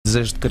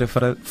desejo de querer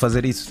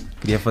fazer isso.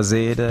 Queria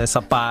fazer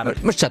essa par.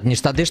 Mas já tinha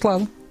estado deste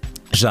lado.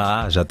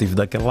 Já estive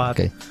daquele lado.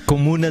 Okay.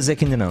 Comunas é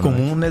que ainda não.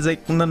 Comunas é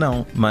que ainda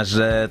não. Mas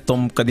estou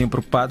um bocadinho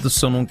preocupado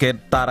se eu não quero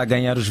estar a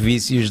ganhar os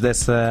vícios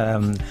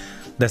dessa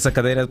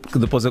cadeira, porque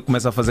depois eu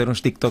começo a fazer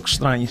uns TikToks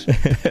estranhos.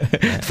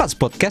 Fazes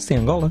podcast em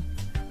Angola?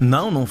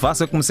 Não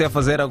faço. Eu comecei a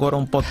fazer agora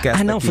um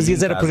podcast. Não,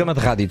 fazias era programa de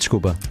rádio,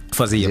 desculpa.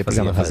 Fazia.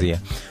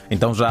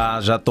 Então já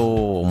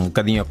estou um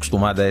bocadinho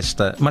acostumado a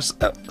esta. Mas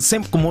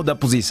sempre que muda a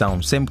posição,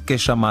 sempre que é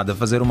chamado a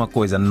fazer uma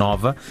coisa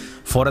nova,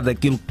 fora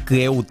daquilo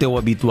que é o teu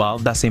habitual,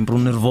 dá sempre um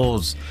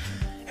nervoso.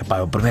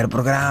 Epá, o primeiro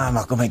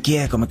programa, como é que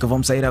é? Como é que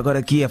vamos sair agora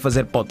aqui a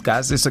fazer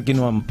podcast? Isso aqui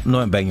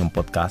não é bem um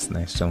podcast,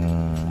 né? Isso é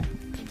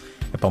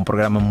um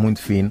programa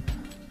muito fino.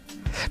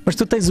 Mas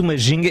tu tens uma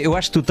ginga, eu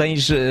acho que tu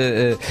tens.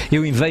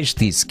 Eu invejo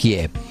disso, que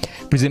é,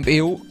 por exemplo,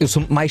 eu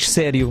sou mais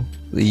sério.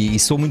 E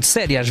sou muito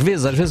sério, às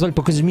vezes olho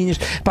para coisas minhas,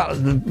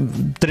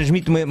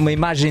 transmito uma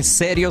imagem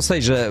séria, ou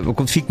seja,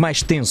 quando fico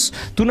mais tenso.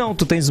 Tu não,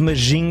 tu tens uma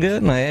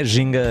ginga, não é?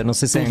 Ginga, não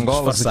sei se é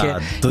Angola, se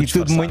é, e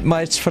tudo muito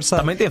mais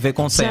disfarçado. Também tem a ver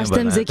com Vemba. Já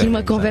estamos aqui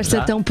numa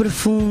conversa tão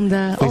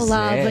profunda. Pois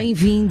Olá, é.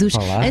 Bem-vindos.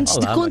 Antes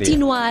de Olá,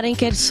 continuarem,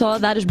 quero só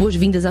dar as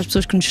boas-vindas às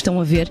pessoas que nos estão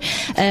a ver.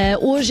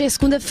 Hoje é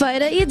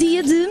segunda-feira, é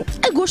dia de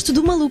agosto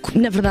do maluco.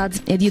 Na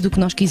verdade, é dia do que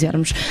nós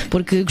quisermos,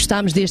 porque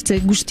gostámos deste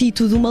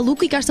gostito do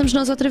maluco e cá estamos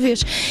nós outra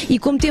vez. E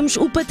como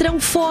temos o patrão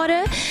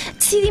fora,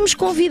 decidimos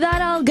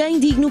convidar alguém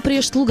digno para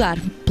este lugar.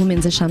 Pelo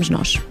menos achamos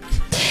nós.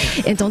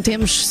 Então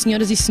temos,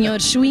 senhoras e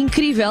senhores, o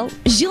incrível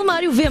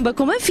Gilmario Vemba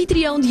como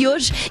anfitrião de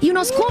hoje e o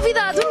nosso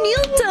convidado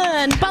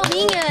Nilton.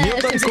 Palminhas!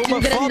 Nilton com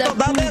uma foto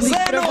de há 10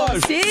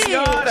 anos!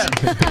 Senhora!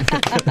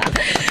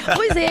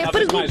 Pois é,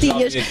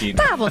 perguntinhas.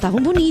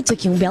 Estavam bonitos,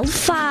 aqui um belo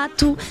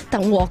fato, está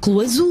um óculo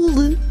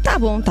azul. Tá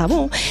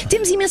bom.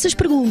 Temos imensas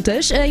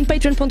perguntas em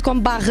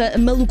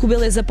patreon.com/Maluco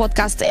Beleza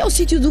Podcast. É o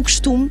sítio do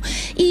costume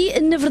e,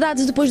 na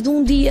verdade, depois de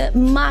um dia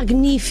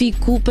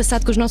magnífico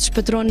passado com os nossos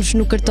patronos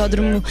no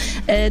cartódromo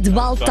de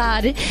Baltar,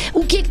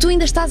 o que é que tu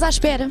ainda estás à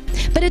espera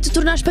para te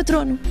tornares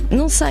patrono?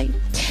 Não sei.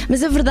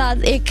 Mas a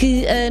verdade é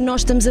que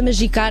nós estamos a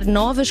magicar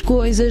novas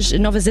coisas,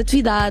 novas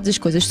atividades,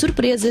 coisas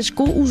surpresas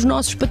com os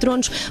nossos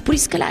patronos. Por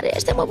isso, se calhar,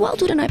 esta é uma boa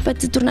altura, não é? Para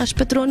te tornares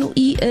patrono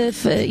e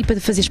para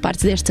fazeres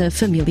parte desta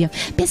família.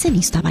 Pensa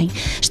nisso, está bem?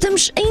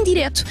 Estamos em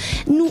direto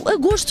no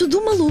Agosto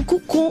do Maluco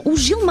com o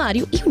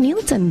Gilmario e o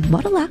Nilton.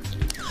 Bora lá!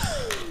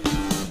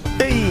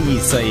 É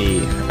isso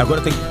aí.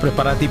 Agora tenho que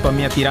preparar tipo a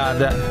minha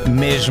tirada,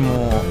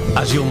 mesmo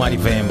a Gilmario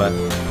Vemba.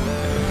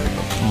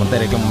 Vamos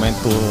ter aqui um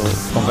momento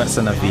de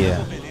conversa na via.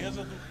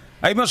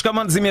 Aí, meus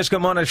camones e minhas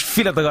camonas,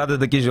 filha da gada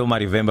daqui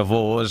Gilmario Vemba.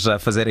 Vou hoje a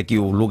fazer aqui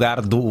o lugar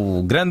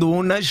do grande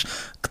Unas,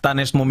 que está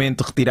neste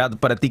momento retirado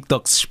para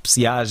TikToks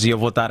especiais, e eu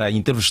vou estar a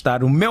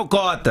entrevistar o meu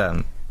cota,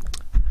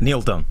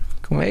 Nilton.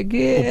 Como é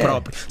que é? O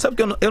próprio. Sabe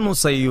que eu não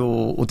sei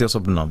o teu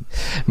sobrenome.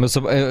 Mas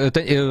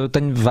eu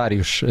tenho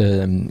vários.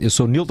 Eu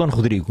sou Nilton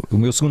Rodrigo. O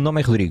meu segundo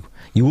nome é Rodrigo.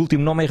 E o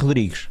último nome é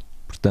Rodrigues.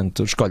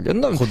 Portanto, escolho.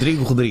 Não,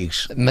 Rodrigo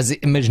Rodrigues.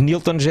 Mas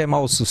Nilton já é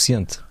mau o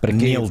suficiente. Para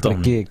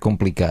que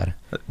complicar?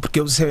 Porque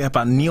eu sei,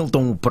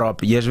 Nilton o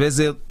próprio. E às vezes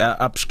eu,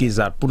 a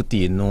pesquisar por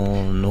ti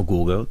no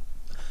Google,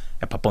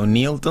 para o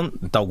Nilton,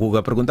 está o Google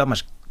a perguntar,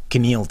 mas que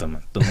Nilton,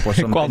 mano. Tu não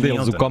podes qual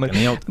deles?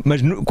 Nilton, mas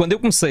quando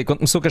começou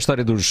com a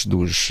história dos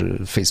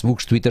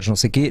Facebooks, Twitters, não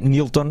sei o quê,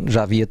 Nilton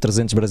já havia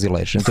 300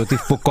 brasileiros. Então eu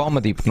tive pouco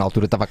comedy, porque na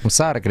altura estava a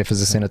começar a querer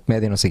fazer cena de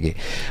comédia, não sei o quê.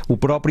 O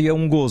próprio é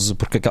um gozo,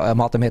 porque a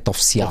malta mete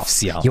oficial.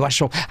 E eu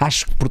acho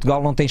que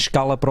Portugal não tem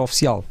escala para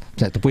oficial.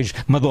 Portanto, depois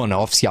Madonna,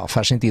 oficial,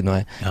 faz sentido, não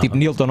é? Tipo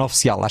Nilton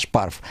oficial, acho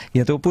parvo. E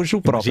então depois o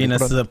próprio.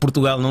 Imagina se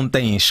Portugal não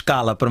tem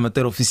escala para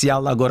meter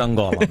oficial, agora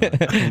Angola.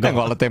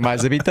 Angola tem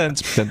mais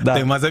habitantes, portanto dá.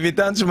 Tem mais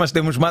habitantes, mas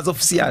temos mais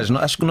oficiais.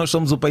 Acho que nós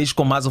somos o país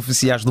com mais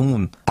oficiais do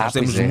mundo. Nós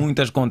temos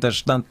muitas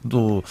contas,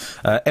 tanto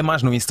é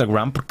mais no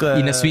Instagram, porque.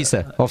 E na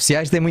Suíça?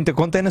 Oficiais têm muita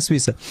conta, é na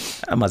Suíça.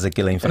 Mas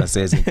aquilo é em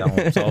francês, então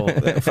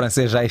o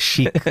francês já é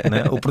chique,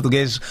 né? O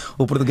português,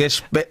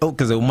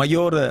 quer dizer, o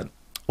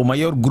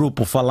maior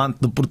grupo falante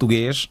de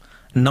português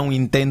não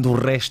entende o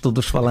resto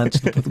dos falantes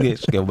de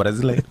português, que é o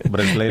brasileiro. O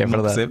brasileiro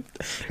não percebe.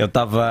 Eu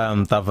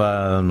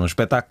estava num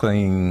espetáculo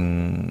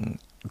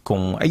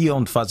aí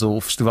onde faz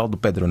o Festival do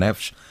Pedro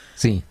Neves.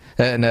 Sim,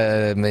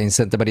 em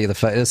Santa Maria da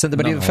Feira. Santa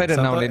Maria da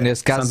Feira,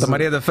 nesse caso. Santa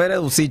Maria da Feira é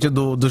o sítio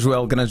do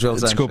Joel, grande Joel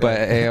Santos. Desculpa,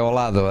 é ao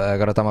lado,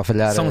 agora está-me a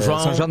falhar. São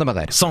João da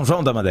Madeira. São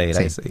João da Madeira,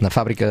 sim, é isso aí. Na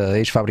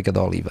ex-fábrica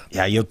da Oliva. E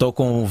aí eu estou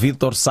com o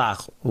Vítor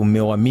Sarro, o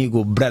meu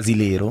amigo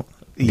brasileiro,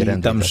 e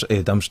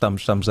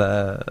estamos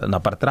na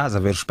parte de trás a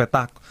ver o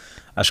espetáculo.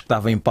 Acho que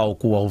estava em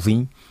palco o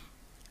Alvin.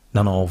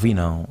 Não,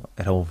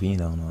 era Alvin,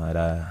 não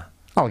era.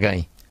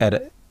 Alguém.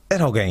 Era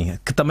alguém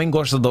que também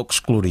gosta de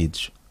óculos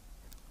coloridos.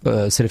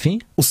 Serafim?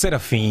 O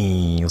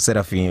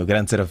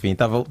grande Serafim.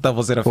 Estava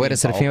o Serafim. Ou era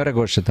Serafim ou era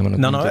Gosha também?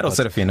 Não, era o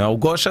Serafim. Não. O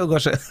Gosha. O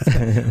Gosha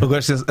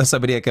eu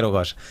saberia que era o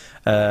Gosha.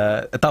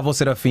 Estava o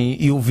Serafim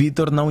e o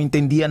Vítor não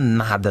entendia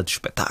nada do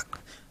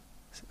espetáculo.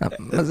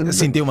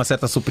 Senti uma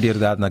certa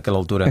superioridade naquela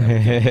altura.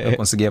 Né?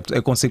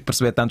 Eu consigo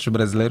perceber tanto os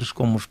brasileiros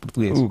como os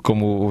portugueses.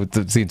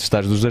 Sim, tu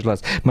estás dos dois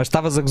lados. Mas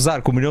estavas a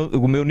gozar com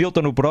o meu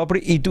Nilton no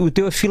próprio e o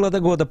teu é fila da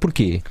goda.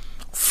 Porquê?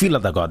 Fila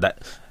da goda.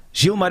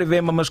 Gilmario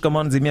Vemba, meus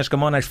camones e minhas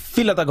camonas,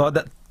 fila da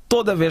goda.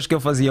 Toda vez que eu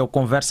fazia o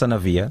Conversa na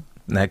Via,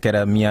 né, que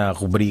era a minha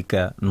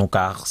rubrica no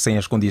carro, sem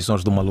as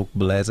condições do maluco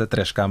beleza,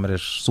 3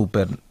 câmaras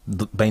super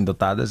bem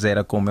dotadas,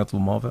 era com o meu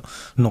telemóvel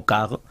no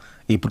carro,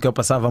 e porque eu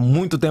passava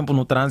muito tempo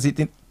no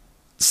trânsito,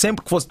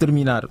 sempre que fosse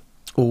terminar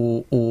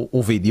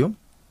o vídeo,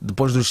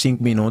 depois dos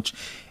 5 minutos,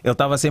 eu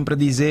estava sempre a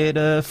dizer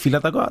fila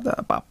da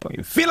goda, pá,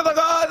 fila da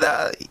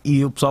goda,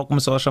 e o pessoal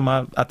começou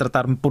a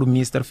tratar-me por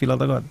Mr. Fila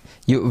da Goda.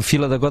 E o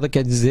fila da goda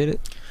quer dizer?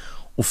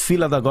 O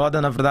fila da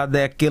goda, na verdade,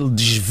 é aquele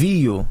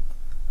desvio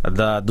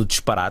do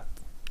disparate.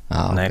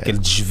 Né? Aquele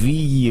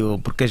desvio,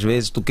 porque às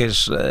vezes tu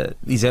queres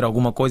dizer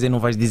alguma coisa e não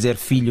vais dizer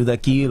filho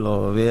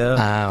daquilo.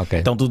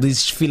 Então tu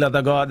dizes fila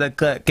da goda,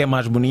 que é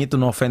mais bonito,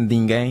 não ofende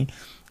ninguém.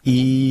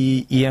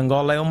 E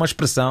Angola é uma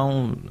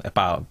expressão,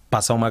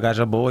 passa uma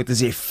gaja boa e tu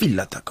dizes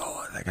filha da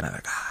goda,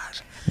 grande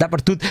gaja. Dá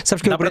para tudo.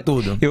 Sabes que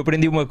eu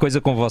aprendi uma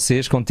coisa com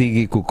vocês, contigo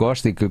e com o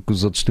Costa e com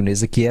os outros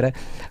tuneses, que era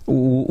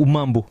o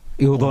mambo.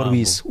 Eu adoro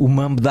isso. O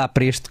mambo dá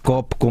para este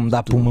copo como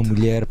dá para uma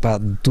mulher, pá,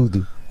 de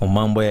tudo. O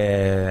mambo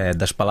é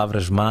das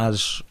palavras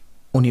mais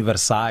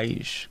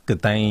universais que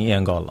tem em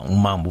Angola. Um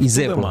mambo.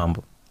 Exemplo. Tudo é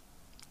mambo.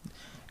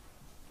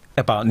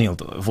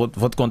 Nilton,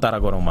 vou-te contar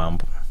agora um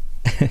mambo.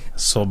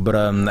 Sobre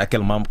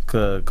aquele mambo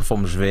que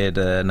fomos ver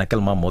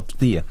naquele mambo outro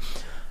dia.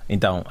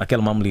 Então,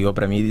 aquele mambo ligou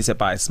para mim e disse: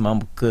 esse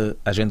mambo que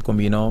a gente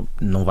combinou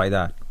não vai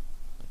dar.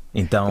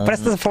 Então,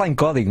 parece que estás a falar em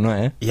código, não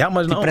é?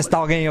 Mas não. Parece que está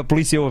alguém, a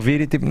polícia, a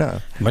ouvir e tipo,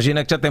 não.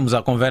 Imagina que já temos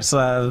a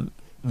conversa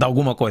de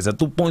alguma coisa.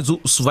 Tu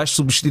vais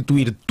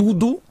substituir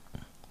tudo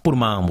por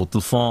mambo, o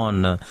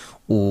telefone,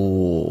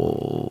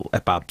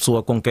 a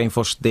pessoa com quem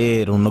foste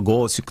ter, o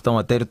negócio que estão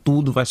a ter,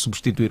 tudo vais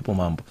substituir por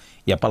mambo.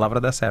 E a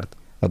palavra dá certo.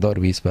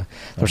 Adoro isso, pá.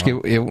 Porque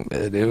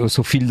eu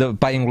sou filho de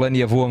pai angolano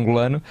e avô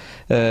angolano,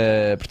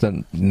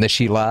 portanto,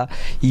 nasci lá.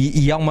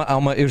 E há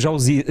uma eu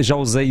já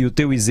usei o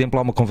teu exemplo.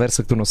 Há uma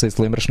conversa que tu não sei se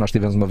te lembras, que nós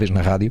tivemos uma vez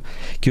na rádio,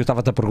 que eu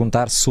estava-te a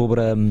perguntar sobre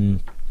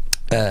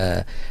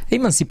a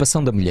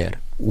emancipação da mulher,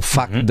 o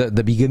facto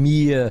da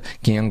bigamia,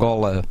 que em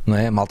Angola, não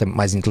é? A malta é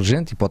mais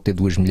inteligente e pode ter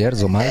 2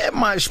 mulheres ou mais. É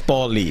mais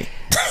poli.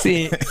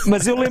 Sim,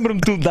 mas eu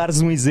lembro-me tu de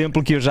dares um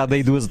exemplo que eu já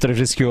dei 2 ou 3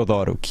 vezes, que eu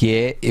adoro, que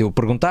é eu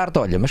perguntar-te: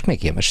 olha, mas como é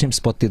que é? Mas sempre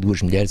se pode ter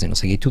 2 mulheres e não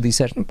sei o quê. E tu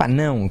disseste: pá,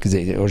 não, quer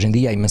dizer, hoje em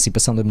dia a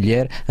emancipação da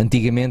mulher,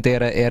 antigamente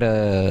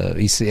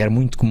isso era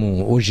muito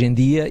comum. Hoje em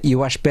dia, e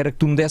eu espero que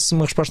tu me desses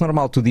uma resposta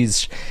normal. Tu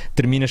dizes,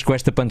 terminas com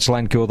esta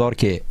punchline que eu adoro,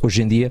 que é: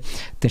 hoje em dia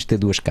tens de ter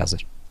 2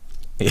 casas.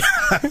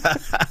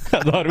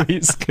 Adoro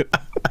isso.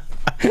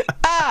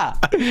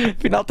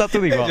 Afinal está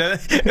tudo igual.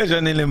 Eu já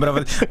nem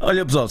lembrava.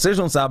 Olha, pessoal, vocês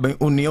não sabem,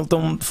 o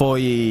Nilton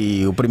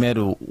foi o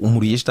primeiro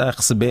humorista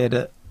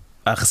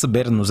a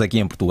receber-nos aqui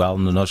em Portugal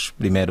no nosso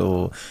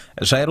primeiro.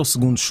 Já era o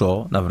segundo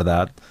show, na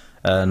verdade.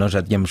 Nós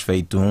já tínhamos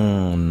feito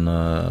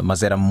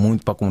mas era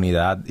muito para a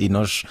comunidade, e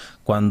nós,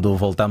 quando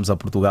voltamos a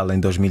Portugal em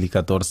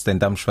 2014,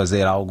 tentámos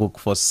fazer algo que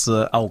fosse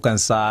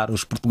alcançar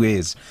os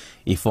portugueses,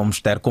 e fomos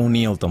ter com o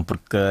Nilton,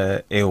 porque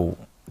eu,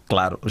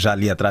 claro, já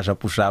ali atrás a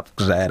puxar,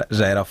 porque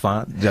já era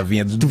fã, já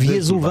vinha de. Tu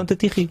vias o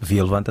Levanta-te e Ri?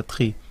 Via Levanta-te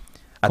e Ri.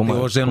 Até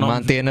hoje eu não. Uma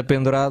antena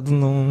pendurado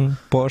num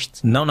poste?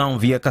 Não,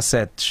 via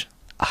cassetes.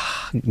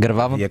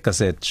 Gravavam? Via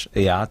cassetes.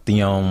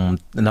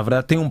 Na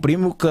verdade, tem um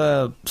primo que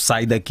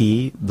sai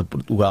daqui, de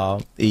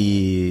Portugal,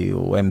 e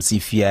o MC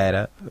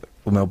Fiera,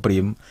 o meu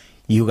primo,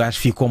 e o gajo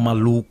ficou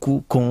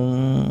maluco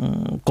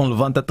com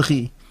Levanta-te e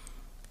Ri.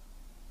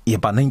 E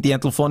nem tinha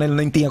telefone, ele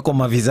nem tinha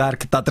como avisar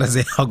que está a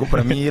trazer algo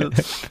para mim.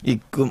 E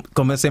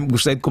como eu sempre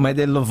gostei de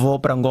comédia, ele levou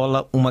para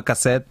Angola uma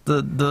cassete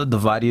de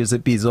vários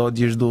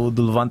episódios do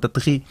Levanta-te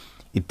e Ri.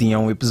 E tinha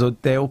um episódio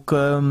teu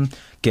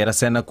que era a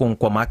cena com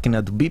a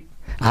máquina de bip.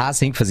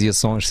 Sim, que fazia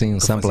sons, sim, um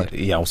sampler.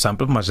 Um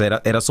sampler, mas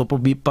era só para o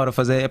bip, para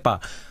fazer,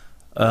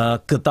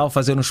 que tal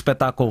fazer um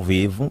espetáculo ao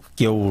vivo,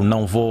 que eu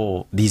não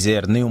vou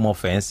dizer nenhuma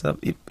ofensa,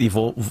 e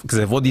vou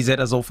dizer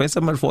as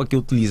ofensas, mas vou aqui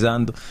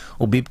utilizando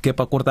o bip, que é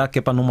para cortar, que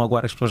é para não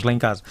magoar as pessoas lá em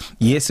casa.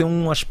 E esse é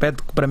um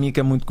aspecto que para mim que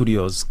é muito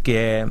curioso,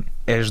 que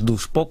és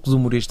dos poucos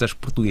humoristas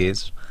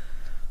portugueses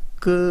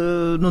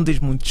que não diz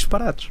muito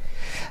disparados.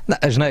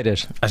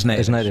 Asneiras.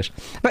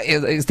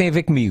 Bem, isso tem a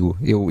ver comigo.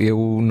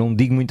 Eu não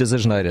digo muitas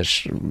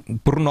asneiras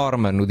por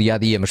norma no dia a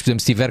dia, mas por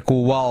exemplo, se estiver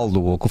com o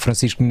Aldo ou com o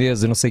Francisco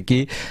Menezes, não sei o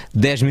quê,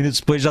 10 minutos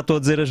depois já estou a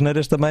dizer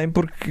asneiras também,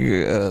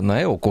 porque não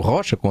é? Ou com o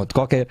Rocha, com outro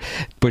qualquer.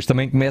 Depois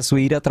também começo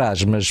a ir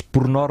atrás, mas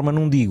por norma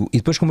não digo. E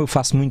depois, como eu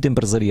faço muito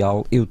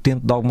empresarial, eu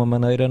tento de alguma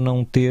maneira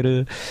não ter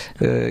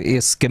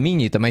esse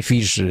caminho. E também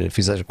fiz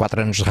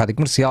 4 anos de rádio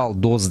comercial,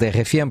 12 de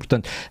RFM,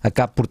 portanto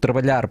acabo por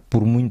trabalhar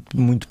por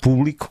muito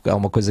público. Há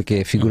uma coisa que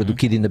é a figura do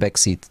kid in the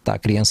backseat, está a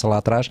criança lá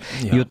atrás,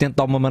 e eu tento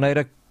de alguma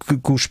maneira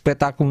que o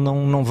espetáculo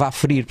não vá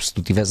ferir, porque se tu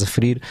estiveres a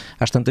ferir,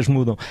 às tantas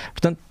mudam.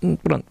 Portanto,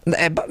 pronto,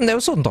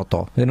 eu sou um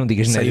totó, eu não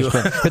digo nada. Eu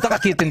estava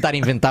aqui a tentar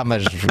inventar,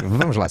 mas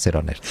vamos lá ser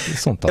honesto, eu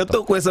sou um totó. Eu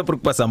estou com essa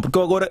preocupação, porque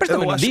eu agora. Mas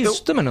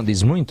também não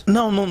dizes muito.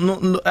 Não.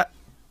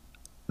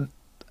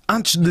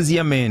 Antes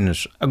dizia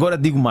menos, agora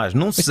digo mais.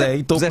 Não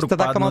sei, estou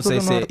preocupado, não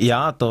sei se.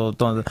 Estou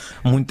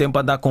muito tempo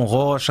a dar com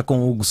Rocha,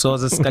 com Hugo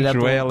Sousa, se calhar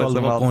estou a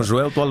levar com o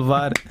Joel, estou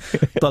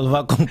a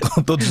levar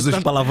com todos os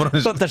palavrões.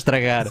 Estou-te a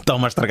estragar.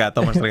 Estão-me a estragar.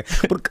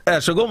 Porque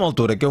chegou uma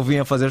altura que eu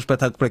vinha fazer o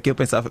espetáculo por aqui, eu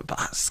pensava,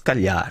 se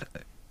calhar.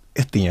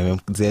 Eu tinha mesmo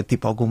que dizer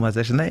tipo algumas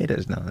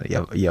asneiras, não?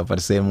 Ia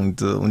parecer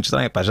muito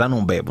estranho. Já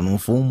não bebo, não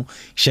fumo,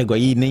 chego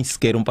aí nem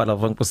sequer um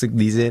palavrão consigo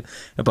dizer.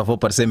 Vou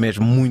parecer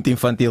mesmo muito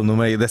infantil no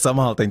meio dessa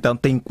malta, então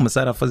tenho que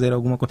começar a fazer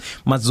alguma coisa.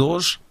 Mas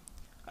hoje,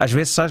 às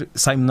vezes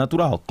sai-me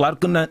natural. Claro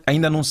que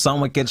ainda não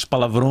são aqueles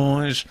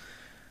palavrões,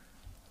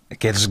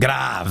 aqueles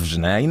graves,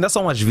 né? Ainda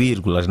são as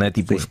vírgulas, né?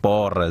 Tipo os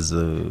porras.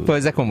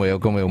 Pois é, como eu,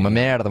 uma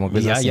merda, uma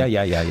coisa assim.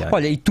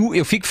 Olha, e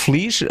eu fico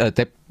feliz,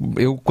 até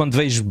eu quando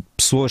vejo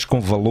pessoas com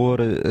valor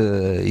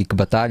e que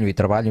batalham e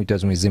trabalham, e tu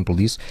és um exemplo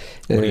disso,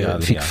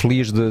 fico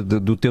feliz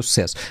do teu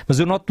sucesso. Mas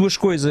eu noto duas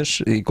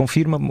coisas, e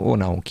confirma-me ou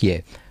não, que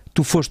é: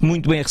 tu foste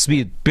muito bem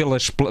recebido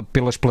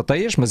pelas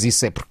plateias, mas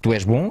isso é porque tu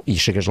és bom e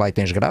chegas lá e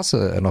tens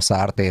graça. A nossa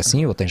arte é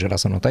assim, ou tens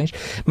graça ou não tens.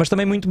 Mas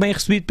também muito bem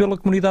recebido pela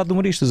comunidade de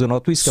humoristas. Eu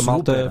noto isso, que a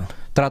malta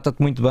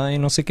trata-te muito bem,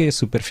 não sei o quê,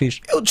 super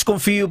fixe. Eu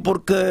desconfio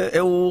porque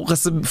eu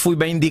fui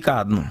bem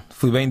indicado.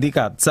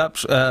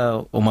 Sabes?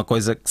 Uma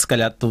coisa que se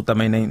calhar tu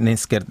também nem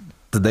sequer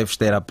te deves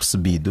ter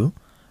apercebido.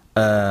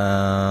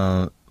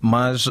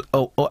 Mas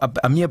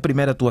a minha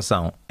primeira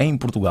atuação em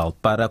Portugal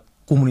para a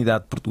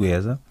comunidade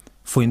portuguesa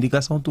foi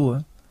indicação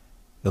tua.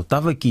 Eu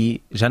estava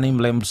aqui, já nem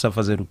me lembro se a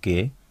fazer o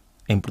quê,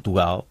 em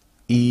Portugal,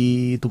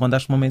 e tu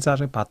mandaste uma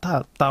mensagem,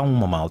 tá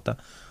uma malta,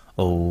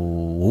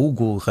 o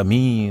Hugo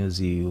Raminhos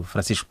e o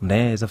Francisco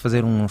Menezes a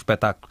fazer um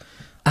espetáculo.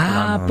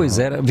 Pois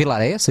era.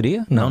 Vilaré,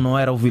 seria? Não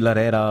era o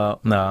Vilaré, era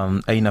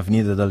aí na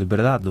Avenida da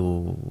Liberdade.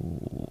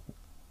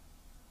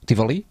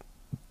 Tivoli?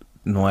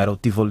 Não era o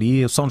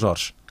Tivoli, o São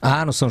Jorge.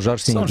 No São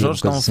Jorge, sim. São Jorge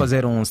estão a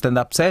fazer um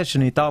stand-up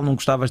session e tal. Não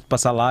gostavas de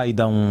passar lá e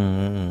dar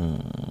uma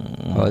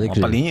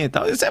palhinha e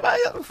tal? Eu disse,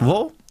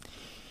 vou.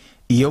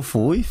 E eu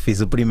fui,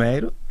 fiz o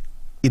primeiro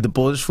e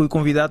depois fui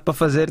convidado para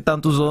fazer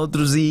tantos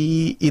outros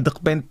e de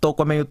repente estou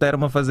com a meio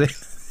termo a fazer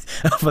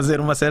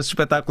uma série de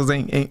espetáculos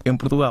em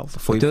Portugal.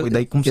 Foi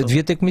daí que começou. Eu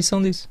devia ter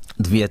comissão disso.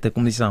 Devia ter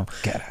comissão.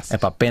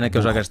 Pena que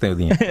eu já gastei o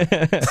dinheiro.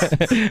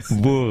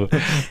 Burro.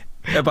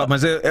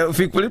 Mas eu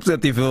fico feliz porque eu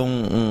tive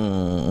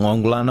um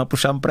angolano a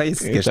puxar-me para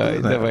isso. Então,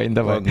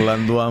 ainda bem. O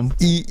angolano do AMBO.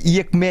 E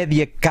a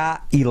comédia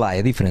cá e lá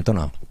é diferente ou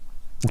não?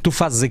 O que tu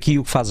fazes aqui e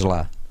o que fazes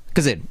lá?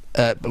 Quer dizer,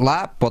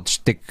 lá podes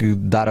ter que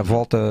dar a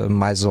volta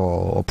mais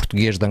ao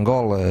português de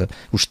Angola,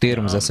 os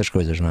termos, essas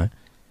coisas, não é?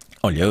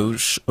 Olha,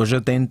 hoje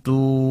eu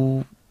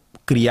tento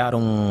criar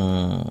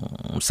um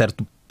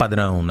certo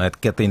padrão, não é?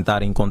 Que é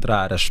tentar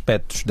encontrar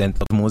aspectos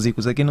dentro dos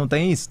músicos. Aqui não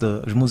tem isso.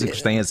 Os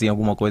músicos têm assim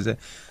alguma coisa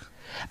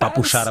para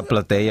puxar a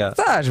plateia.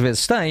 Às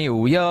vezes tem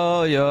o yo,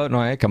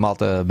 não é? Que a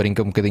malta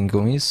brinca um bocadinho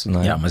com isso,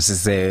 não é? Mas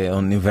isso é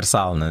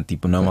universal, não é?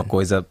 Tipo, não é uma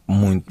coisa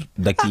muito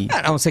daqui.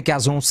 A não ser que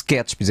haja uns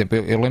sketches, por exemplo.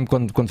 Eu lembro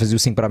quando fazia o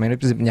 5 para a meia-noite,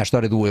 por exemplo, tinha a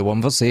história do eu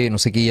amo você, não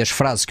sei o quê, e as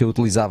frases que eu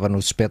utilizava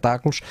nos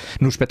sketches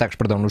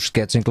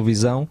em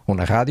televisão ou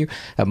na rádio,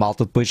 a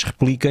malta depois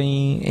replica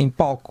em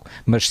palco.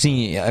 Mas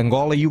sim,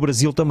 Angola e o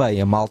Brasil também,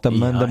 a malta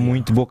manda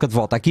muito boca de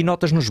volta. Aqui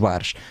notas nos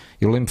bares.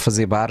 Eu lembro de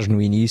fazer bares no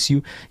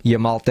início e a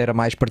malta era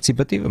mais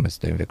participativa,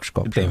 mas tem a ver com os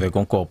copos. Tem a ver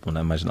com o copo,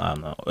 né? Mas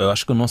não. Eu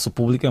acho que o nosso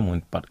público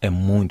é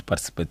muito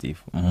participativo.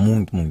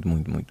 Muito.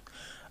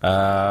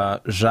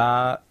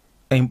 Já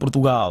em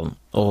Portugal,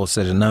 ou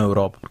seja, na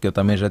Europa, porque eu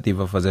também já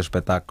estive a fazer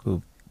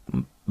espetáculo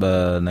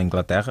na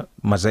Inglaterra,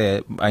 mas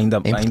ainda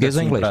em português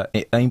ou em inglês?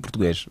 Em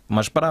português,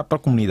 mas para a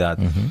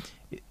comunidade.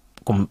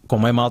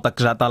 Como é malta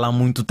que já está lá há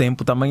muito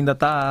tempo, também ainda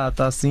está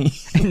assim.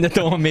 Ainda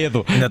estão a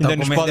medo. Ainda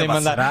nos podem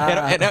mandar.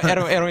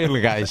 Eram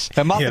ilegais.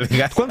 A malta,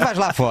 quando vais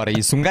lá fora,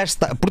 isso, um gajo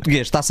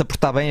português está-se a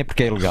portar bem é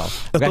porque é ilegal.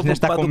 O gajo ainda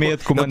está com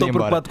medo que o mandem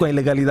embora. Eu estou preocupado com a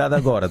ilegalidade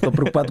agora. Estou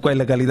preocupado com a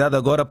ilegalidade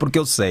agora porque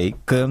eu sei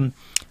que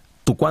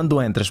tu,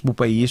 quando entras para o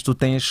país, tu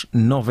tens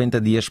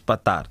 90 dias para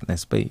estar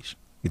nesse país.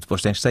 E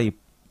depois tens de sair.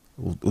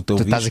 Tu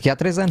estás aqui há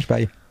 3 anos,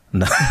 pai.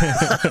 Não.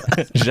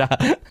 Já.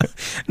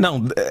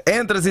 Não,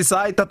 entras e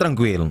sai, está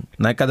tranquilo,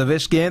 não é? Cada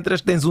vez que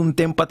entras tens um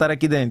tempo para estar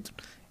aqui dentro.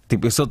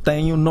 Tipo, eu só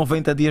tenho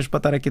 90 dias para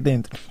estar aqui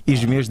dentro e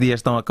os meus dias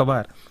estão a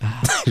acabar.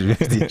 Os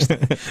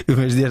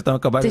meus dias estão a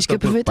acabar. Tens que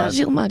aproveitar,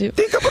 Gilmario.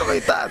 Tenho que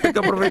aproveitar,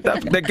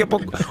 porque daqui a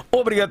pouco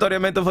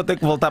obrigatoriamente eu vou ter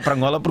que voltar para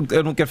Angola porque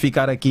eu não quero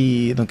ficar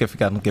aqui, não quero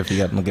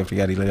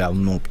ficar ilegal,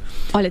 nunca.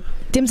 Olha,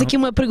 temos aqui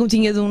uma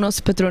perguntinha do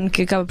nosso patrono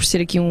que acaba por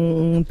ser aqui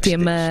um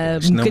tema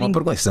um bocadinho.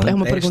 É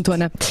uma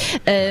perguntona.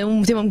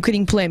 Um tema um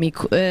bocadinho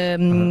polémico.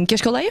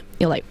 Queres que eu leia?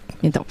 Eu leio.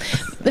 Então,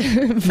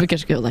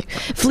 queres que eu leio?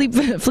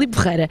 Filipe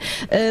Ferreira,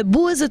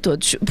 boas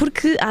todos,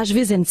 porque às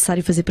vezes é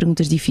necessário fazer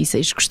perguntas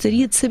difíceis.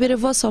 Gostaria de saber a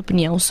vossa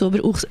opinião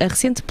sobre a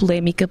recente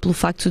polémica pelo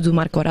facto do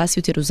Marco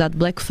Horácio ter usado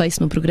blackface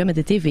no programa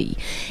da TVI.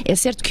 É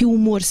certo que o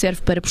humor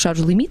serve para puxar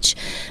os limites,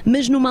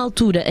 mas numa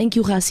altura em que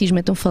o racismo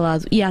é tão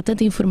falado e há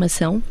tanta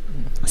informação,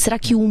 será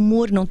que o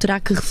humor não terá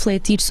que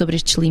refletir sobre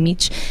estes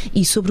limites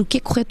e sobre o que é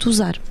correto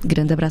usar?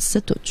 Grande abraços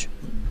a todos.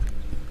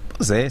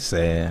 Pois é, isso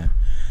é...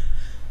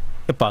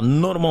 Epá,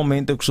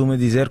 normalmente eu costumo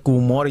dizer que o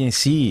humor em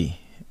si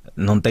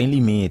não tem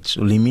limites.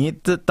 O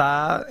limite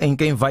está em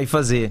quem vai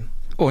fazer.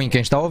 Ou em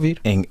quem está a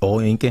ouvir.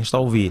 Ou em quem está a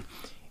ouvir.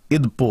 E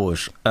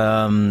depois,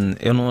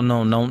 eu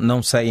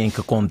não sei em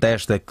que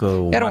contexto é que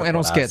o era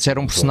um sketch, era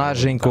um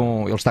personagem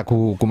com... Ele está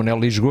com o Manel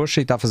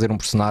Lisgocha e está a fazer um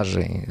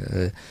personagem.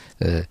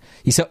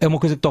 Isso é uma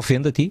coisa que te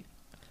ofende a ti?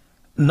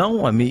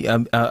 Não, a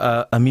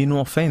mim não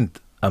ofende.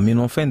 A mim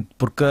não ofende,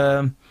 porque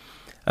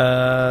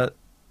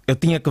eu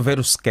tinha que ver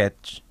o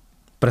sketch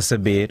para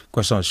saber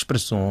quais são as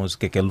expressões, o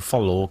que é que ele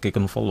falou, o que é que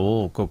não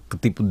falou, que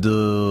tipo de...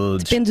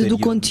 Depende do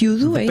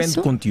conteúdo, é isso? Depende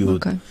do conteúdo.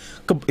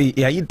 Okay.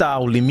 E aí está,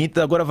 o limite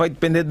agora vai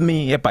depender de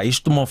mim. Epá,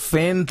 isto me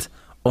ofende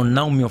ou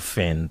não me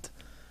ofende?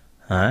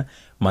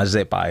 Mas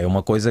epá, é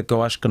uma coisa que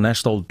eu acho que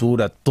nesta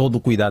altura todo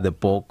cuidado é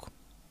pouco,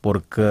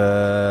 porque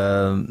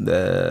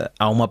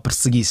há uma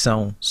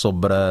perseguição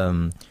sobre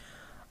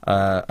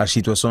as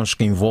situações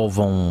que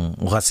envolvam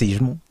o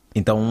racismo.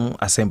 Então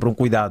há sempre um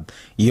cuidado.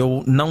 E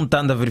eu, não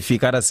estando a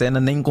verificar a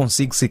cena, nem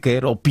consigo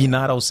sequer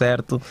opinar ao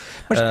certo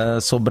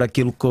sobre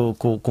aquilo que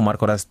o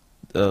Marco Horácio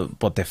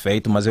pode ter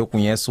feito. Mas eu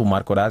conheço o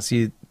Marco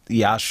Horácio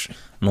e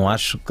não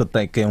acho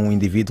que é um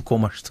indivíduo com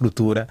uma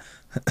estrutura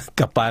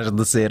capaz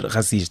de ser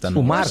racista.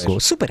 O Marco,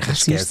 super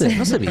racista,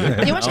 não sabia.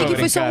 Eu acho que aqui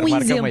foi só um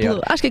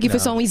exemplo. Acho que aqui foi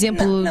só um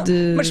exemplo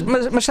de...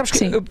 Mas sabes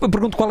que eu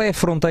pergunto qual é a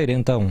fronteira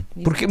então?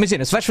 Porque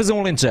imagina, se vais fazer um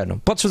alentejano,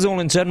 podes fazer um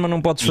alentejano, mas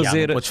não podes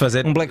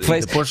fazer um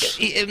blackface. Depois...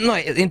 Não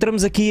é,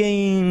 entramos aqui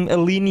em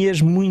linhas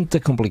muito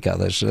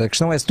complicadas. A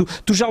questão é se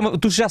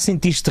tu já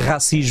sentiste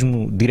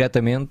racismo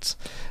diretamente.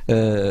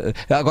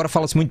 Agora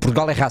fala-se muito que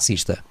Portugal é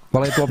racista.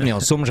 Qual é a tua opinião?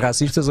 Somos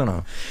racistas ou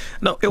não?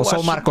 Não, ou só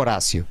o Marco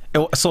Horácio?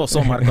 Eu sou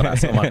o Marco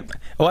Horácio.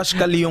 Eu acho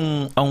que ali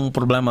há um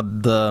problema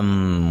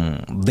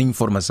de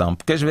informação,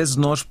 porque às vezes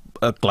nós,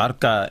 claro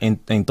que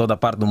em toda a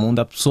parte do mundo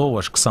há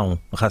pessoas que são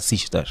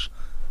racistas.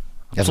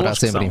 É verdade,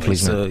 sempre,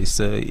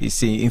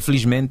 infelizmente.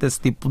 Infelizmente esse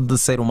tipo de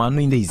ser humano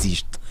ainda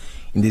existe.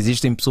 Ainda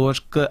existem pessoas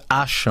que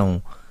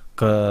acham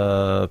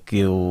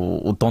que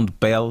o tom de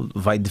pele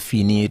vai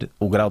definir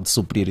o grau de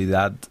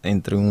superioridade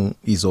entre um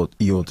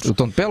e outros. O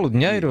tom de pele, o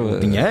dinheiro... O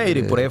dinheiro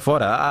e por aí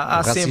fora.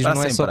 Há sempre,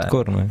 não é só de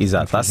cor, não é?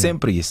 Exato, há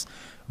sempre isso.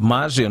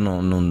 Mas eu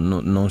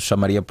não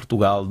chamaria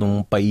Portugal de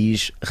um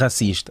país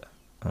racista.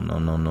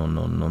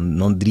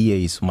 Não diria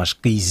isso. Mas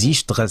que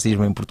existe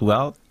racismo em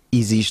Portugal,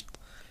 existe.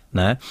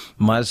 Né?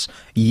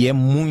 E é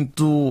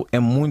muito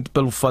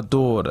pelo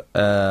fator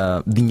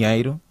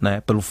dinheiro,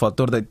 né? Pelo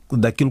fator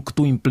daquilo que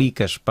tu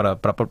implicas para a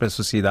própria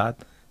sociedade,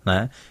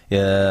 né?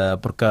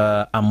 Porque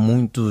há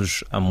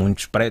muitos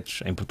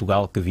pretos em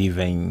Portugal que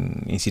vivem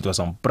em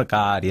situação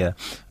precária,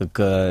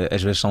 que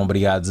às vezes são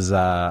obrigados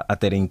a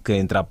terem que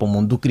entrar para o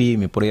mundo do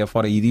crime, por aí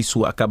afora, e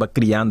isso acaba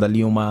criando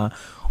ali uma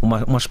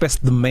espécie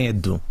de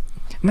medo.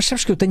 Mas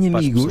sabes que eu tenho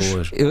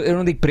amigos, eu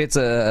não digo pretos,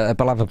 a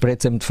palavra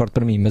pretos é muito forte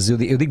para mim, mas eu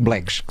digo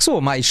blacks, que sou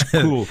a mais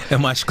cool. É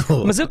mais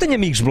cool. Mas eu tenho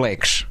amigos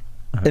blacks,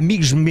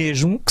 amigos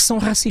mesmo, que são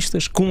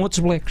racistas com outros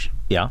blacks.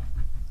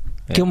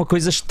 Que é uma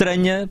coisa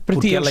estranha para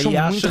ti, eles são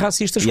muito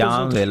racistas com os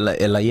outros.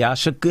 Ela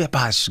acha que,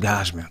 esses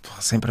gajos,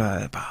 sempre,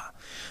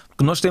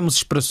 porque nós temos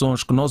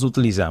expressões que nós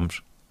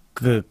utilizamos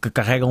que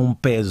carregam um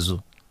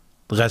peso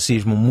de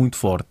racismo muito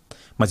forte.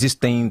 Mas isso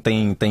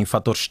tem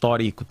fator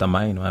histórico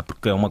também, não é?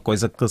 Porque é uma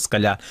coisa que se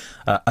calhar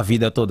a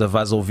vida toda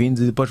vais ouvindo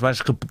e depois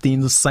vais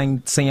repetindo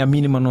sem a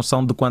mínima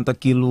noção de quanto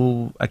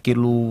aquilo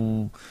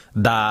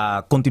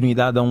dá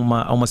continuidade a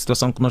uma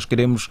situação que nós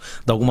queremos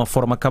de alguma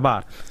forma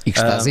acabar. E que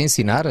estás a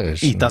ensinar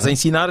estás a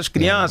ensinar as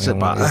crianças.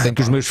 Eu tenho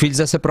com os meus filhos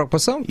essa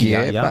preocupação, que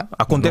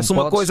acontece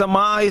uma coisa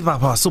mais,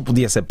 só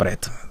podia ser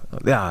preto.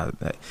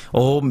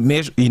 Ou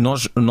mesmo, e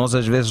nós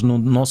às vezes no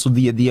nosso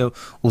dia a dia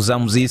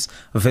usamos isso.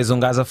 Vês um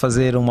gajo a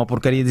fazer uma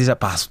porcaria e diz: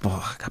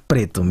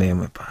 preto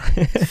mesmo,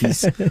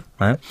 difícil.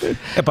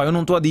 Eu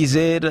não estou a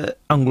dizer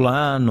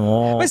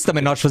angolano. Mas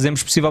também nós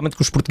fazemos possivelmente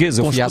com os portugueses.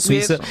 Eu fui à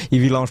Suíça e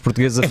vi lá uns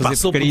portugueses a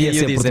fazer porcaria e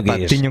eu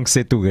disse: tinham que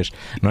ser tugas,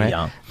 não é?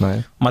 Não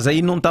é? Mas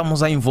aí não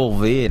estamos a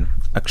envolver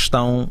a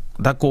questão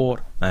da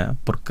cor.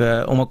 Porque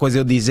uma coisa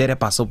eu dizer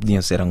só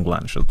podiam ser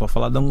angolanos. Eu estou a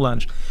falar de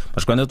angolanos.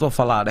 Mas quando eu estou a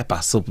falar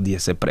só podia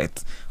ser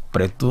preto.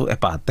 Preto,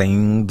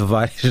 tem de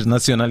várias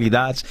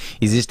nacionalidades.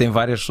 Existem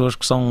várias pessoas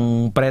que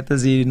são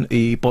pretas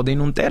e podem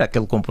não ter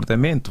aquele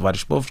comportamento.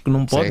 Vários povos que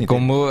não podem ter.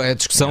 Como a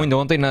discussão ainda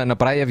ontem na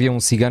praia, havia um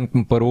cigano que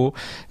me parou.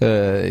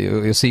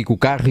 Eu saí com o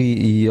carro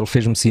e ele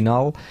fez-me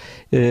sinal.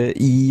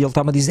 E ele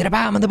estava a dizer: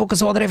 manda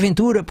bocas ao André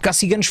Ventura, porque há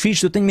ciganos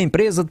fixos, eu tenho uma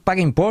empresa de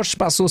paga impostos,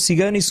 sou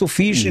cigano e sou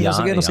fixe, não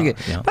sei o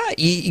quê.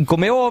 E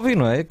como é óbvio,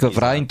 não é? Que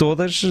haverá em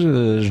todas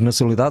as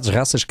nacionalidades,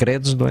 raças,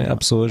 credos, não é? Há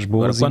pessoas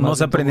boas. Agora, quando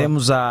nós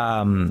aprendemos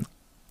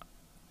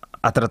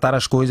a tratar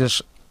as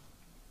coisas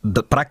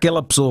para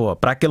aquela pessoa,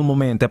 para aquele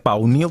momento,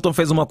 o Nilton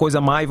fez uma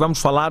coisa má e vamos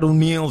falar o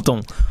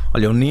Nilton.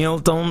 Olha, o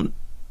Nilton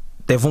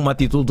teve uma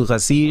atitude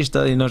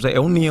racista e é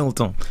o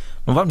Nilton.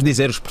 Não vamos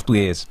dizer os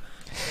portugueses.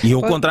 E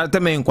o contrário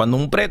também, quando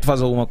um preto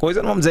faz alguma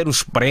coisa, não vamos dizer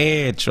os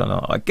pretos.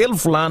 Não. Aquele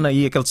fulano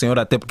aí, aquele senhor,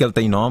 até porque ele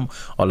tem nome,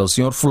 olha, o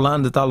senhor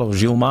fulano de tal, o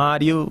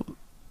Gilmario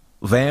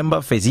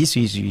Vemba fez isso.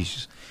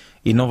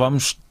 E não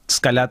vamos,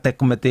 se calhar, até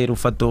cometer o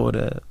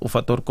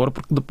fator cor,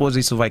 porque depois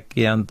isso vai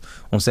criando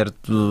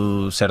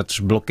certos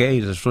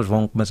bloqueios, as pessoas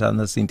vão começar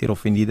a se sentir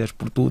ofendidas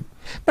por tudo.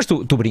 Mas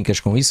tu brincas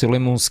com isso. Eu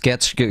lembro um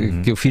sketch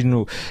que eu fiz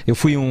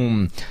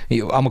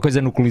há uma coisa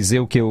no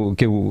Coliseu que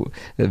eu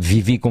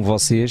vivi com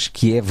vocês,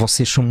 que é,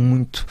 vocês são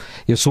muito,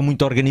 eu sou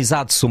muito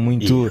organizado, sou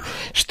muito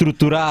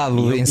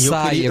estruturado,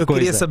 ensaio. Eu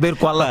queria saber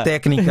qual a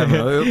técnica,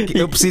 meu.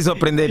 Eu preciso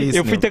aprender isso.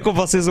 Eu fui ter com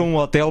vocês a um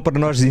hotel para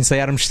nós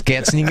ensaiarmos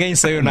sketches, ninguém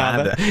ensaiou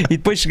nada. E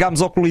depois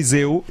chegámos ao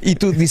Coliseu e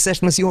tu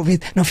disseste-me assim ao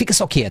ouvido: não, fica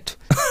só quieto.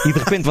 E de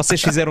repente vocês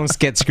fizeram um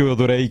sketch que eu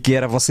adorei, que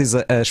era vocês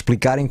a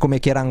explicarem como é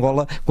que era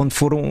Angola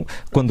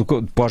quando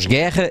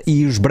pós-guerra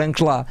e os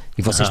brancos lá.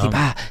 E vocês tipo,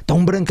 está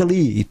um branco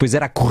ali. E depois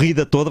era a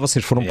corrida toda,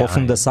 vocês foram para o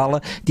fundo da sala,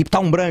 tipo, está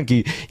um branco.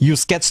 E o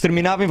sketch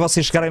terminava e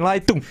vocês chegarem lá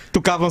e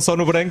tocavam só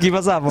no branco e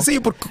vazavam.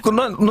 Sim, porque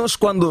nós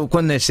quando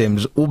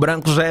nascemos, o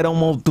branco já era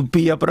uma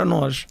utopia para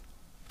nós.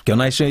 Porque eu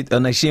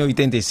nasci em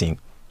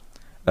 85.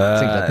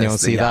 Sim, já tinham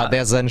sido há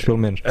 10 anos pelo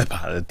menos.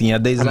 Tinha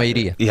 10 anos. A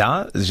maioria.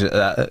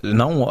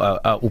 Não,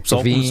 o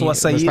pessoal começou a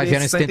sair. Meus pais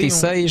vieram em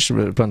 76,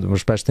 pronto,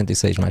 meus pais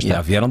 76 mais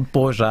tarde. Vieram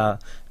depois, já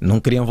não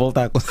queriam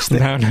voltar.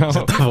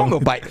 Não.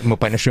 Meu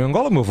pai nasceu em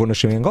Angola, meu avô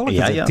nasceu em Angola.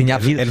 Tinha a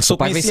vida. O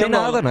pai veio sem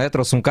nada, não é?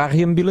 Trouxe um carro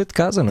e a mobília de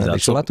casa, não é?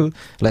 Deixou lá tudo.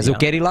 Aliás, eu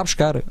quero ir lá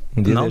buscar.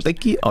 Tem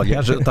que ir.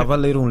 Aliás, eu estava a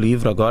ler um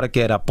livro agora que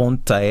era a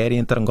ponte aérea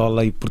entre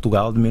Angola e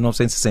Portugal de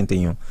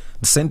 1961.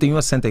 De 61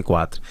 a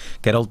 64,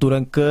 que era a altura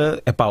em que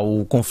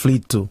o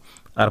conflito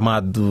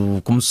armado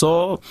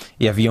começou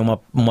e havia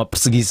uma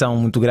perseguição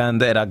muito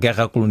grande, era a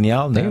guerra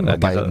colonial. Sim, meu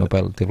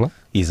pai esteve lá.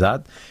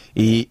 Exato.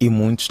 E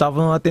muitos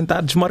estavam a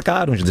tentar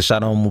desmarcar, uns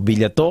deixaram a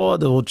mobília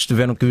toda, outros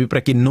tiveram que vir para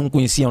aqui, não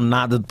conheciam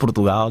nada de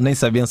Portugal, nem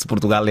sabiam se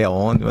Portugal é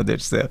onde, meu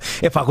Deus do céu.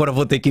 Agora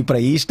vou ter que ir para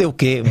isto, é o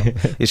quê?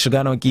 E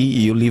chegaram aqui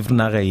e o livro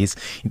narra isso.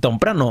 Então,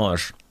 para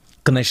nós,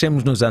 que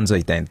nascemos nos anos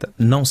 80,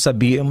 não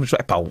sabíamos,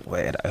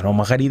 era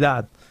uma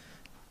raridade.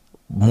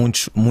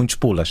 Muitos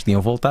pulas tinham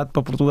voltado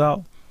para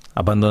Portugal,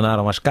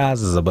 abandonaram as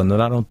casas,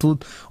 abandonaram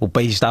tudo, o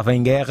país estava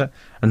em guerra.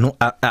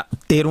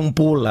 Ter um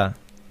pula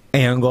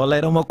em Angola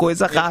era uma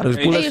coisa rara.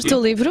 É este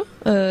o livro,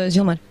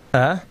 Gilmar?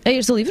 É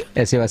este o livro?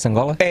 É SOS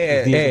Angola?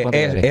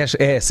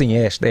 Sim,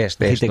 é este.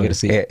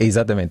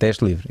 Exatamente, é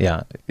este livro.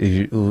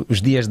 Os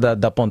dias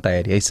da ponta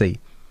aérea, é isso aí.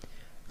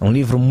 É um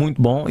livro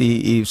muito bom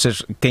e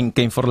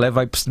quem for ler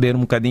vai perceber um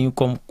bocadinho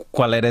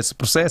qual era esse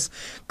processo,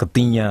 que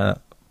tinha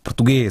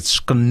portugueses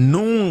que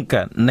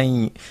nunca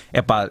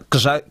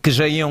que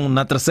já iam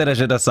na terceira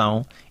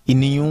geração e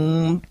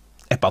nenhum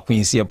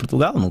conhecia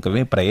Portugal, nunca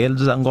vem. Para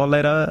eles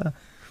Angola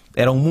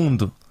era um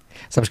mundo.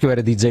 Sabes que eu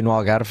era DJ no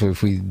Algarve, eu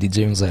fui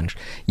DJ uns anos,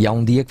 e há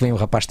um dia que vem um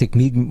rapaz ter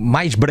comigo,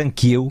 mais branco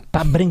que eu,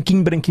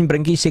 branquinho,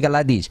 chega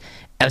lá e diz: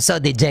 eu sou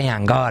DJ em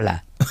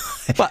Angola.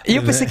 E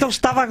eu pensei que ele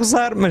estava a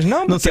gozar, mas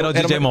não. Não será o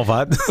DJ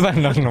Malvado?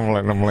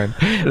 Não me lembro.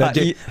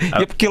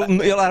 É porque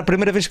ele era a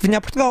primeira vez que vinha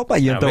a Portugal.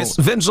 Então...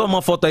 Vendo só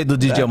uma foto aí do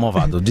DJ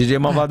Malvado. O DJ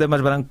Malvado é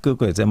mais branco que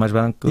coisa, é mais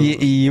branco.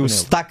 E o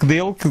sotaque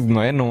dele, que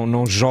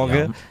não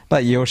joga.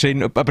 E eu achei,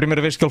 a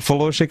primeira vez que ele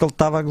falou, achei que ele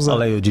estava a gozar.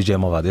 Olha aí o DJ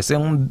Malvado. Esse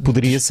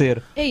poderia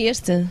ser. É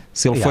este.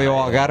 Se ele foi ao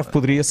Algarve,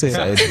 poderia ser.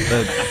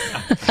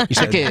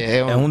 Isto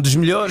é um dos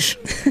melhores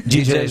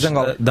DJs de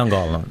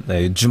Angola.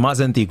 Dos mais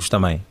antigos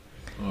também.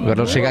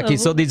 Agora ele chega aqui,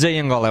 sou DJ em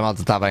Angola, a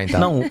malta está bem, então.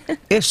 Não,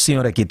 este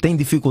senhor aqui tem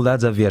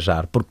dificuldades a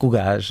viajar, porque o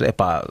gajo, é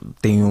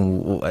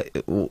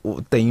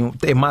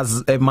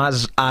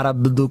mais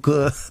árabe do que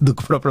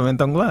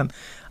propriamente angolano.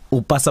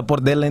 O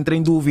passaporte dele entra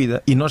em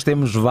dúvida. E nós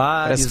temos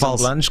vários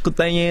angolanos que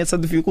têm essa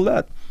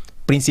dificuldade.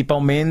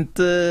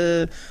 Principalmente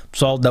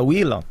pessoal da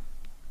Huila,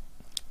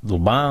 do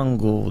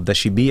Bango, da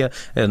Chibia.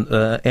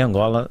 Em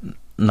Angola,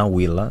 na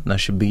Huila, na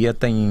Chibia,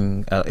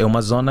 é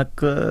uma zona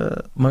que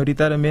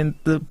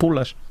maioritariamente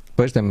pulas.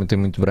 Pois, tem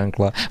muito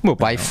branco lá. O meu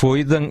pai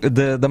foi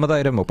da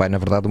Madeira. O meu pai, na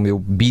verdade, o meu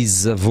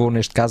bisavô,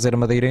 neste caso, era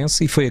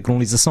madeirense, e foi a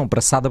colonização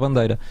para Sá da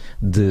Bandeira.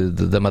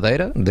 Da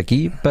Madeira,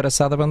 daqui, para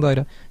Sá da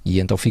Bandeira. E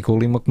então ficou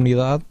ali uma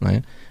comunidade, não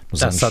é?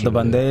 Sá da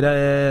Bandeira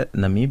é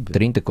Namíbia.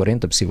 30,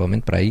 40,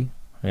 possivelmente, para aí.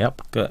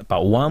 Porque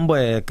o Ambo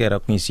que era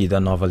conhecida a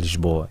Nova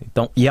Lisboa.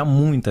 Então, e há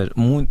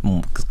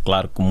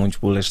claro que muitos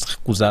pulas se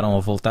recusaram a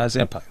voltar,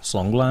 eu sou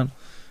angolano.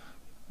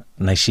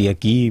 Nasci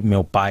aqui,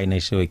 meu pai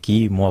nasceu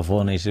aqui, meu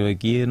avô nasceu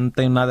aqui, não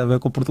tem nada a ver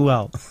com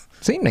Portugal.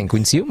 Sim, nem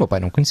conhecia, o meu pai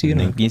não conhecia.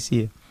 Nem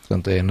conhecia.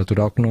 Portanto, é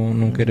natural que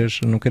não queiras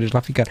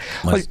lá ficar.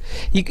 Mas... Olha,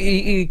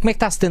 e como é que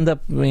está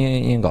stand-up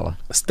em Angola?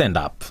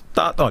 Stand-up?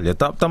 Olha,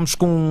 estamos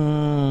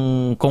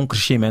com um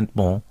crescimento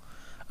bom.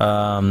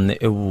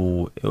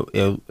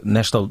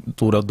 Nesta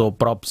altura eu dou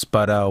props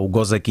para o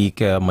Gosto Aqui,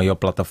 que é a maior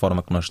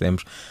plataforma que nós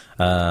temos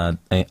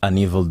a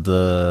nível de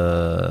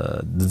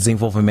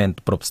desenvolvimento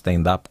de próprio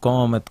stand-up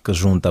comedy, que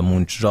junta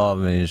muitos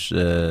jovens,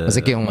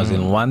 mas em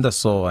Luanda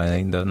só,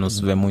 ainda não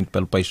se vê muito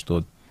pelo país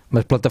todo.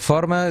 Mas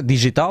plataforma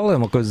digital, é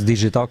uma coisa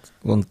digital?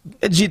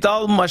 É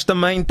digital, mas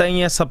também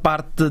tem essa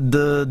parte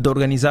de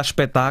organizar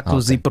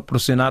espetáculos e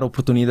proporcionar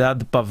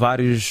oportunidade para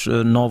vários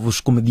novos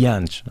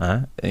comediantes,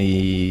 né?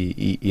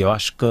 E eu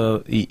acho que,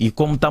 e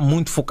como está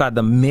muito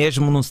focada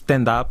mesmo no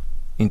stand-up,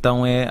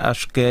 então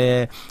acho que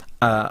é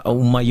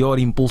o maior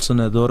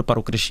impulsionador para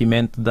o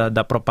crescimento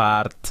da própria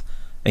arte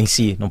em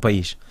si, no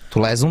país. Tu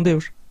lá és um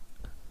deus.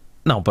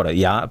 Não, para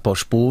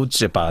os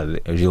putos,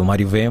 o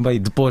Gilmario Vemba, e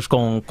depois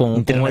com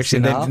um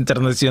acidente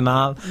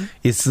internacional,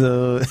 isso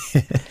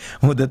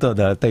muda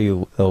toda. Tem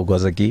o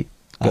Gosto Aqui.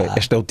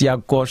 Este é o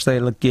Tiago Costa,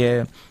 ele que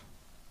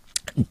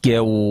é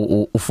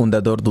o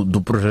fundador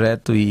do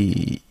projeto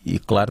e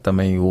claro,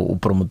 também o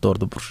promotor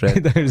do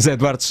projeto. José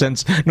Eduardo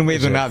Santos, no meio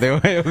do nada. Eu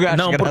acho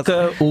não, porque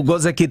o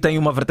Gosto Aqui tem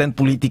uma vertente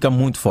política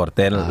muito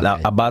forte.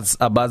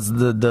 A base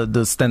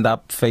de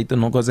stand-up feito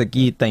no Gosto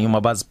Aqui tem uma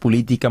base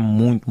política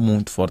muito,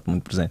 muito forte,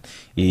 muito presente.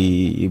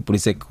 E por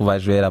isso é que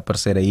vais ver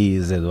aparecer aí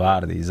Zé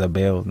Eduardo e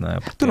Isabel. Né?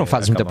 Tu não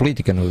fazes muita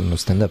política no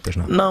stand-up, pois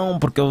não? Não,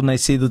 porque eu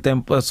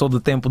sou do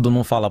tempo do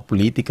não fala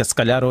política. Se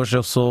calhar hoje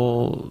eu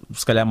sou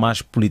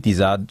mais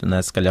politizado,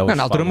 né? Se calhar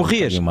na altura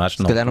morrias.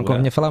 Se calhar não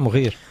convinha falar,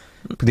 morrias.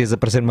 Podias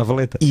aparecer numa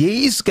valeta. E é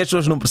isso que as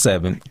pessoas não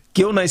percebem.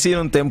 Que eu nasci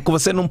num tempo que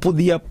você não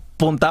podia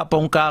apontar para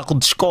um carro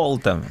de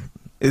escolta.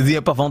 Eu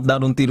dizia para vão-te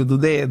dar um tiro do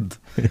dedo.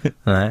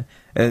 Não é?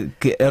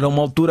 Que era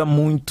uma altura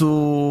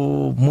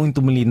muito, muito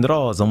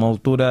melindrosa. Uma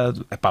altura...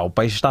 o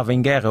país estava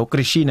em guerra. Eu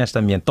cresci neste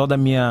ambiente. Toda a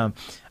minha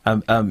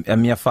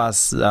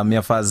fase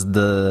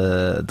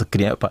de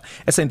criança.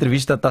 Essa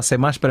entrevista está a ser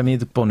mais para mim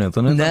do que para o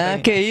Nilton. Não,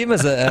 que aí,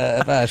 mas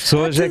as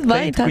pessoas é que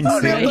têm de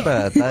conhecer.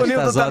 O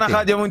Nilton está na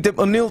rádio há muito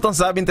tempo. O Nilton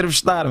sabe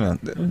entrevistar, meu.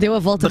 Deu a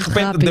volta de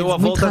repente, rápido, deu a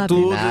volta a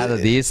tudo. Nada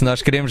disso,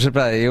 nós queremos.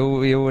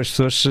 As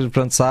pessoas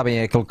sabem,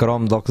 é aquele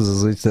cromo de óculos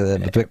azuis. Tu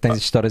é que tens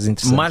histórias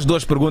interessantes. Mais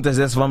duas perguntas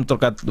dessas, vamos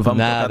trocar de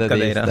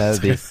cadeira. Nada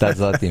disso,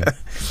 estás ótimo.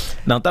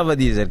 Não, estava a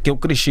dizer que eu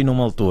cresci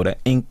numa altura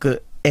em que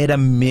era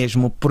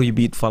mesmo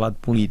proibido falar de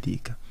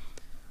política.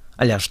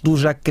 Aliás, tu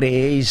já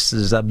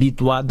cresces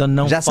habituado a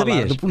não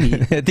falar de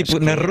política. Tipo,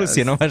 na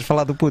Rússia não vais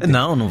falar do Putin.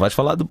 Não vais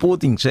falar do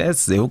Putin.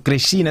 Eu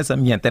cresci nesse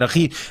ambiente. Era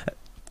rir.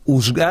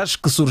 Os gajos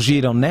que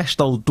surgiram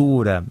nesta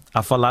altura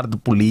a falar de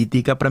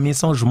política, para mim,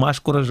 são os mais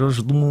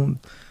corajosos do mundo.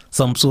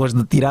 São pessoas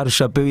de tirar o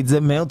chapéu e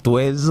dizer: meu, tu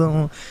és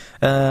um...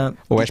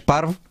 Ou és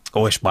parvo.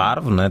 Ou és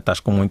parvo, né?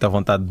 Estás com muita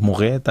vontade de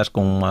morrer, estás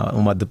com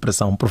uma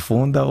depressão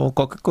profunda ou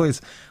qualquer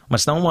coisa.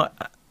 Mas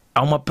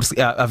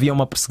havia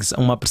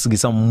uma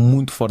perseguição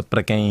muito forte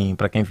para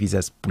quem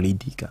fizesse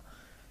política.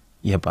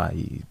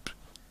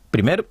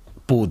 Primeiro,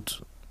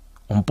 puto.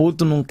 Um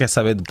puto não quer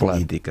saber de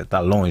política,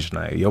 está longe,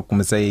 né? Eu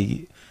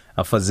comecei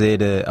a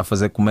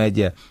fazer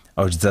comédia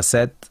aos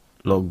 17,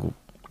 logo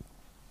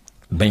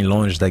bem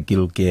longe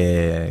daquilo que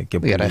é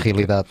era a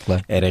realidade,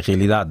 claro. Era a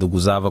realidade.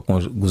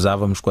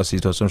 Gozávamos com as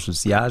situações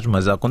sociais,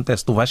 mas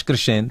acontece, tu vais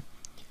crescendo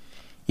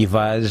e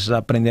vais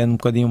aprendendo um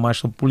bocadinho mais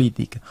sobre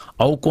política.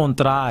 Ao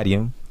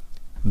contrário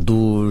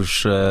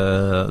dos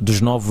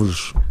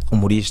novos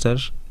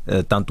humoristas,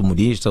 tanto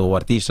humoristas ou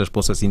artistas,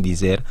 posso assim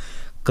dizer,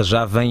 que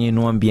já vêm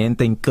num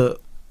ambiente em que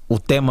o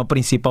tema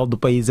principal do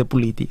país é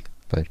política.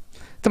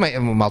 Também é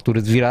uma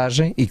altura de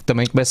viragem e que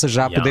também começa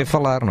já a poder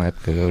falar, não é?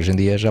 Porque hoje em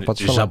dia já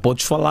podes falar. Já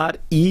podes falar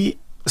e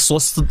só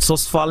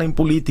se fala em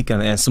política.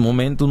 Nesse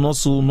momento o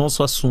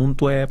nosso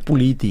assunto é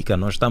política.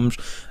 Nós estamos,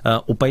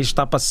 o país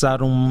está a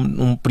passar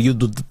um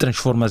período de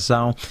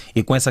transformação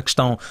e com essa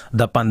questão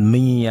da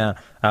pandemia,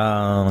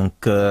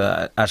 que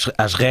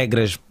as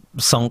regras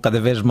são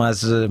cada vez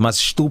mais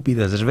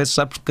estúpidas. Às vezes,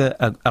 sabes que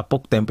há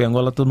pouco tempo em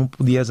Angola tu não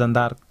podias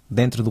andar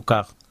dentro do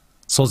carro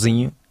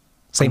sozinho,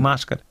 sem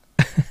máscara.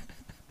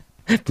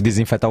 Podias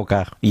infectar o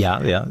carro.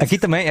 Aqui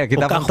também, aqui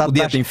dá vontade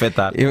podia te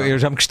infectar. Eu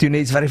já me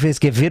questionei isso várias vezes,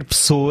 que é ver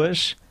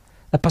pessoas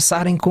a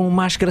passarem com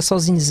máscara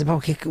sozinhos. O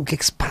que é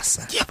que se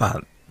passa?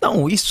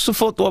 Não, isso se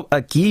for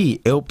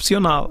aqui é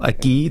opcional.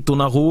 Aqui tu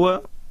na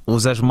rua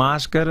usas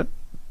máscara,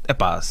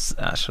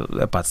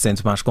 te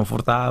sentes mais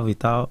confortável e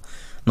tal.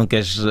 Não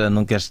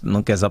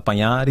queres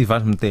apanhar e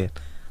vais meter.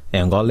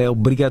 Em Angola é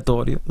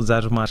obrigatório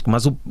usar máscara.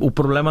 Mas o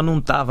problema não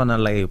estava na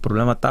lei, o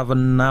problema estava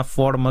na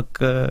forma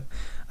que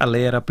a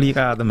lei era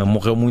aplicada.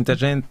 Morreu muita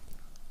gente.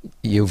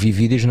 E eu vi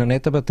vídeos na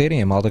net a baterem,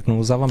 a malta que não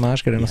usava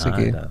máscara, não sei o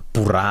quê.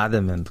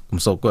 Porrada,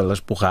 começou com elas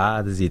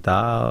porradas e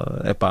tal.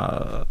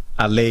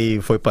 A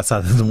lei foi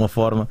passada de uma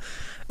forma.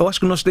 Eu acho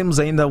que nós temos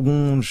ainda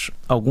alguns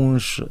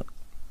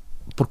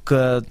porque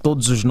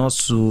todos os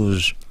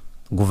nossos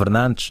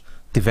governantes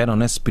tiveram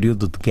nesse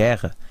período de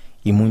guerra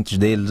e muitos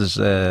deles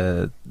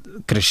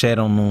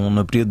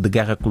no período de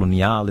guerra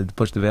colonial e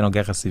depois tiveram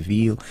guerra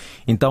civil.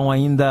 Então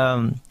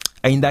ainda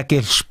ainda há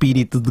aquele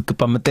espírito de que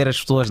para meter as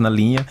pessoas na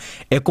linha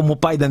é como o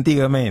pai de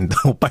antigamente.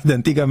 O pai de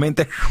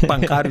antigamente é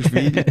espancar os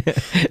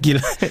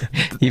filhos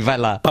e vai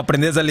lá. Para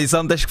aprenderes a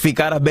lição tens que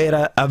ficar à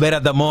beira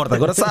da morte.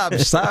 Agora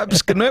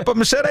sabes que não é para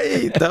mexer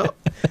aí.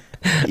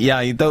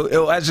 Então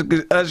eu acho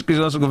que os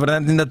nossos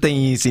governantes ainda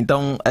têm isso.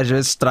 Então às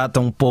vezes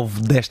tratam o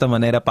povo desta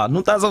maneira. Pá, não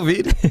estás a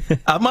ouvir?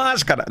 A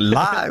máscara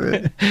lá.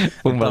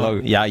 Então,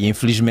 e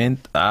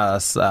infelizmente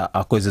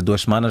há coisa de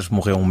 2 semanas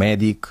morreu um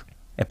médico.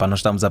 Nós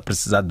estamos a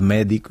precisar de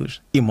médicos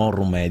e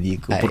morre um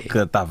médico porque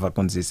estava a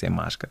conduzir sem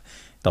máscara.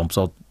 Então o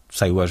pessoal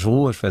saiu às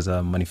ruas, fez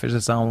a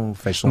manifestação,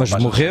 fez Mas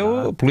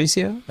morreu a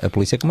polícia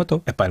que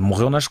matou. Ele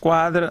morreu na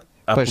esquadra.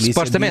 A polícia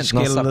supostamente diz que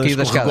não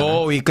ele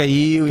escorregou e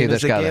caiu e não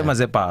sei o quê, mas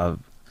o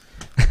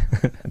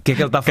que é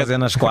que ele está a fazer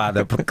na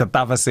esquadra? Porque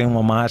estava sem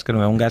uma máscara,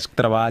 não é? Um gajo que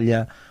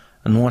trabalha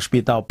num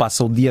hospital,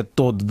 passa o dia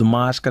todo de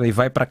máscara e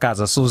vai para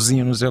casa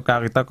sozinho no seu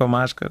carro e está com a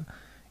máscara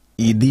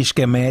e diz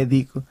que é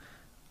médico.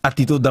 A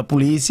atitude da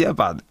polícia,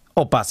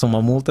 ou passa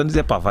uma multa e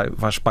dizer,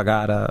 vais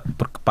pagar,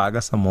 porque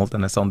paga-se a multa,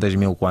 né? São 10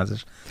 mil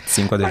kwanzas,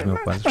 5 a 10 mil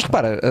kwanzas. Mas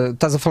repara,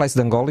 estás a falar isso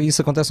de Angola e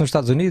isso acontece nos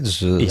Estados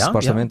Unidos,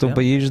 supostamente um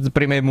país de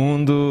primeiro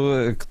mundo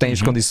que tem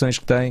as condições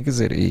que tem, quer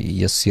dizer,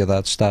 e a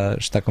sociedade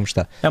está como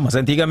está. Mas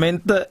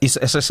antigamente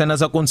essas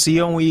cenas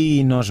aconteciam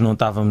e nós não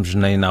estávamos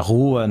nem na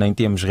rua, nem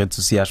tínhamos redes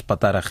sociais para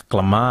estar a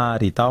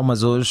reclamar e tal,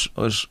 mas hoje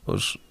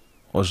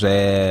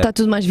está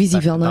tudo mais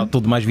visível, não é? Está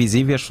tudo mais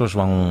visível e as pessoas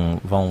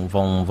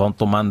vão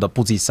tomando a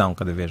posição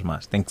cada vez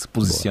mais. Tem que se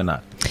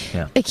posicionar.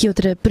 Aqui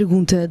outra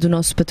pergunta do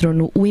nosso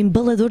patrono, o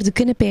embalador de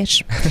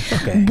canapés.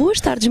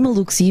 Boas tardes,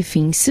 malucos e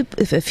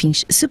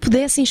afins. Se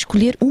pudessem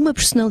escolher uma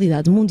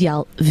personalidade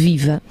mundial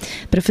viva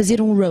para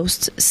fazer um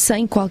roast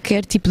sem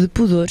qualquer tipo de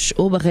pudores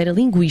ou barreira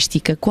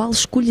linguística, qual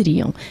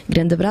escolheriam?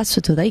 Grande abraço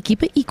a toda a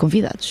equipa e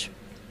convidados.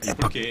 E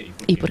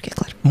porquê,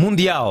 claro.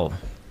 Mundial.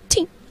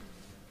 Sim.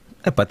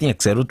 Tinha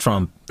que ser o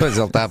Trump. Pois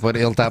ele está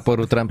a pôr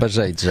o Trump a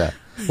jeito já.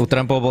 O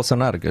Trump ou o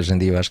Bolsonaro, que hoje em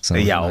dia eu acho que são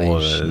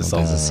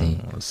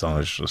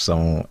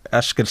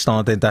acho que eles estão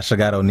a tentar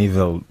chegar ao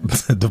nível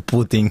do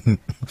Putin.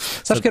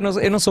 Sabes que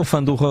eu não sou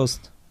fã do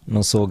roast.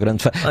 Não sou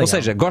grande fã. Ou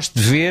seja, gosto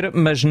de ver,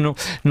 mas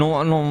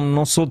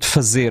não sou de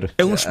fazer.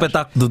 É um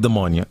espetáculo do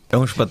demónio. É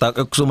um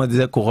espetáculo. Eu costumo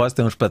dizer que o roast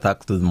é um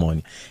espetáculo do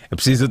demónio. É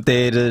preciso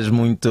teres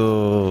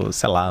muito,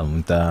 sei lá,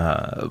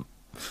 muita...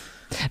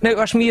 Não,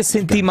 eu acho que me ia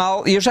sentir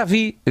mal. Eu já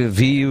vi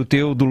o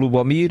teu do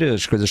Lubomir,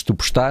 as coisas que tu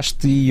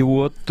postaste, e o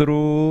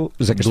outro,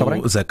 Zé Castelo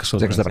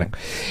Branco.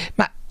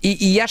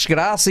 E acho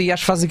graça e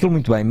acho que faz aquilo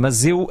muito bem,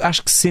 mas eu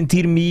acho que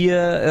sentir-me-ia.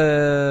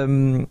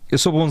 Eu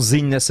sou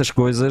bonzinho nessas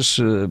coisas,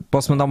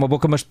 posso mandar uma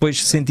boca, mas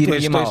depois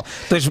sentir-me mal.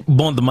 Tu és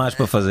bom demais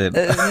para fazer.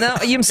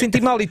 Não, ia-me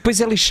sentir mal e depois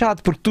é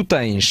lixado, porque tu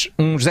tens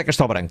um José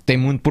Castelo Branco, tem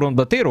muito por onde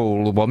bater, ou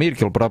o Lubomir,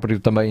 que ele próprio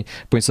também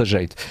põe-se a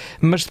jeito,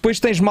 mas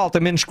depois tens malta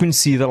menos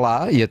conhecida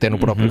lá, e até no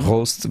próprio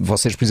roast.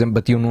 Vocês, por exemplo,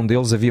 batiam num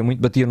deles,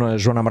 batiam na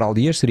Joana Amaral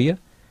Dias, seria?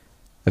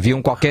 Havia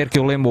um qualquer que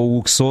eu lembro, o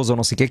Hugo Souza ou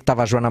não sei o que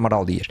estava a Joana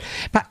Amaral Dias.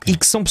 E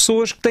que são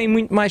pessoas que têm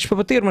muito mais para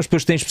bater, mas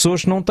depois tens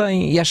pessoas que não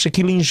têm e acho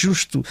aquilo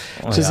injusto.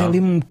 Vocês têm ali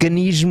um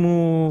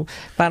mecanismo,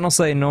 não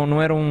sei,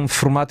 não era um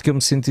formato que eu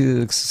me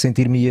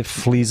sentir-me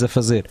feliz a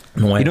fazer.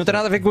 E não tem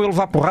nada a ver com ele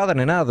levar porrada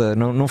nem nada,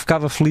 não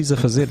ficava feliz a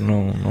fazer,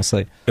 não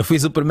sei. Eu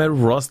fiz o primeiro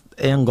roast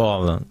em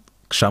Angola,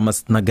 que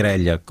chama-se Na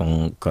Grelha,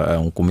 com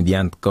um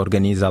comediante que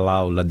organiza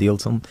lá, o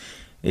Nilton.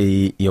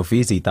 E eu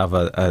fiz, e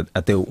estava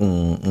até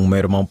um meu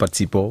irmão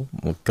participou,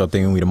 que eu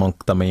tenho um irmão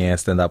que também é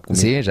stand-up comigo.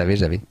 Sim, já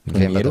vi.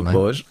 Vemba também.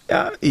 Hoje,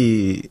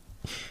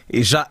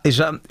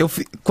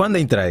 quando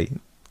entrei,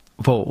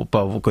 eu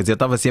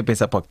estava assim a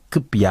pensar, que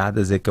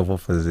piadas é que eu vou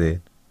fazer?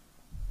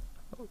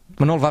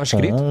 Mas não levava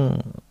escrito?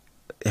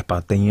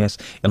 Tenho esse.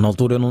 Na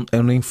altura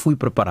eu nem fui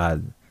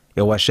preparado.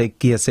 Eu achei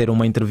que ia ser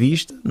uma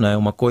entrevista, não é?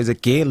 Uma coisa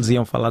que eles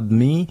iam falar de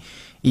mim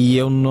e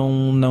eu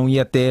não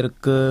ia ter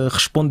que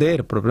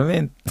responder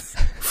propriamente.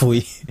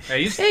 Fui. É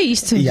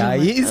isto. E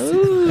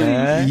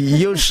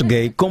e eu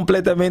cheguei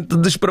completamente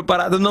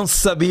despreparado, não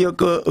sabia o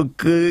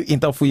que.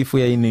 Então fui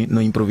aí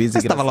no improviso.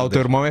 Mas estava lá o teu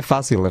irmão, é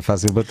fácil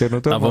bater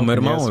no teu irmão.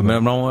 Estava o meu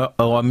irmão,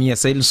 ou a minha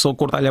saída, só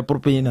cortar-lhe a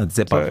propina,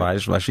 dizer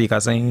vais ficar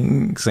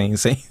sem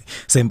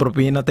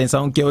propina,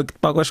 atenção que eu é que te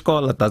pago a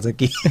escola, estás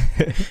aqui.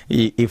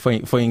 e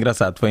foi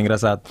engraçado.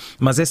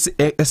 Mas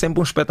é sempre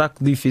um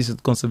espetáculo difícil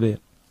de conceber.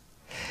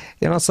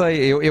 Eu não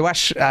sei, eu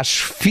acho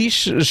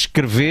fixe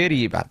escrever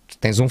e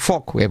tens um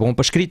foco, é bom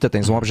para a escrita,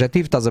 tens um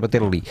objetivo, estás a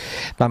bater ali.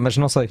 Mas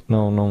não sei,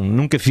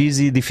 nunca fiz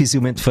e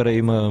dificilmente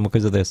farei uma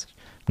coisa dessas.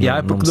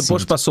 Porque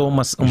depois passou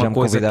uma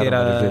coisa que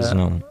era... Vezes,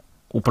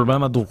 o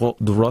problema do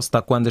roast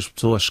está quando as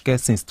pessoas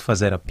esquecem-se de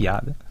fazer a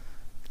piada.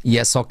 E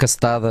é só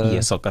cacetada.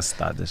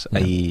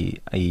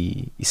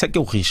 Aí, isso é que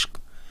é o risco.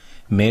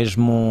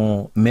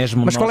 Mesmo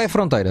Mas qual é a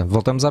fronteira?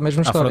 Voltamos à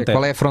mesma história.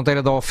 Qual é a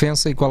fronteira da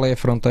ofensa e qual é a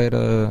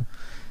fronteira...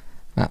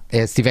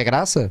 se tiver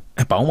graça?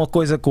 Uma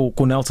coisa que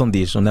o Nelson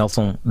diz, o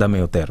Nelson dá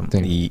meio termo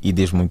e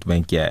diz muito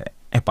bem que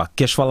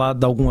queres falar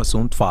de algum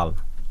assunto, fala,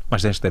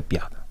 mas tens de ter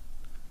piada.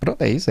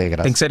 Pronto, é isso, é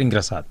graça. Tem que ser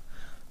engraçado.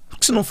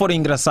 Porque se não for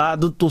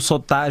engraçado, tu só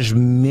estás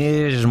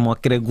mesmo a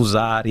querer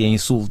gozar e a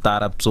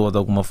insultar a pessoa de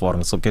alguma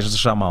forma, só queres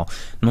deixar mal.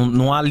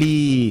 Não há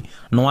ali,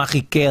 não há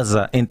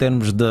riqueza em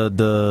termos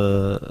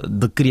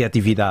de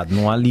criatividade,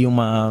 não há ali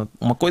uma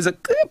coisa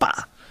que,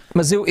 pá.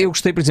 Mas eu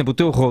gostei, por exemplo, o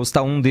teu roast,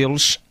 há um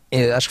deles,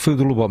 acho que foi o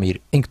do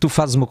Lubomir, em que tu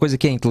fazes uma coisa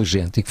que é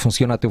inteligente e que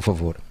funciona a teu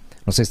favor.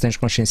 Não sei se tens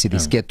consciência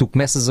disso, que é tu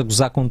começas a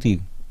gozar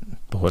contigo.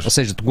 Pois. Ou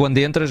seja, tu quando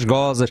entras,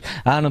 gozas.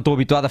 Não estou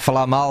habituado a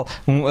falar mal.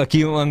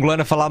 Aqui um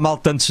angolano a falar mal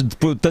tantos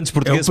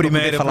portugueses é o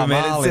primeiro, falar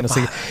mal. E, não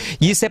sei.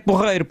 E isso é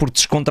porreiro, porque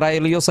descontrai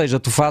ali. Ou seja,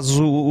 tu fazes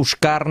o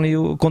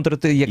escárnio contra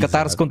ti e a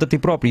catarse contra ti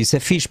próprio. E isso é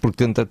fixe,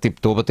 porque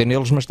estou a bater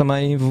neles, mas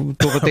também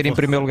estou a bater em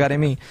primeiro lugar em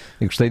mim.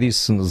 Eu gostei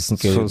disso.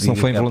 Se não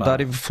foi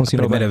involuntário,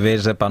 funcionou bem. A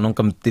primeira vez,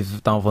 nunca me tive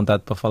tão à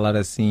vontade para falar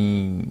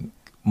assim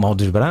mal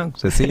dos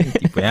brancos, assim.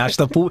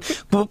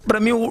 Tipo, para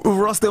mim o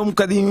roast é um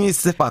bocadinho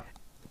isso.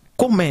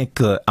 Como é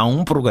que há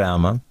um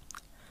programa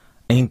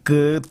em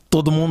que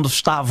todo mundo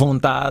está à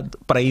vontade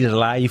para ir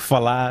lá e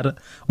falar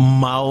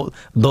mal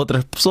de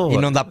outras pessoas? E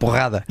não dá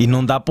porrada. E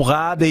não dá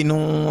porrada e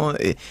não...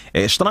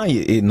 É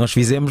estranho. E nós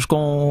fizemos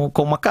com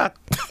o macaco.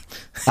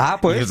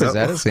 Pois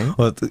era, sim.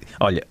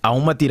 Olha, há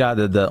uma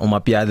tirada,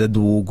 uma piada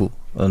do Hugo,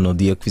 no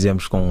dia que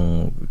fizemos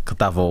que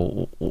estava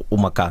o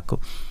macaco,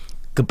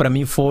 que para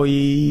mim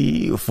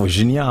foi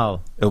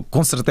genial.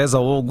 Com certeza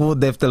o Hugo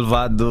deve ter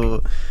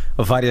levado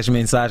várias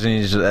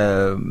mensagens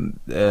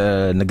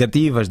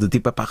negativas, do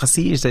tipo,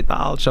 racista e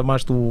tal,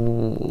 chamaste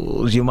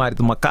o Gilmario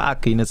de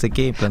macaco e não sei o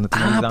quê.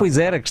 Pois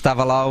era, que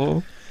estava lá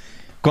o...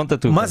 Conta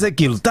tu. Mas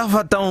aquilo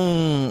estava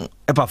tão...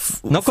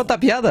 Não conta a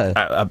piada?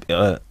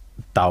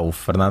 Está o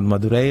Fernando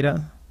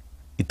Madureira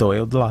e estou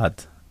eu de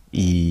lado.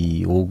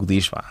 E o Hugo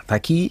diz, está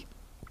aqui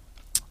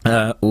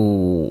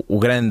o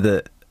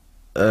grande...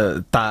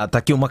 Está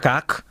aqui o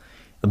macaco,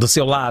 do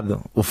seu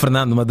lado o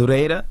Fernando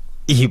Madureira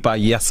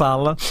e a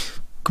sala,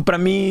 que para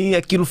mim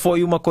aquilo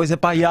foi uma coisa,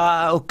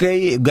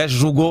 ok, o gajo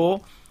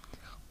jogou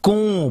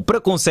com o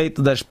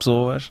preconceito das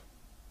pessoas.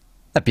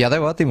 A piada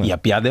é ótima. E a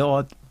piada é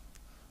ótima.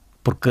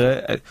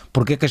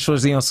 Porque que as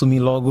pessoas iam assumir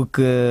logo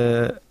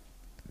que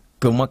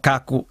o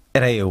macaco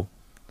era eu?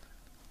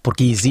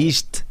 Porque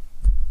existe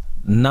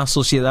na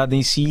sociedade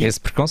em si esse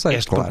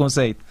preconceito,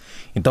 preconceito.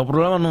 Então o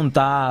problema não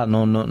está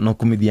no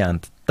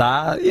comediante,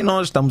 está, e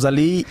nós estamos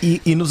ali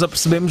e nos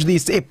apercebemos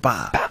disso.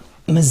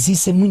 Mas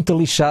isso é muito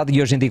lixado, e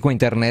hoje em dia com a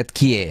internet,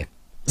 que é,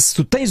 se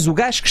tu tens o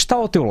gajo que está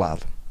ao teu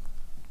lado,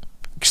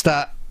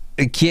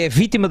 que é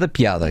vítima da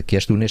piada, que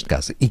és tu neste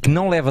caso, e que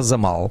não levas a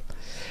mal,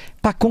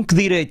 com que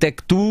direito é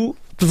que tu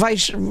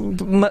vais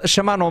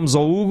chamar nomes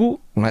ao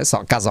Hugo, não é?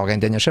 Caso alguém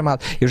tenha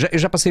chamado. Eu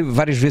já passei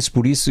várias vezes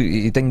por isso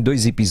e tenho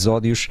 2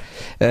 episódios.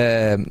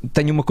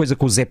 Tenho uma coisa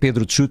com o Zé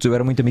Pedro de Chutos. Eu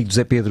era muito amigo do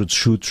Zé Pedro de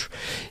Chutos.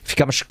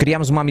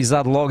 Criámos uma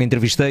amizade logo,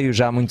 entrevistei-o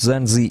já há muitos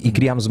anos e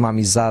criámos uma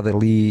amizade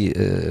ali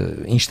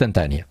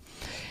instantânea.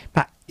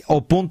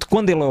 Ao ponto,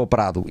 quando ele é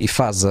operado e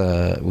faz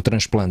o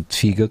transplante de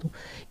fígado,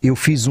 eu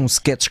fiz um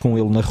sketch com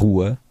ele na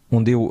rua,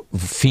 onde eu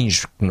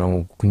finjo que não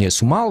o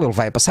conheço mal. Ele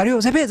vai a passar,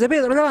 Zé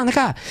Pedro, anda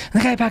cá,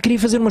 queria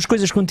fazer umas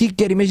coisas contigo,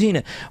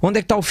 imagina, onde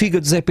é que está o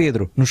fígado de Zé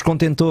Pedro? Nos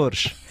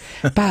contentores.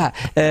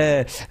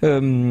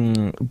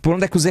 Por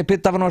onde é que o Zé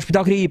Pedro estava no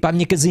hospital? Queria ir para a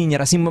minha casinha.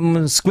 Era assim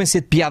uma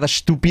sequência de piadas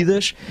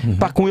estúpidas,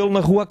 com ele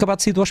na rua, acabar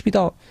de sair do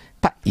hospital.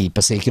 E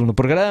passei aquilo no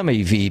programa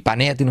e vi para a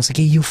net e não sei o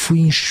quê, e eu fui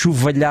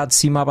enxovalhado de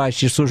cima a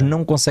baixo, e as pessoas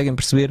não conseguem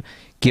perceber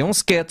que é um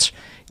sketch,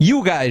 e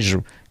o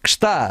gajo que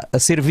está a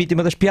ser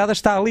vítima das piadas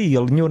está ali,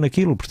 alinhou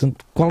naquilo.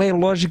 Portanto, qual é a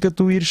lógica de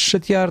tu ires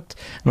chatear-te,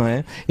 não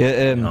é?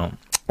 Não.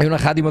 Eu na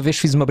rádio uma vez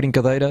fiz uma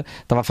brincadeira,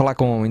 estava a falar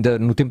ainda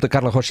no tempo da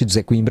Carla Rocha e do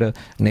Zé Coimbra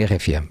na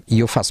RFM, e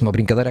eu faço uma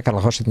brincadeira. A Carla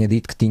Rocha tinha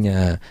dito que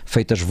tinha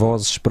feito as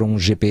vozes para um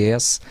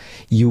GPS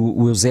e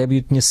o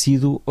Eusébio tinha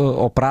sido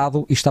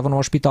operado e estava no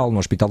Hospital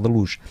da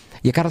Luz,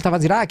 e a Carla estava a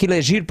dizer, aquilo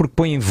é giro porque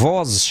põem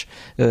vozes,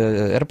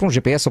 era para um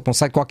GPS ou para um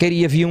site qualquer,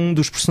 e havia um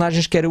dos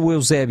personagens que era o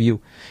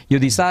Eusébio, e eu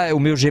disse, o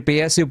meu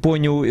GPS eu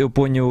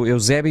ponho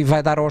Eusébio e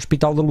vai dar ao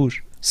Hospital da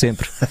Luz,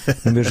 sempre,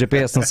 no meu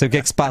GPS, não sei o que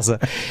é que se passa.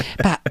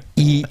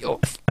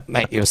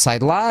 Eu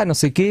saio de lá, não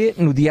sei o quê,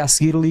 no dia a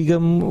seguir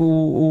liga-me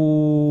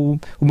o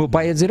meu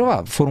pai a dizer,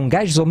 foram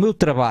gajos ao meu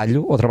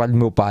trabalho, ao trabalho do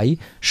meu pai,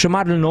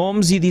 chamar-lhe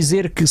nomes e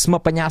dizer que se me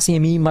apanhassem a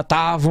mim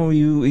matavam,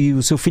 e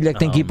o seu filho é que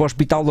tem que ir para o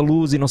Hospital da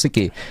Luz e não sei o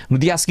quê. No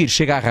dia a seguir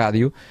chega à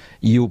rádio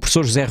e o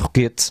professor José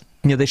Roquete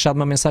tinha deixado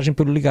uma mensagem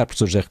para eu ligar,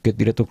 professor José Roquete,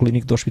 diretor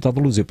clínico do Hospital da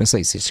Luz. Eu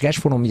pensei, se estes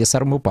gajos foram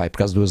ameaçar o meu pai por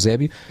causa do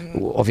Eusébio,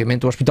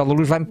 obviamente o Hospital da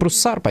Luz vai-me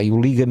processar, e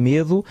o liga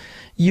medo,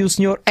 e o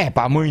senhor,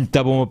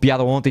 muito bom a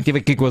piada ontem, estive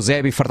aqui com o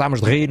Eusébio e fartámos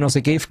de rir, não sei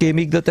o quê, e fiquei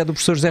amigo até do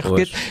professor José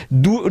Roquete.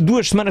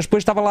 2 semanas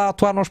depois estava lá a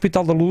atuar no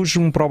Hospital da Luz,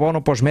 um pro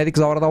bono para os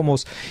médicos à hora do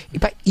almoço.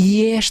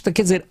 E esta,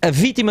 quer dizer, a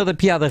vítima da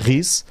piada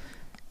ri-se,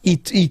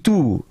 e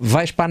tu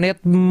vais para a net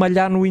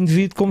malhar no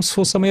indivíduo como se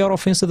fosse a maior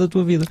ofensa da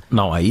tua vida.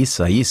 Não, é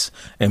isso.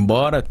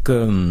 Embora que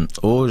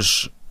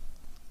hoje,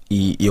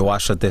 e eu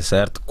acho até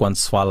certo, quando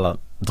se fala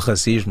de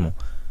racismo,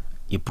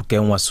 e porque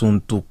é um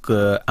assunto que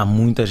há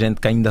muita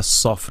gente que ainda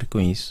sofre com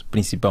isso,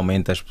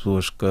 principalmente as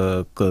pessoas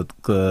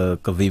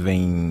que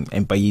vivem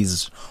em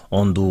países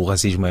onde o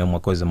racismo é uma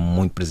coisa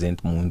muito presente,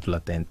 muito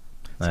latente.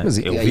 Mas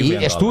aí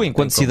és tu,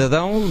 enquanto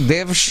cidadão,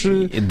 deves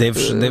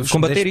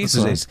combater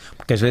isso.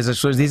 Porque às vezes as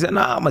pessoas dizem,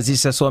 não, mas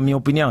isso é só a minha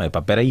opinião.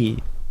 Espera aí,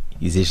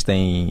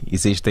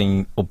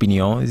 existem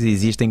opiniões e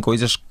existem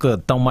coisas que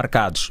estão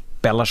marcadas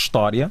pela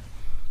história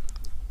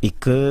e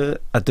que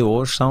até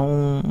hoje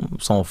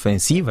são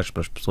ofensivas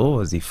para as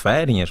pessoas e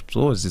ferem as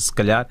pessoas, e se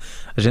calhar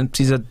a gente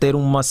precisa ter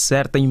uma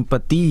certa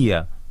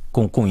empatia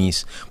com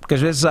isso, porque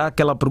às vezes há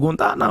aquela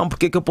pergunta, não,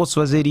 porque é que eu posso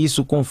fazer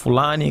isso com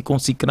fulano e com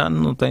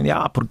cicrano não tem?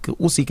 Porque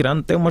o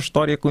cicrano tem uma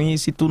história com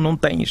isso e tu não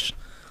tens.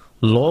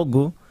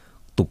 Logo,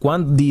 tu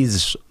quando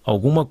dizes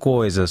alguma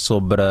coisa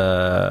sobre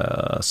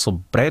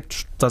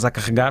pretos, estás a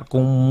carregar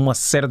com uma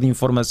série de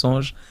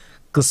informações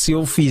que, se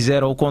eu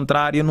fizer ao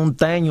contrário, não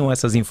tenho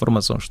essas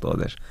informações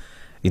todas.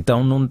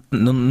 Então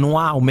não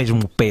há o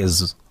mesmo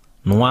peso,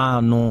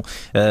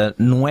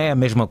 não é a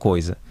mesma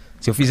coisa.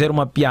 Se eu fizer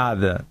uma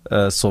piada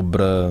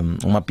sobre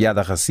uma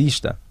piada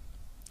racista,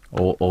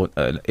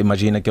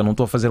 imagina que eu não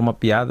estou a fazer uma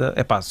piada,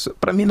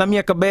 para mim, na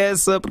minha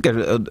cabeça, porque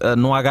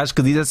não há gajos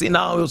que dizem assim,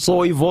 não, eu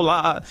sou e vou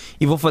lá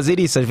e vou fazer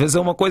isso. Às vezes é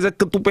uma coisa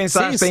que tu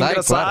pensaste, sim, é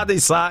engraçada, claro, e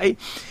sai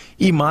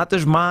e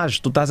matas, mas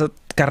tu estás a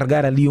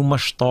carregar ali uma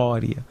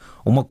história,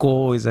 uma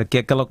coisa, que é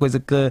aquela coisa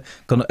que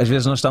às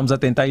vezes nós estamos a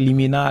tentar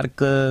eliminar,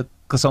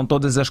 que são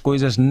todas as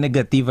coisas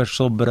negativas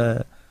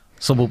sobre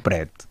o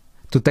preto.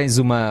 Tu tens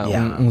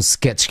um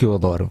sketch que eu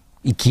adoro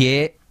e que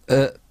é...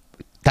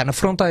 está na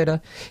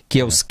fronteira, que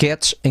é o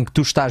sketch em que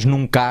tu estás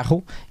num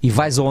carro e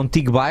vais ao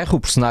antigo bairro, o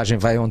personagem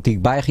vai ao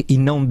antigo bairro e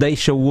não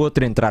deixa o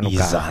outro entrar no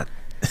carro.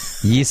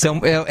 E isso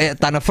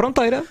está na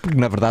fronteira, porque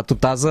na verdade tu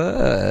estás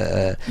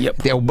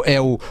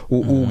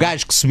o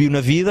gajo que subiu na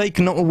vida e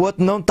que o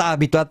outro não está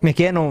habituado. Como é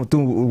que é?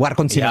 O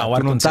ar-condicionado,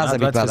 tu não estás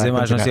habituado a fazer.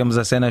 Nós temos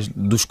as cenas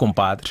dos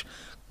compadres,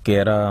 que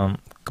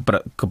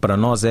para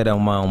nós era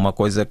uma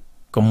coisa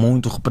que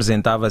muito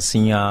representava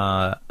assim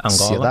a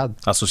Angola,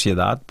 a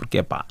sociedade,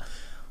 porque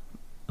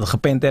de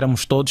repente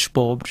éramos todos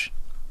pobres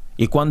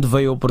e quando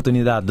veio a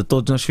oportunidade de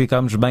todos nós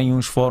ficarmos bem,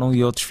 uns foram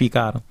e outros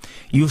ficaram.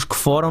 E os que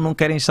foram não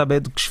querem saber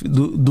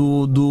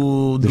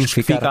dos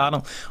que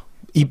ficaram.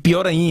 E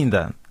pior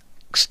ainda,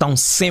 que estão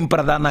sempre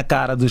a dar na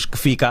cara dos que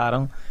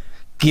ficaram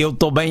que eu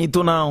estou bem e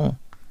tu não.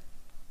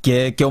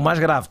 Que é o mais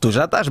grave. Tu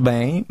já estás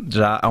bem,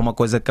 já há uma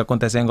coisa que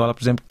acontece em Angola,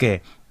 por exemplo, que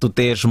é tu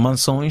tens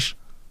mansões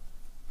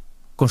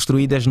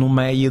construídas no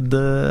meio de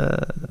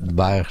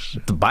bairros.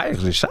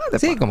 Lixados.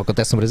 Sim, como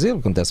acontece no Brasil,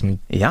 acontece muito.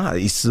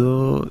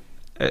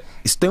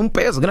 Isso tem um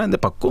peso grande.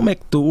 Como é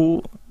que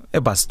tu...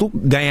 se tu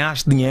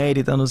ganhaste dinheiro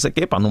e não sei o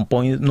quê,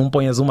 não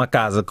ponhas uma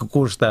casa que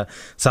custa,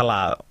 sei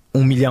lá,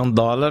 $1 milhão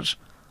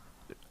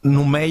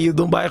no meio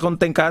de um bairro onde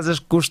tem casas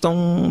que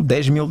custam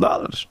 $10 mil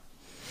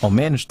ou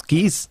menos do que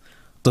isso.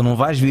 Tu não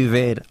vais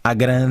viver à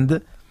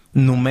grande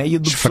no meio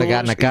de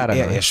esfregar na cara,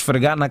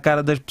 esfregar na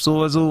cara das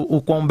pessoas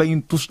o quão bem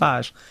tu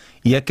estás.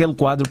 E aquele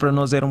quadro para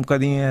nós era um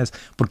bocadinho esse,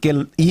 porque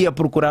ele ia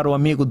procurar o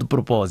amigo de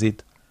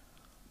propósito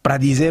para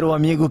dizer ao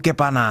amigo que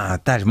não,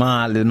 estás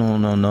mal,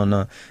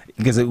 não.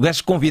 Quer dizer, o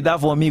gajo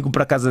convidava o amigo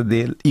para a casa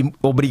dele e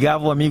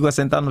obrigava o amigo a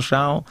sentar no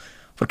chão,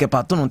 porque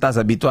tu não estás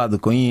habituado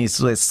com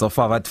isso, esse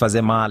sofá vai te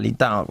fazer mal,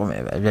 então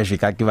vais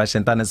ficar aqui, vais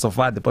sentar nesse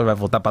sofá, depois vai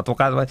voltar para a tua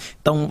casa,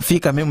 então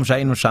fica mesmo já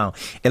aí no chão.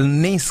 Ele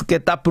nem sequer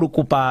está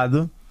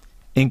preocupado.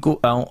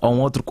 Há um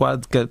outro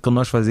quadro que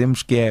nós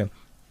fazemos, que é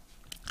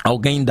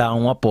alguém dá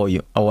um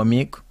apoio ao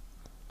amigo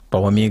para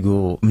o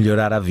amigo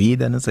melhorar a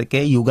vida, não sei o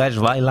quê, e o gajo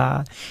vai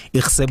lá e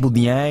recebe o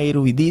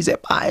dinheiro e diz,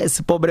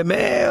 esse pobre é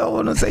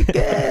meu, não sei o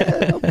quê,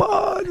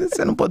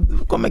 você não pode,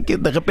 como é que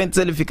de repente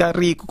se ele ficar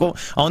rico,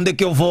 aonde é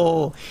que eu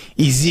vou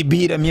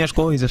exibir as minhas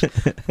coisas?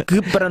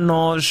 Que para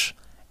nós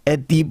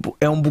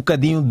é um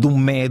bocadinho do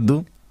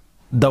medo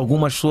de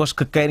algumas pessoas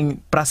que querem,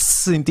 para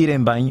se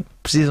sentirem bem,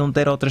 precisam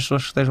ter outras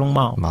pessoas que estejam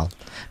mal.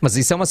 Mas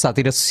isso é uma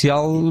sátira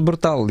social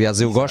brutal. Aliás,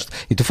 eu gosto,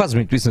 e tu fazes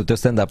muito isso no teu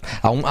stand-up.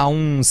 Há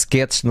um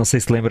sketch, não sei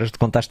se lembras, tu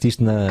contaste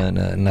isto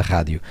na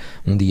rádio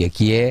um dia,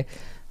 que é: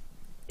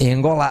 em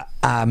Angola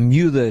há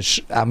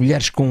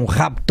mulheres com um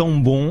rabo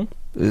tão bom,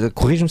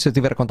 corrige-me se eu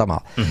estiver a contar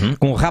mal,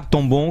 com um rabo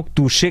tão bom que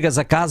tu chegas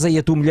a casa e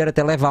a tua mulher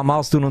até leva a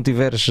mal se tu não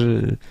tiveres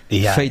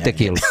feito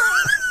aquilo.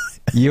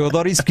 E eu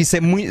adoro isso, porque isso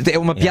é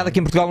uma piada que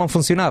em Portugal não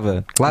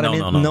funcionava.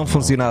 Claramente não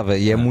funcionava.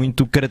 E é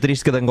muito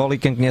característica de Angola, e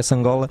quem conhece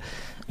Angola...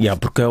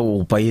 porque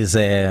o país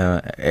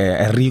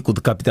é rico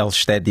de capital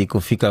estético,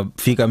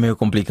 fica meio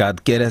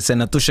complicado. Que era a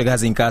cena, tu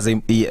chegas em casa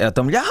e a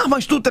tua mulher,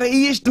 mas tu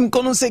traíste-me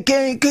com não sei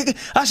quem,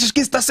 achas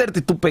que isso está certo?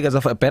 E tu pegas a...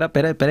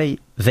 Espera aí,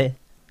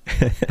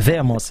 vê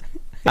a moça.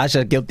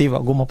 Acha que eu tive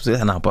alguma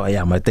possibilidade? Não,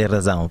 mas tem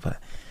razão, pá.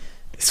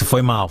 Isso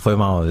foi mal.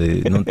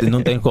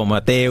 Não tem como.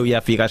 Até eu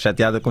ia ficar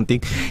chateada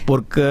contigo,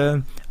 porque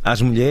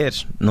as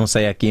mulheres, não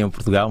sei aqui em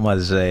Portugal,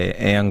 mas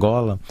em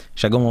Angola,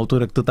 chega uma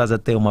altura que tu estás a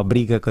ter uma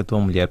briga com a tua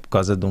mulher por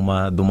causa de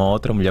uma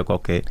outra mulher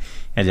qualquer.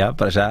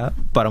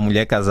 Para a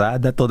mulher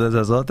casada, todas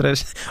as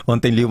outras.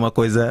 Ontem li uma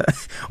coisa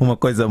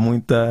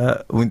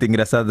muito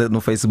engraçada no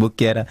Facebook,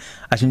 que era: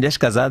 as mulheres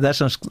casadas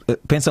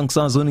pensam que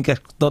são as únicas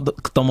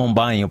que tomam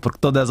banho, porque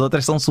todas as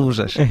outras são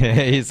sujas.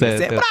 Isso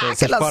é.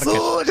 Aquelas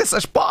sujas,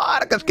 essas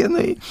porcas.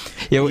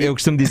 Eu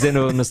costumo dizer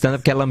no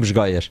stand-up que é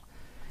lambesgoias.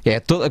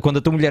 Quando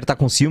a tua mulher está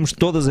com ciúmes,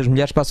 todas as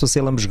mulheres passam a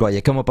ser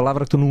lambesgoia, que é uma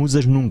palavra que tu não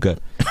usas nunca.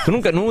 Tu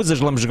nunca não usas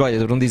lambesgoia,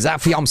 tu não dizes,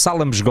 fui almoçar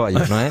lambesgoia,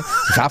 não é?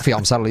 Fui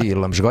almoçar ali,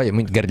 lambesgoia,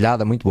 muito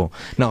gargalhada, muito bom.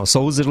 Não,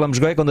 só usas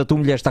lambesgoia quando a tua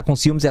mulher está com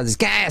ciúmes e ela diz,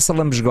 que é essa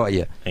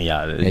lambesgoia?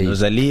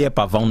 Nós ali,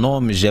 vão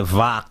nomes, é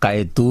vaca,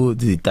 é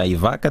tudo, e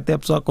vaca até a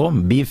pessoa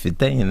come, bife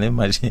tem, né?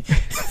 Mas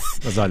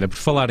olha, por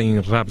falar em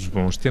rabos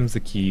bons, temos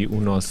aqui o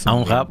nosso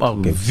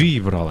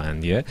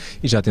Vibrolândia,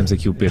 e já temos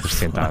aqui o Pedro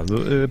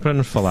sentado para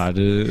nos falar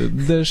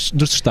dos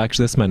destaques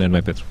da semana, não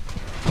é, Pedro?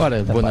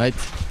 Ora, boa noite.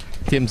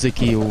 Temos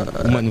aqui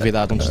uma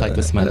novidade, um destaque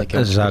da semana, que é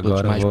um dos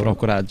produtos mais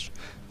procurados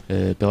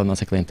pela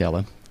nossa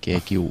clientela, que é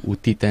aqui o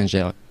Titan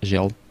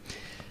Gel,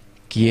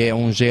 que é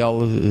um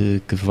gel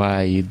que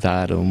vai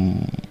dar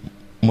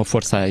uma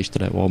força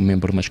extra ao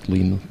membro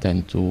masculino,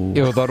 tanto...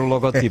 Eu adoro o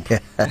logotipo.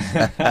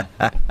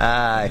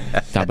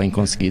 Está bem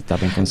conseguido, está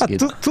bem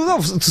conseguido.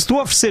 Se tu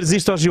ofereceres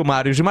isto ao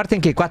Gilmario, o Gilmario tem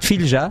quê? 4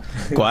 filhos já?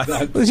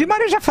 4. O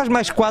Gilmario já faz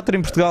mais 4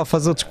 em Portugal,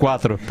 faz outros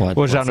 4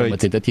 hoje à noite. Uma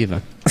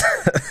tentativa.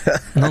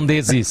 Não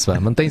dês isso,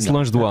 mantém-se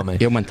longe do homem.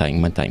 Eu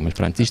mantenho, mas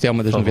pronto, isto é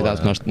uma das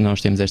novidades que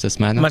nós temos esta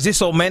semana. Mas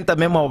isso aumenta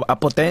mesmo a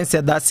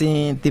potência, dá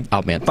assim, tipo...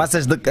 Aumenta.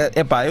 Passas de...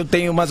 eu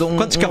tenho mais um...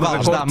 Quantos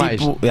cavalos dá mais?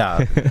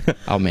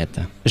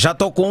 Aumenta. Já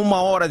estou com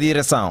 1 hora de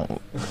direção.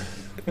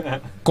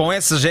 Com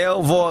esse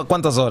gel vou a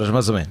quantas horas,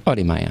 mais ou menos?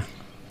 1h30.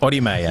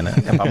 1h30, né?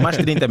 Mais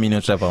 30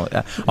 minutos já bom.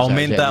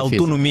 Aumenta a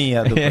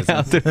autonomia do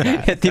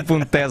é tipo um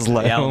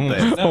Tesla.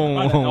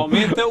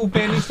 Aumenta o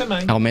pênis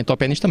também. Aumenta o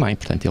pênis também,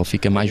 portanto ele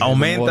fica mais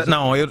aumenta.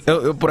 Não,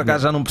 eu por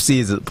acaso já não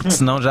preciso, porque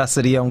senão já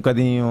seria um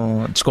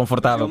bocadinho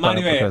desconfortável.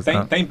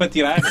 Tem para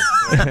tirar.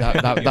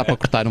 Dá para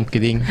cortar um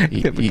bocadinho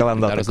e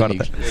dar aos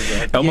amigos.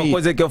 É uma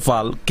coisa que eu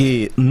falo,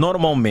 que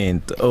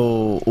normalmente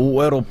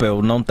o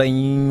europeu não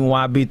tem o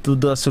hábito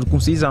da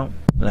circuncisão.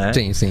 Né?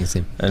 Sim.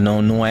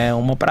 Não é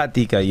uma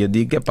prática. E eu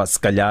digo que se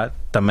calhar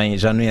também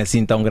já não é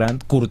assim tão grande,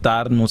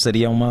 cortar não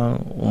seria uma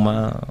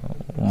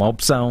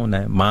opção,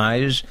 né?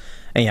 Mas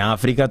em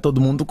África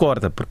todo mundo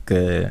corta,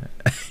 porque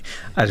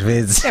às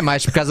vezes... É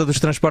mais por causa dos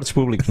transportes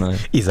públicos, não é?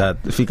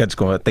 Exato, fica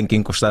desconfortável, tem que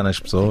encostar nas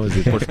pessoas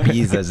e pôr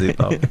pizzas e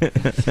tal.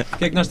 O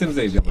que é que nós temos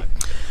aí, Gilmar?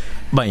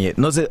 Bem,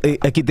 nós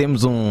aqui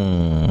temos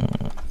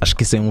acho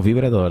que isso é um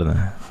vibrador,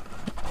 né?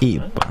 E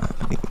pá,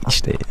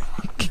 isto é...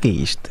 O que é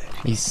isto?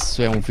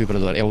 Isso é um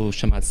vibrador, é o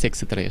chamado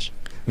Sexy 3.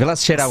 Vê lá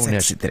se cheira a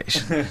Unas. Sexy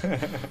 3.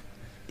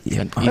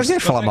 Mas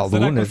devíamos falar mal do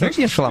Unas. Eu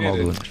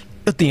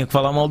tinha que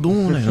falar mal do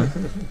Unas, não é?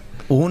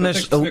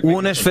 O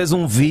Unas fez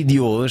um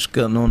vídeo hoje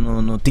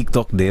no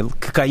TikTok dele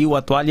que caiu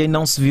a toalha e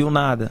não se viu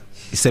nada.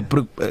 Isso é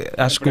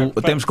acho que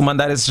temos que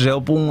mandar esse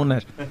gel para o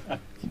Unas.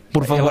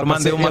 Por favor,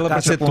 mandem uma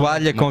caixa de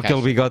toalha com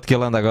aquele bigode que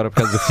ele anda agora por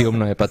causa do filme,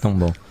 não é para tão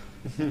bom.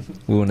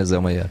 O Unas é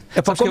o maior.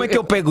 Como é que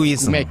eu pego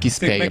isso? Como é que isso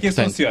pega? Como é que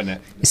isso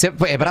funciona? Isso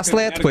é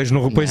bracelete,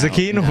 depois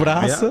aqui no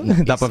braço,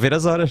 dá para ver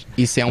as horas.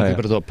 Isso é um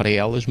vibrador para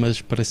elas,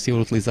 mas para ser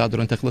utilizado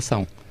durante a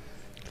relação.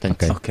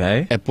 Portanto,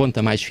 a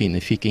ponta mais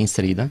fina fica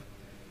inserida.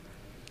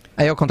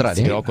 É ao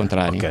contrário? É ao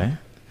contrário.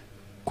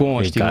 Com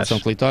a estimulação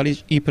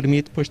clitóris e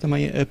permite depois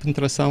também a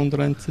penetração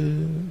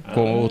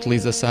com a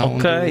utilização.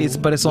 Isso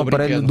parece um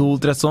aparelho do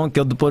ultrassom que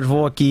eu depois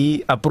vou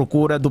aqui à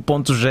procura do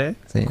ponto G.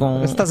 Você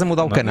estás a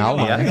mudar o canal,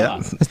 não é?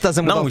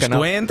 Não,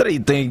 isto entra e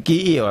tem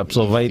aqui, a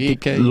pessoa vai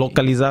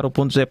localizar o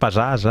ponto G.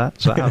 Já.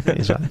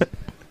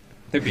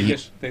 Tem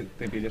pilhas?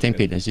 Tem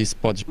pilhas. Isso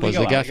podes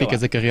ligar,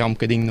 ficas a carregar um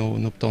bocadinho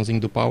no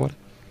botãozinho do power.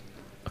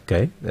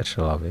 Ok,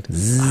 deixa lá ver.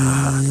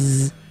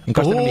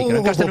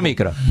 Encosta no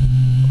micro.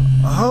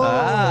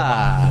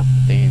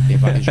 Tem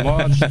vários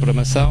modos de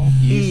programação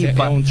e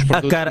isso é um dos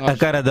produtos. A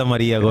cara da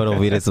Maria agora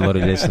ouvir esse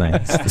barulho é estranho.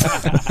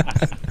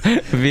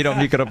 Vira o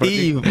micro para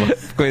ti.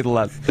 Ficou aí de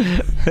lado.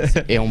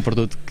 É um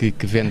produto que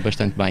vende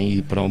bastante bem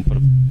e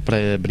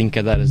para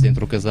brincadeiras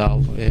dentro do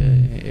casal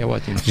é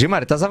ótimo.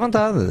 Gilmar, estás à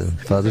vontade.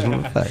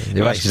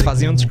 Eu acho que se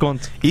fazia um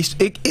desconto. Isso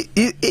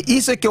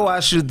é que eu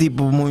acho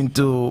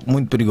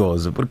muito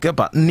perigoso, porque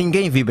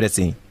ninguém vibra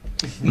assim.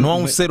 Não há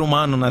um ser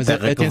humano na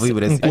Terra que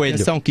vibre assim.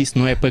 Atenção que isso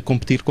não é para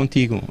competir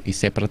contigo,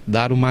 isso é para te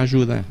dar uma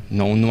ajuda.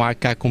 Não há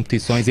cá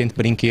competições entre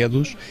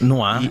brinquedos.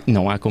 Não há?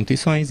 Não há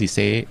competições, isso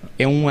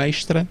é um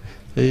extra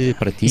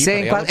para ti. Isso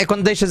é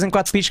quando deixas em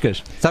 4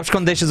 piscas. Sabes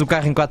quando deixas o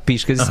carro em 4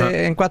 piscas? Isso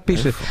é em 4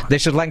 piscas.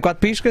 Deixas lá em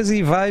 4 piscas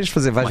e vais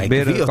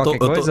beber qualquer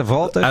coisa,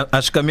 voltas.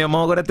 Acho que a minha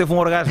mão agora teve um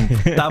orgasmo.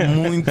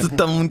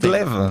 Está muito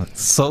leve.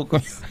 Só com...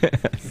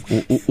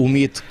 o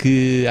mito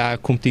que há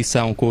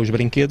competição com os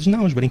brinquedos,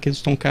 não, os brinquedos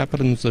estão cá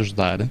para nos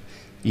ajudar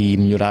e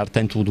melhorar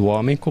tanto o do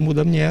homem como o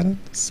da mulher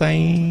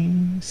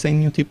sem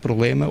nenhum tipo de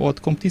problema ou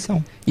de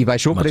competição. E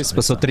baixou o preço,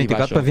 passou de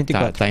 34 para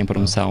 24. Está em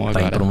promoção agora.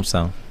 Está em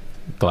promoção.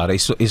 Claro,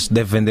 isso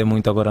deve vender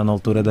muito agora na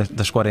altura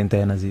das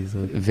quarentenas. Isso.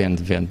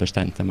 Vende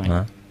bastante também.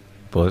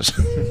 Pois.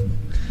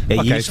 É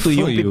okay, isto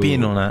e um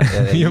pepino, não é?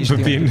 E um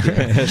pepino.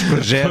 Os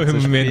projetos. Foi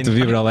o momento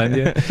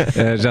Vibrolândia.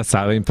 Já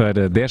sabem,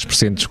 para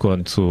 10% de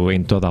desconto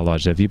em toda a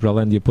loja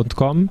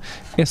vibrolândia.com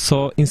é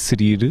só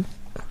inserir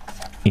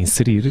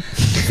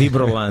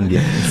Vibrolândia.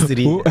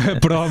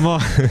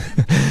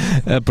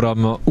 A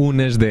promo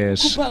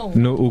UNAS10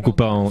 o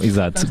cupom,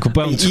 exato.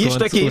 Cupom de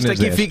desconto. Isto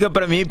aqui fica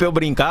para mim, para eu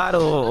brincar?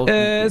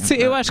 Sim,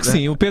 eu acho que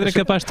sim. O Pedro é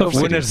capaz de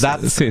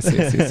oferecer. Sim.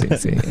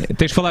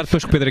 Tens de falar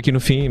depois com o Pedro aqui no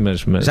fim,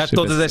 mas já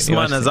todas as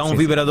semanas há um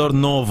vibrador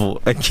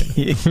novo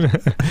aqui.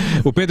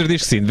 O Pedro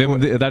diz que sim,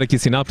 devemos dar aqui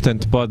sinal,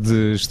 portanto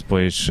podes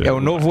depois. É o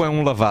novo ou é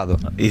um lavado?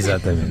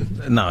 Exatamente.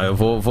 Não, eu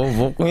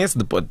vou com esse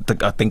depois.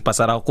 Tenho que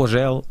passar álcool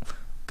gel,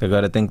 que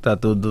agora tem que estar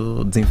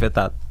tudo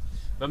desinfetado.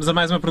 Vamos a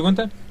mais uma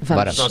pergunta?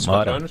 Vamos.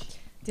 Bora.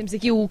 Temos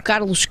aqui o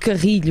Carlos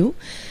Carrilho.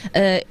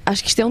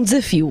 Acho que isto é um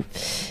desafio.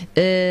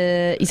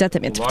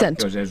 Exatamente.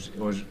 Portanto, hoje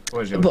é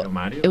o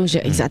Gilmario.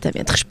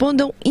 Exatamente.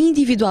 Respondam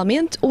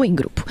individualmente ou em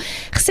grupo.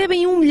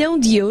 Recebem 1 milhão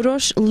de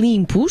euros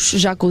limpos,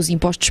 já com os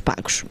impostos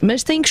pagos,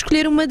 mas têm que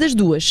escolher uma das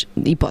duas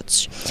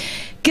hipóteses.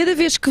 Cada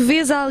vez que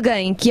vês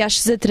alguém que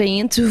achas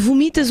atraente,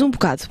 vomitas um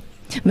bocado.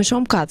 Mas só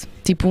um bocado.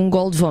 Tipo um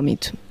gole de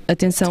vómito.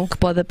 Atenção que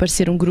pode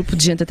aparecer um grupo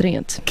de gente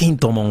atraente. Quem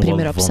toma um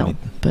Primeira gole de opção,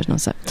 vómito? pois não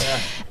sei.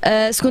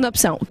 Segunda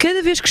opção,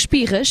 cada vez que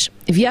espirras,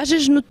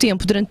 viajas no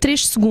tempo durante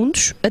 3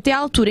 segundos até à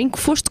altura em que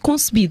foste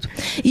concebido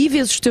e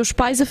vês os teus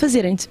pais a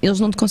fazerem-te.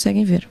 Eles não te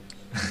conseguem ver.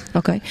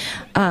 Ok.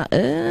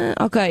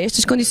 Ok.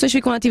 Estas condições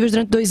ficam ativas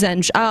durante 2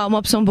 anos. Uma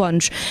opção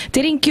bónus.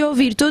 Terem que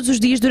ouvir todos os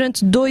dias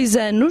durante 2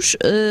 anos,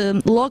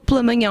 logo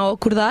pela manhã ao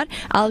acordar,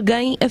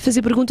 alguém a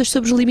fazer perguntas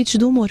sobre os limites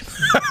do humor.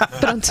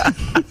 Pronto.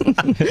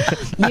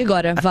 E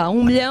agora,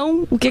 1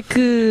 milhão,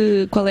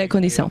 qual é a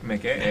condição? Como é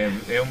que é?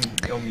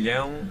 É 1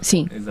 milhão?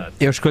 Sim. Exato.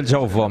 Eu escolho já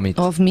o vómito.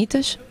 Ou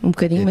vomitas, um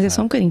bocadinho, mas é só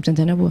um bocadinho, portanto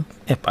é na boa.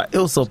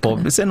 Eu sou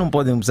pobre, você não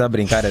pode começar a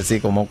brincar assim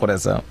com o meu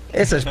coração.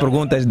 Essas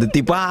perguntas de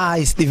tipo,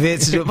 se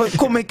tivesse...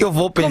 Como é que eu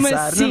vou pensar? Como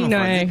assim, não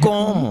é?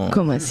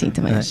 Como assim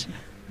também?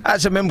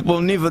 Acha mesmo que para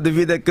o nível de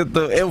vida que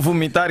eu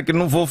vomitar que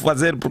não vou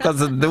fazer por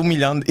causa de 1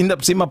 milhão, ainda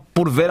por cima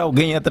por ver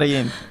alguém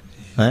atraente.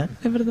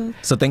 É verdade.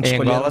 Só tem que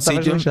escolher um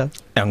sítio.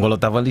 Angola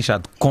estava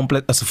lixado.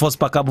 Se fosse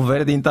para Cabo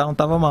Verde, então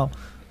estava mal.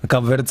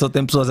 Cabo Verde só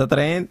tem pessoas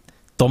atraentes,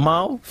 estou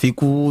mal,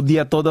 fico o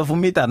dia todo a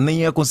vomitar,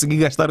 nem ia conseguir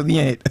gastar o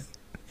dinheiro.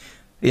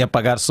 Ia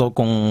pagar só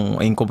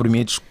em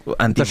comprimidos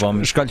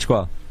anti-vómitos. Escolhes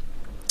qual?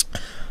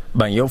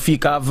 Bem, eu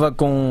ficava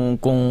com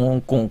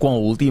a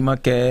última,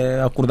 que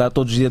é acordar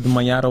todos os dias de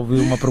manhã a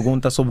ouvir uma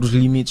pergunta sobre os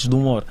limites do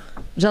humor.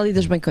 Já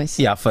lidas bem com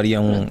isso? Faria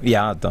um...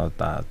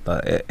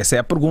 Essa é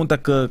a pergunta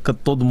que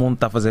todo mundo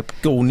está a fazer.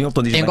 Porque o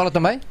Nilton diz... Em Angola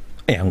também?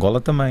 Em Angola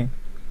também.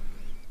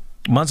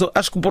 Mas eu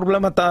acho que o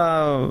problema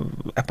está...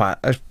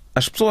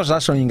 As pessoas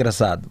acham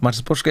engraçado, mas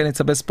depois querem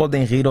saber se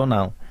podem rir ou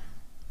não.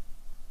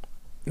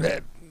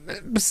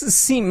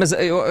 Sim, mas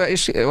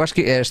eu acho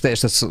que esta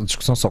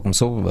discussão só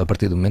começou a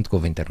partir do momento que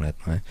houve internet,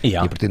 não é? E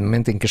a partir do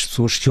momento em que as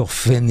pessoas se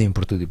ofendem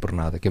por tudo e por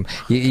nada.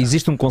 E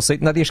existe um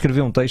conceito, Nadia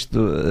escreveu um texto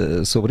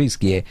sobre isso,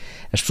 que é: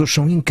 as pessoas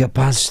são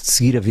incapazes de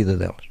seguir a vida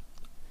delas.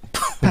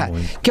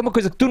 Que é uma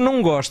coisa que tu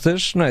não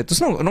gostas, não é? Tu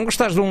se não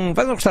gostares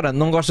vais a um restaurante,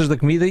 não gostas da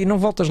comida e não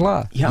voltas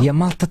lá. E a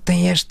malta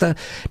tem esta: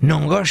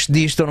 não gosto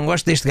disto ou não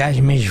gosto deste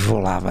gajo, mas vou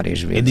lá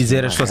várias vezes. É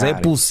dizer às pessoas: é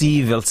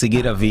possível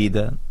seguir a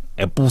vida.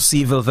 É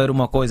possível ver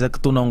uma coisa que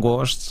tu não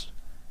gostes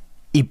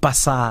e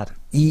passar.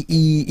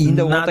 E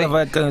ainda nada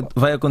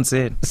vai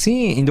acontecer.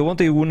 Sim, ainda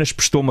ontem o Unas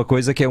postou uma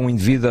coisa que é um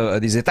indivíduo a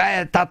dizer: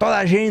 está toda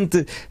a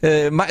gente,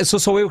 sou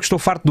só eu que estou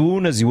farto do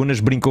Unas. E o Unas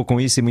brincou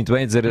com isso e muito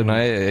bem, a dizer, não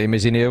é?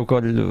 Imagina eu que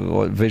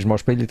vejo-me ao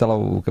espelho e está lá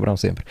o cabrão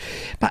sempre.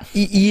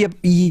 E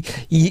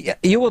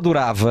eu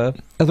adorava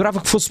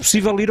que fosse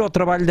possível ir ao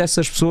trabalho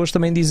dessas pessoas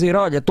também dizer: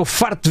 olha, estou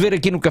farto de ver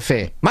aqui no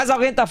café. Mais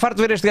alguém está farto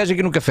de ver este gajo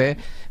aqui no café?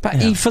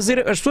 E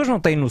fazer. As pessoas não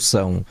têm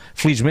noção.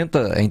 Felizmente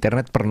a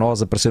internet para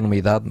nós apareceu numa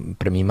idade,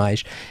 para mim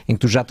mais, em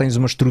que tu já tens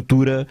uma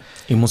estrutura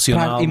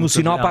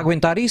emocional para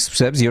aguentar isso,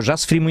 percebes? E eu já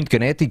sofri muito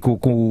canete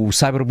com o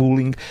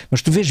cyberbullying,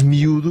 mas tu vês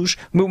miúdos.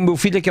 Meu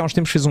filho aqui há uns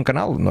tempos fez um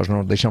canal, nós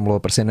não deixámos-lo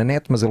aparecer na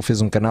net, mas ele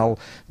fez um canal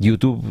de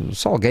YouTube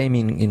só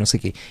gaming e não sei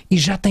o quê, e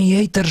já tem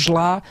haters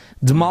lá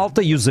de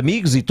malta, e os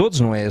amigos e todos,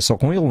 não é só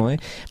com ele, não é?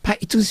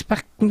 E tu dizes: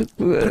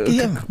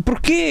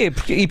 porquê?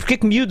 E porquê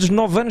que miúdos de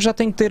 9 anos já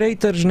têm que ter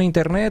haters na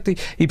internet?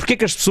 E porquê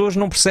que as pessoas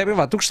não percebem?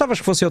 Tu gostavas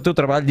que fosse ao teu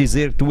trabalho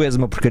dizer que tu és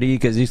uma porcaria,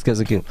 que és isto, que és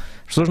aquilo.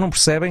 As pessoas não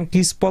percebem que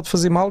isso pode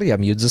fazer mal, e há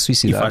miúdos a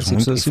suicidar. Faz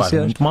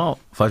muito mal.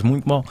 Faz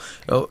muito mal.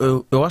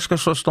 Eu acho que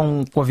as pessoas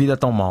estão com a vida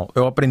tão mal.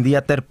 Eu aprendi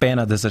a ter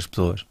pena dessas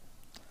pessoas.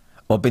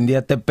 Eu aprendi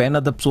a ter pena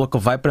da pessoa que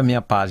vai para a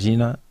minha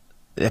página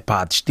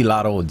a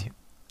destilar ódio.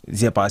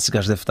 Dizia: esse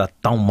gajo deve estar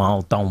tão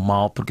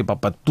mal, porque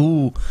para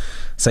tu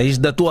saís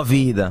da tua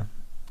vida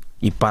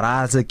e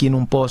parares aqui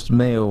num post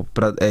meu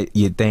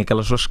e tem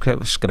aquelas pessoas que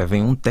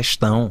escrevem um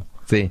textão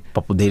Sim.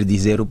 Para poder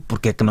dizer o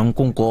porquê que não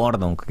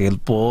concordam com aquele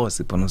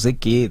post, para não sei o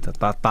quê,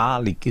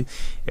 tal, e que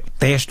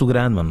texto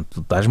grande, mano, tu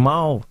estás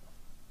mal,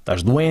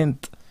 estás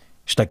doente.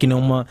 Isto aqui não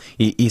é uma...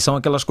 E são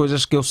aquelas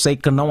coisas que eu sei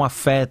que não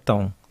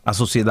afetam a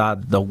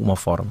sociedade de alguma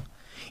forma.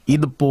 E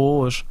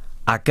depois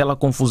há aquela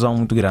confusão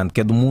muito grande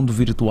que é do mundo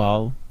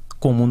virtual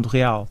com o mundo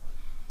real.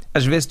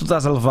 Às vezes tu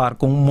estás a levar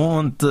com um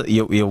monte...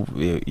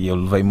 Eu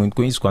levei muito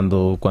com isso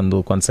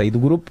quando saí do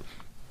grupo.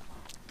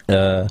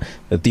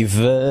 Eu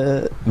tive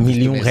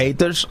 1001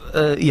 haters,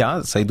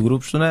 saí do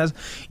grupo estonese,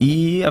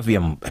 e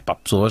havia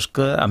pessoas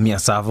que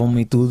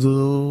ameaçavam-me e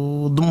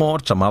tudo de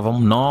morte,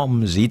 chamavam-me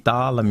nomes e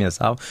tal,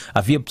 ameaçavam.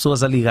 Havia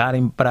pessoas a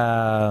ligarem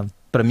para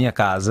a minha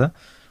casa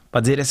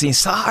para dizer assim: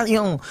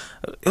 saiam,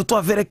 eu estou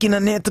a ver aqui na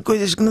net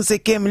coisas que não sei o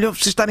que, é melhor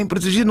vocês estarem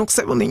protegidos, não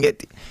recebam ninguém.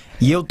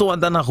 E eu estou a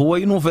andar na rua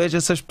e não vejo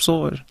essas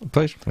pessoas.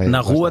 Pois,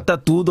 na rua está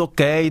tudo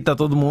ok, está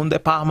todo mundo,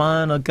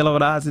 mano, aquele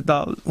abraço e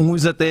tal.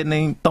 Uns até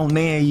nem estão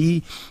nem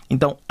aí.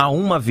 Então há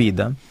uma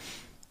vida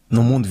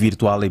no mundo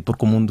virtual, e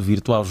porque o mundo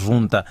virtual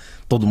junta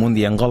todo mundo.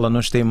 E em Angola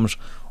nós temos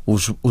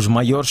os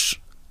maiores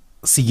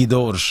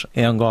seguidores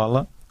em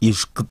Angola, e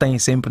os que têm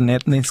sempre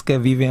net nem sequer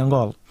vivem em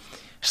Angola.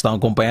 Estão a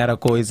acompanhar a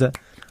coisa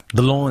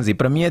de longe. E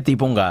para mim é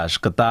tipo um gajo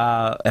que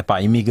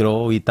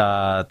imigrou e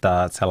está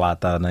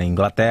na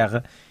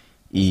Inglaterra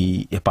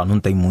e não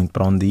tem muito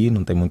para onde ir,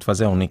 não tem muito a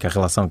fazer. A única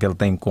relação que ele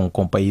tem com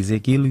o país é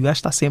aquilo, e o gajo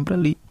está sempre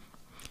ali.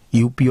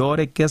 E o pior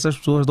é que essas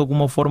pessoas de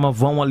alguma forma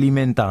vão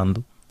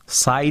alimentando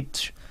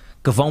sites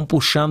que vão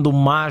puxando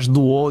mais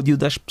do ódio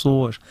das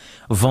pessoas,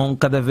 vão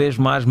cada vez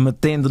mais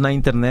metendo na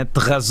internet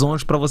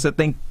razões para você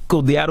ter que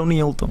odiar o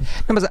Nilton.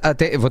 Não, mas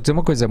até vou dizer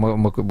uma coisa,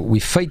 o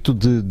efeito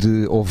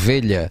de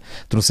ovelha,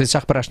 tu não sei se já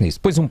reparaste nisso,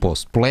 depois um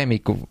post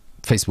polémico,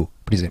 Facebook,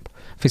 por exemplo.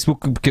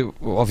 Facebook, porque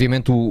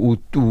obviamente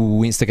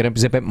o Instagram, por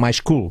exemplo, é mais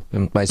cool. É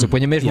muito mais. Eu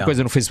ponho a mesma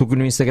coisa no Facebook e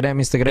no Instagram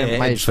é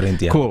mais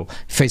cool.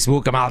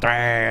 Facebook, a malta.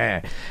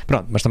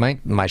 Pronto, mas também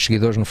mais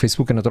seguidores no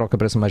Facebook, é natural que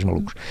apareçam mais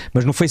malucos.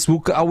 Mas no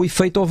Facebook há o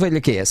efeito ovelha,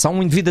 que é: se há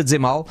um indivíduo a dizer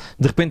mal,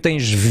 de repente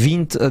tens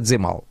 20 a dizer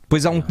mal.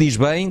 Depois há um que diz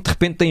bem, de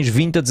repente tens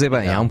 20 a dizer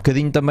bem. Há um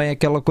bocadinho também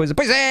aquela coisa: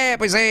 pois é,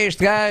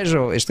 este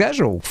gajo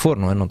ou o que for,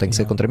 não é? Não tem que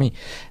ser contra mim.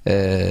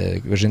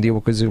 Hoje em dia é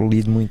uma coisa que eu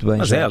lido muito bem.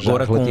 Mas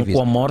agora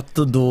com a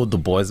morte do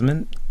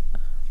Boisman,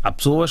 há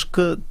pessoas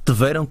que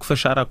tiveram que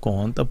fechar a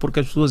conta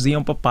porque as pessoas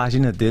iam para a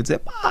página dele e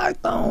dizer: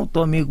 então o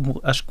teu amigo,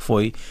 acho que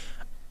foi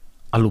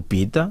a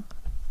Lupita,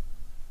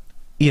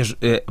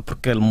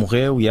 porque ele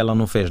morreu e ela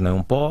não fez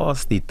nenhum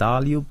post e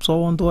tal, e o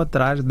pessoal andou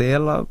atrás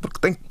dela porque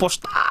tem que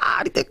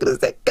postar e tem que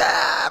dizer que...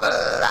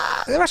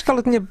 Eu acho que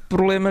ela tinha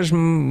problemas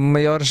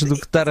maiores do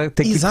que estar a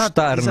ter que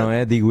postar, não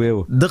é? Digo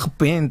eu. De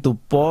repente o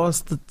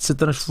post se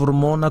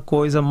transformou na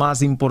coisa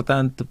mais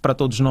importante para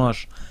todos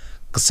nós.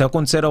 Que se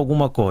acontecer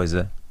alguma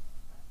coisa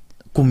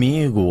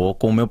comigo ou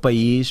com o meu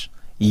país,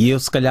 e eu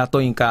se calhar estou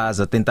em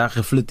casa a tentar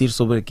refletir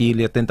sobre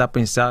aquilo e a tentar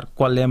pensar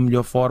qual é a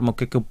melhor forma, o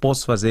que é que eu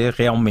posso fazer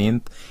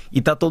realmente, e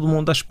está todo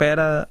mundo à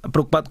espera,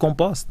 preocupado com o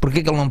post.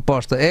 Porquê que ele não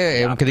posta?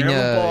 É um bocadinho...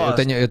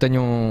 Eu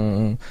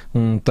tenho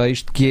um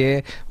texto que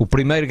é: o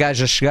primeiro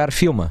gajo a chegar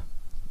filma.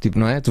 Tipo,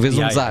 não é? Tu vês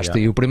um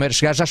desastre e o primeiro a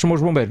chegar já chamou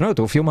os bombeiros. Não, eu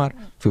estou a filmar.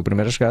 Fui o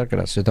primeiro a chegar,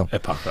 graças. Então.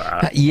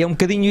 E é um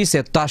bocadinho isso,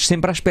 tu estás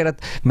sempre à espera.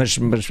 Mas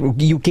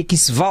e o que é que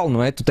isso vale,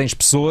 não é? Tu tens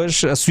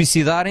pessoas a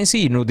suicidarem-se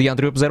e no dia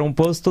anterior puseram um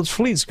post todos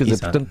felizes. Quer dizer,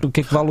 portanto, o que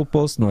é que vale o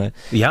post, não é?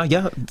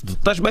 Tu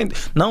estás bem.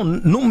 Não,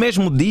 no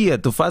mesmo dia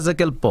tu fazes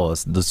aquele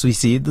post do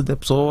suicídio da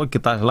pessoa que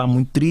estás lá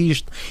muito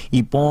triste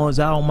e pões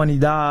a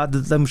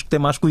humanidade, temos que ter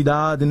mais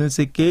cuidado e não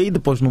sei o quê, e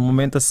depois no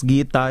momento a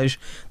seguir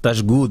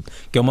estás good.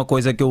 Que é uma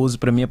coisa que eu uso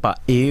para mim,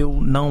 eu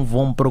não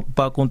vou me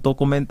preocupar com o teu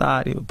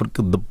comentário,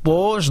 porque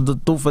depois de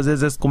tu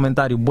fazeres esse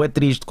comentário bué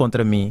triste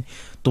contra mim,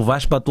 tu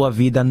vais para a tua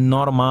vida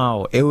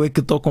normal. Eu é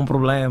que estou com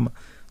problema.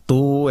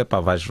 Tu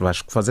vais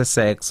fazer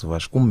sexo,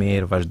 vais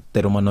comer, vais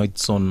ter uma noite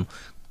de sono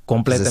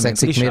completamente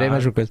sexo e comer é a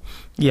mesma coisa.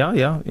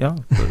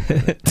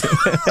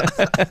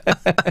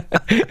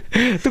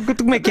 Tu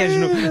como é que és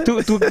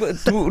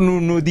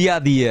no dia a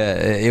dia?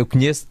 Eu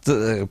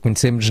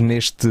conhecemos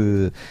neste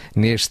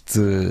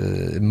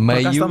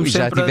meio e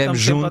já estivemos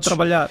juntos. Sempre a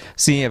trabalhar.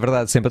 Sim, é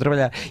verdade, sempre a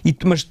trabalhar.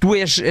 Mas tu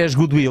és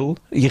goodwill,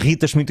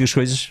 irritas muito as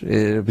coisas,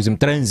 por exemplo,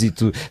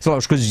 trânsito, sei lá,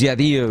 as coisas do dia a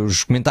dia,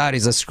 os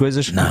comentários, essas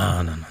coisas.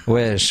 Não. Ou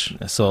és?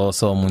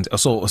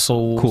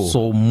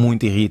 Sou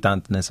muito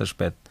irritante nesse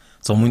aspecto.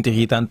 Sou muito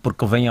irritante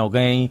porque vem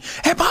alguém: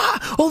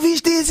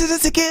 ouviste isso, não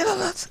sei o quê.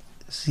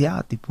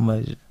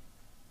 Mas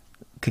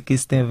o que é que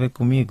isso tem a ver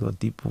comigo?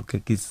 Tipo, o que é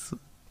que isso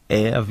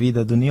é a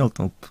vida do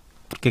Nilton?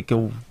 Porque é que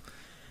eu...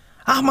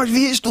 mas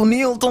viste, o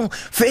Nilton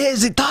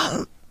fez e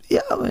tal.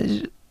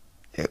 Mas...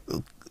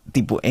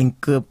 tipo, em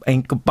que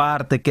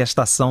parte é que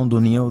esta ação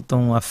do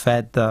Nilton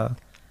afeta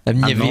a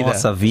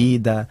nossa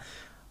vida,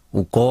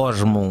 o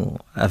cosmo,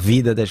 a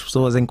vida das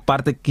pessoas? Em que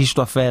parte é que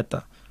isto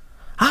afeta?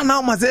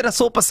 Não, mas era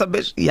só para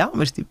saber.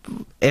 Mas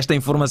tipo, esta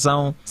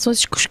informação... São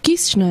as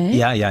cosquices, não é?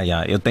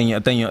 Eu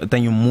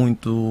tenho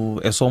muito...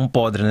 Eu sou um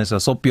podre, né?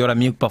 Eu sou o pior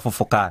amigo para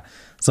fofocar.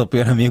 Sou o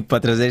pior amigo para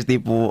trazer,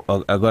 tipo...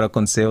 Agora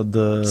aconteceu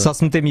de... Só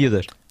se meter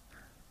miúdas.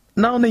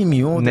 Não, nem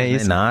miúdo,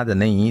 nem nada,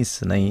 nem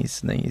isso.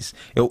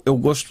 Eu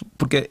gosto,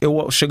 porque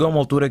cheguei a uma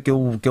altura que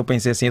eu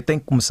pensei assim, eu tenho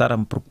que começar a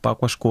me preocupar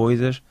com as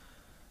coisas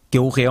que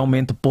eu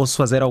realmente posso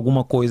fazer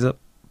alguma coisa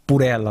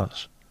por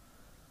elas.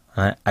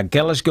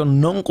 Aquelas que eu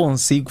não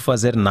consigo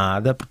fazer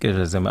nada, porque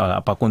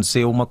para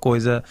acontecer uma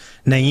coisa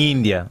na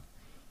Índia,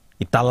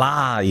 e está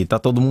lá, e está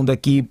todo mundo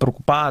aqui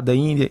preocupado, a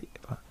Índia...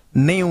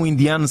 Nem um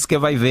indiano sequer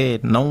vai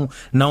ver, não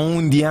um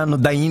indiano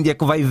da Índia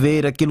que vai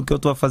ver aquilo que eu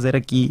estou a fazer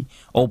aqui,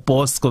 ou o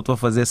post que eu estou a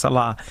fazer, sei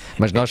lá.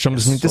 Mas nós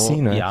somos muito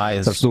assim, não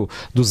é?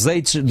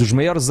 Dos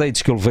maiores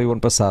AIDS que eu levei o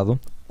ano passado,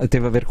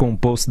 teve a ver com um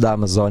post da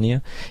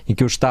Amazónia em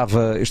que eu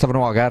estava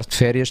no Algarve de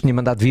férias, tinha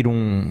mandado vir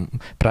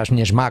para as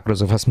minhas macros,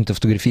 eu faço muita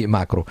fotografia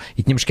macro,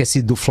 e tínhamos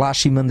esquecido do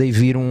flash e mandei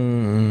vir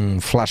um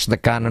flash da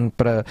Canon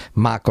para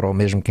macro,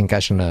 mesmo que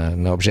encaixa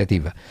na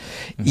objetiva.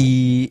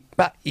 E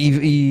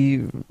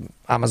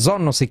a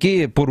Amazon, não sei o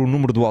quê, pôr o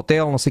número do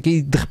hotel, não sei o quê,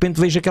 e de repente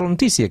vejo aquela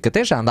notícia, que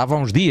até já andava há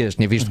uns dias,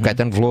 tinha visto o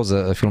Caetano Veloso,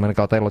 a Filomena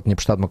Cautela tinha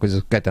postado uma coisa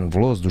do Caetano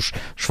Veloso, dos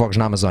fogos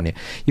na Amazónia.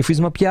 E eu fiz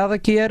uma piada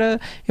que era,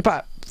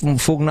 um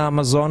fogo na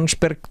Amazon,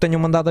 espero que tenham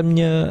mandado a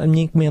minha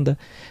encomenda.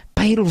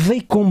 Pá, eu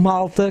levei com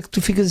malta que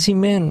tu ficas assim,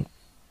 man,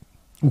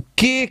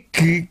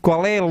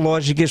 qual é a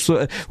lógica?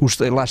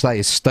 Lá está,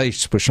 esses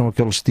textos, pois são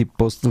aqueles tipo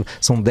post,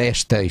 são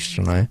 10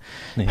 textos, não é?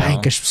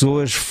 Em que as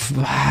pessoas...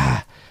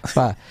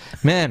 Pá,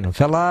 mano,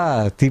 vai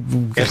lá, tipo,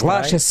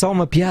 relaxa, é só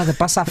uma piada,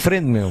 passa à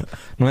frente, meu,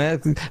 não é?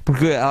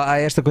 Porque há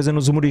esta coisa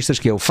nos humoristas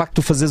que é o facto de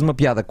tu fazeres uma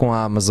piada com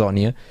a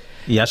Amazónia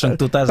e acham que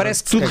tu estás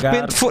parece que tu de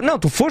repente não,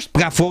 tu foste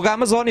pegar fogo à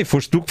Amazónia,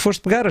 foste tu que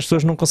foste pegar, as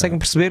pessoas não conseguem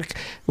perceber que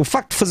o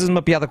facto de fazeres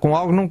uma piada com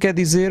algo não quer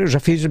dizer, eu já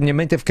fiz, a minha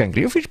mãe teve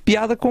cancro, eu fiz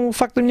piada com o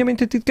facto da minha mãe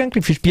ter tido cancro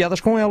e fiz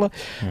piadas com ela,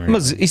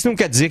 mas isso não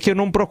quer dizer que eu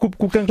não me preocupo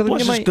com o cancro da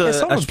minha mãe, é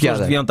só uma as piada. Pessoas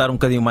deviam estar um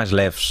bocadinho mais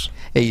leves.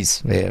 É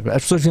isso,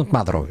 as pessoas deviam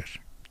tomar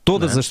drogas.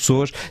 Todas as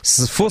pessoas,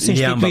 se fosse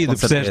instituído,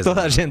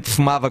 toda a gente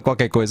fumava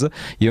qualquer coisa,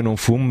 e eu não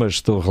fumo, mas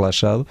estou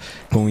relaxado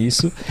com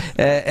isso.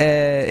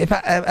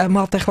 A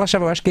malta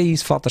relaxava, eu acho que é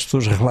isso, falta as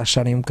pessoas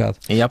relaxarem um bocado.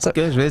 E é porque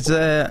às vezes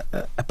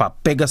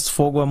pega-se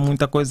fogo a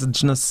muita coisa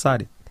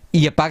desnecessária.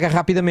 E apaga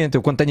rapidamente.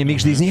 Eu quando tenho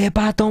amigos dizem,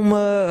 estão-me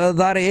a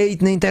dar hate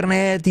na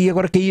internet e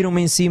agora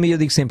caíram-me em cima, e eu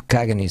digo sempre,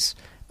 caga nisso.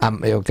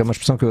 É uma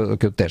expressão que eu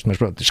detesto, mas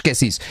pronto,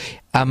 esquece isso.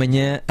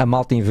 Amanhã a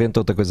malta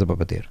inventa outra coisa para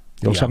bater.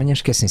 Eles amanhã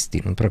esquecem-se de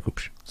ti, não te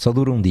preocupes. Só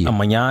dura um dia.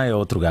 Amanhã é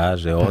outro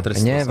gajo, é outra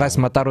situação. Amanhã vai-se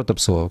matar outra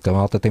pessoa, porque a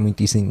malta tem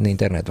muito isso na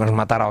internet. Vamos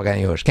matar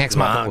alguém hoje. Quem é que se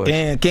mata hoje?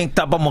 Quem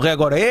está para morrer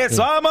agora?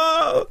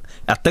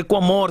 Até com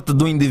a morte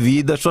do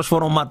indivíduo, as pessoas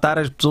foram matar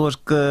as pessoas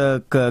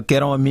que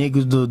eram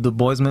amigos do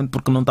Boysman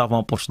porque não estavam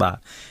a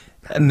postar.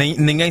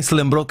 Ninguém se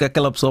lembrou que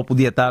aquela pessoa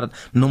podia estar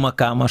numa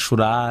cama a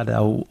chorar,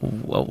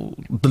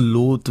 de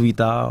luto e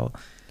tal.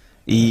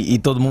 E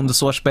todo mundo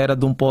só espera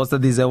de um post a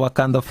dizer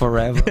Wakanda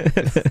Forever.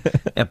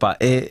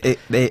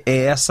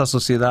 É essa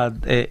sociedade,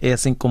 é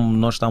assim como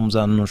nós estamos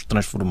a nos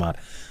transformar.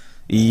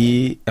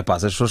 E se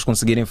as pessoas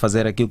conseguirem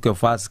fazer aquilo que eu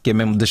faço, que é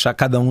mesmo deixar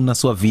cada um na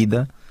sua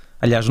vida.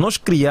 Aliás, nós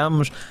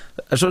criamos,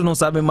 as pessoas não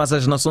sabem, mas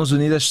as Nações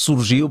Unidas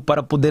surgiu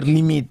para poder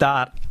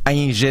limitar a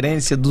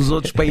ingerência dos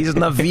outros países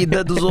na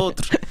vida dos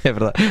outros. É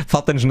verdade.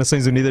 Falta-nos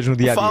Nações Unidas no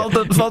dia a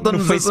dia.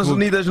 Falta-nos Nações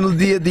Unidas no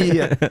dia a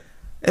dia.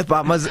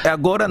 Mas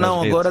agora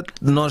não, agora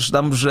nós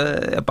estamos,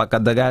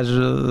 cada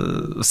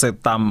gajo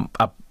está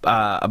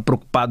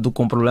preocupado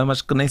com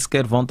problemas que nem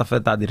sequer vão te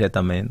afetar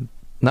diretamente.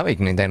 Não, e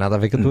que nem tem nada a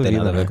ver com a tua vida,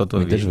 nada a ver com a tua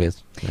muitas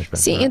vezes.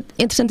 Sim,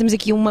 entretanto temos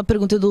aqui uma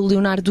pergunta do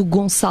Leonardo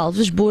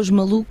Gonçalves. Boas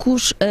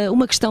malucos,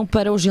 uma questão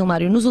para o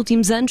Gilmario. Nos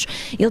últimos anos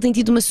ele tem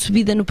tido uma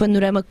subida no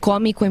panorama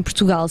cómico em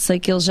Portugal.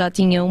 Sei que ele já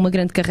tinha uma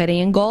grande carreira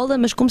em Angola,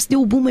 mas como se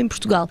deu o boom em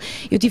Portugal?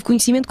 Eu tive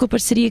conhecimento com a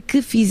parceria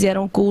que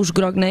fizeram com os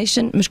Grog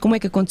Nation, mas como é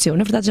que aconteceu?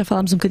 Na verdade já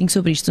falámos um bocadinho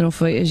sobre isto, não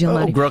foi,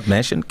 Gilmario? O Grog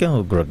Nation? Quem é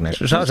o Grog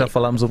Nation? Já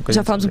falámos um bocadinho.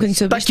 Já falámos um bocadinho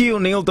sobre isto. Está aqui o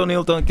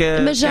Nilton que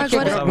é... Mas já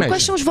agora,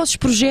 quais são os vossos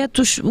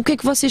projetos? O que é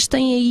que vocês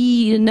têm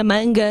aí na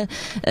manga,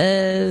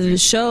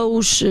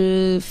 shows,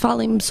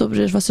 falem-me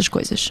sobre as vossas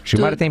coisas.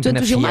 Gilmario tem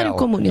tanto o Gilmario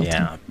como o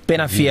Nilton.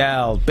 Pena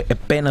fiel,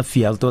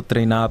 estou a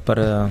treinar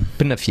para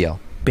pena fiel.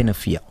 Pena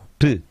fiel.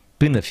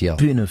 Pena fiel.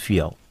 Pena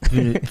fiel.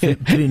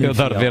 Eu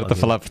adoro ver-te a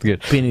falar português.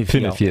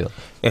 Pena fiel.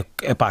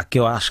 Que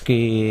eu acho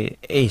que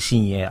é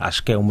assim,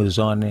 acho que é uma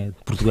zona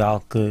de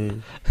Portugal que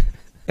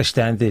as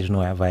tantas,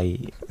 não é? Vai.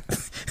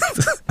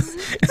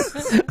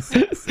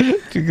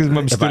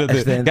 Uma mistura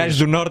de gajos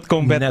do norte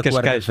com Beto na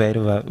Cascais.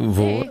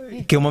 Vou,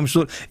 que é uma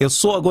mistura. Eu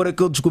sou agora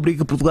que eu descobri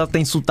que Portugal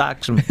tem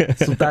sotaques,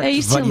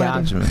 sotaques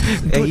variados.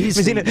 É isso.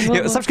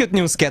 Imagina, sabes que eu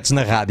tinha um sketch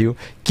na rádio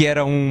que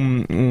era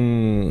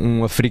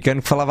um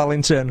africano que falava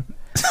alentejano.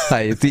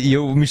 E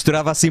eu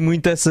misturava assim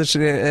muito essas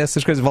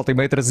coisas. Volta e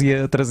meia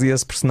trazia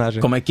esse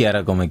personagem. Como é que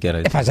era?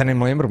 Já nem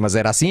me lembro, mas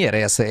era assim, era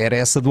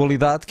essa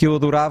dualidade que eu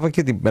adorava.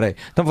 Que eu tipo, peraí,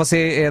 então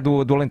você é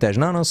do Alentejo?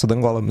 Não, sou de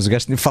Angola, mas o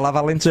gajo falava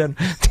alentejano.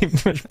 Tipo,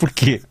 mas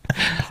porquê?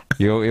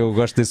 Eu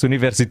gosto desse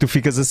universo e tu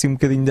ficas assim um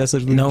bocadinho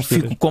dessas duas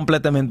misturas. Fico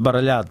completamente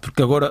baralhado,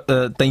 porque agora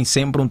tem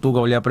sempre um tuga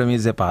a olhar para mim e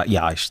dizer,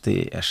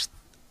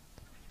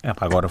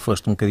 Agora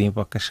foste um bocadinho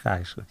para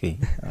Cascais.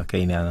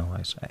 Aqui não,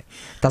 mas...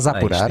 Estás a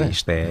apurar?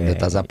 Ainda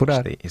estás a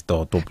apurar.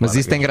 Estou mas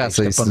isso tem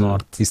graça.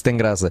 Isso tem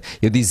graça.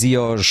 Eu dizia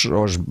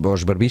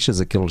aos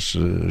barbichas, aqueles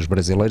os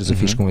brasileiros, eu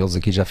fiz com eles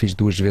aqui, já fiz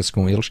 2 vezes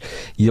com eles,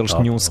 e eles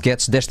tinham um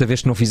sketch desta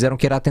vez que não fizeram,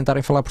 que era a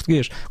tentarem falar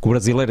português. Que o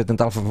brasileiro a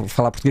tentar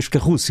falar português fica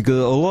russo, fica,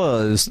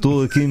 olá,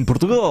 estou aqui em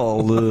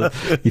Portugal.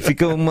 E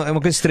fica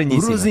uma coisa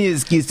estranhíssima.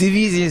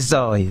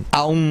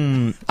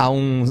 Há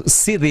um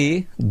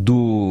CD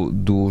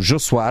do Jô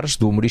Soares,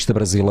 do humorista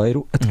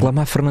brasileiro, a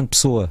declamar Fernando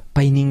Pessoa.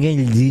 Pá, e ninguém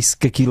lhe disse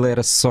que aquilo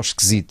era só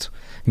esquisito.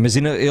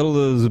 Imagina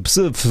ele,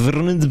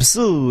 Fernando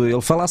Pessoa,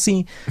 ele fala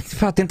assim,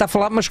 a tentar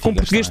falar, mas com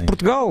português de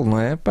Portugal, não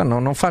é? Pá,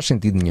 não faz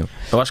sentido nenhum.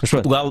 Eu acho que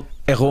Portugal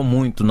errou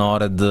muito na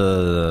hora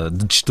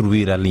de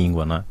destruir a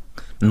língua, não é?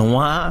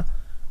 Não há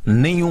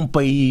nenhum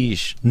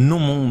país no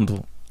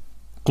mundo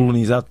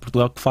colonizado por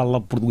Portugal que fala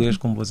português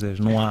como vocês,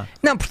 não há.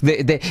 Não,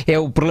 porque é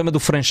o problema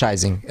do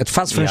franchising. Tu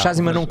fazes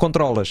franchising, mas não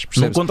controlas.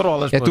 Percebes? Não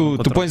controlas.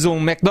 Tu pões um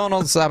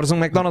McDonald's, abres um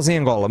McDonald's em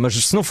Angola, mas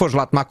se não fores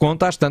lá tomar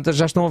conta, às tantas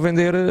já estão a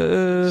vender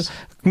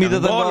comida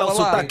da Angola. O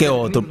sotaque é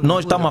outro.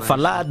 Nós estamos a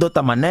falar de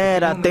outra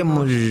maneira,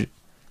 temos...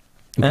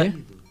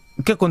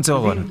 O que aconteceu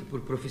agora?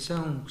 Por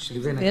profissão, que se lhe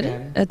vê na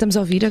cara, estamos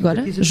a ouvir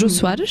agora Jô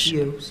Soares. E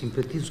eu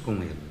simpatizo com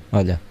ele.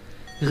 Olha.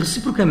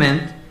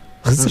 Reciprocamente,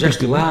 um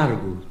gesto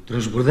largo,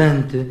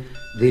 transbordante,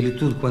 dei-lhe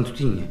tudo quanto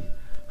tinha.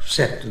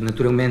 Exceto,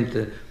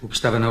 naturalmente, o que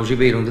estava na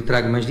algibeira onde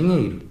trago mais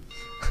dinheiro.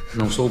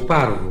 Não sou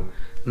parvo,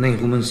 nem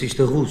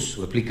romancista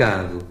russo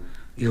aplicado.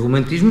 E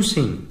romantismo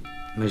sim,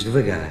 mas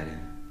devagar.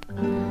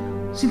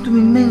 Sinto uma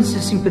imensa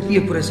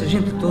simpatia por essa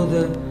gente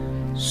toda,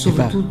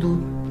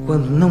 sobretudo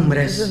quando não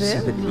merece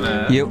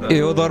simpatia.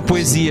 Eu adoro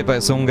poesia, pá,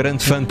 eu sou um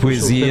grande fã de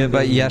poesia,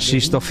 pá, e acho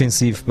isto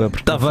ofensivo.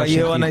 Estava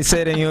eu a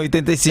nascer em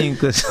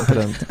 85.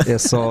 Pronto,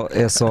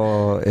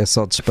 é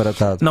só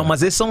disparatado. Não,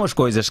 mas essas são as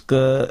coisas que,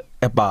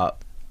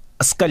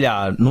 se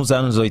calhar nos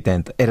anos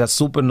 80 era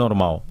super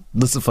normal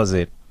de se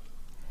fazer.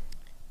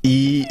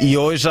 E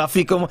hoje já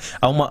fica.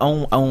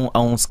 Há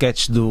um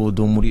sketch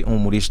do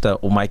humorista,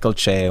 o Michael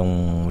Che,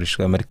 um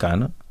humorista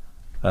americano.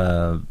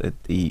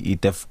 E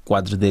teve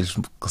quadros deles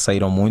que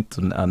saíram muito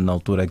na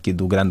altura aqui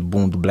do grande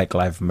boom do Black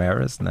Lives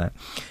Matter, né?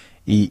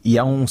 E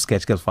há um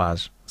sketch que ele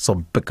faz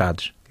sobre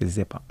pecados. Quer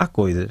dizer, há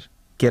coisas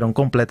que eram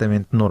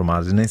completamente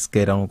normais e nem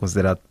sequer eram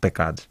considerados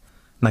pecados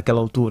naquela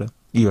altura,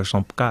 e hoje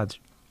são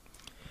pecados.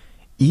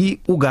 E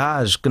o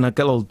gajo que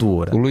naquela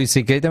altura... O Luís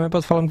C.K. também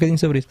pode falar um bocadinho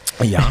sobre isso.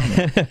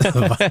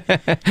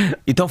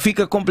 Então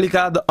fica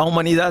complicado. A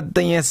humanidade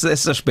tem esse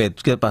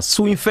aspecto, porque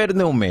se o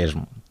inferno é o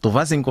mesmo, tu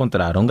vais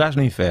encontrar um gajo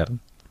no inferno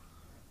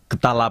que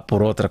está lá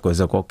por outra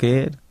coisa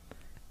qualquer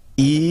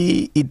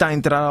e está a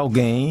entrar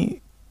alguém,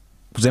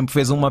 por exemplo,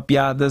 fez uma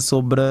piada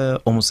sobre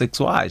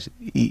homossexuais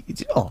e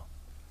diz,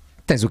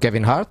 tens o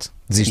Kevin Hart,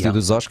 desistiu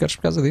dos Oscars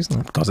por causa disso, não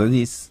é? Por causa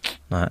disso,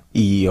 não é?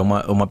 E é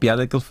uma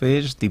piada que ele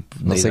fez, tipo,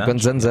 não sei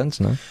quantos anos antes,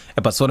 não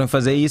é? Se forem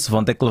fazer isso,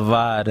 vão ter que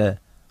levar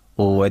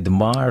o Ed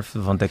Murphy,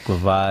 vão ter que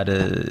levar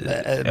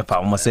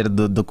uma série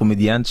de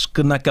comediantes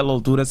que naquela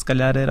altura se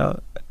calhar era...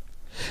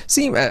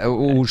 Sim,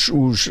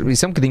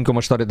 isso é um bocadinho como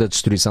a história da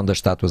destruição das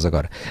estátuas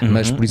agora.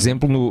 Mas, por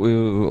exemplo,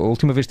 a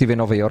última vez que estive em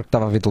Nova Iorque,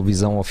 estava a ver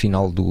televisão ao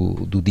final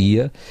do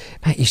dia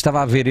e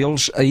estava a ver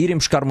eles a irem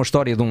buscar uma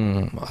história de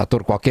um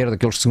ator qualquer,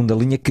 daqueles de segunda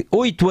linha, que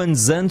 8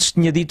 anos antes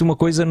tinha dito uma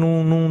coisa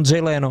num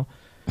Jay Leno.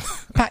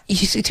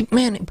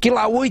 Porque ele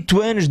há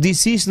 8 anos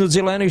disse isso no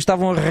Jay Leno e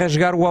estavam a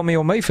rasgar o homem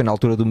ao meio. Foi na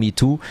altura do Me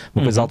Too,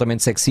 uma coisa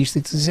altamente sexista,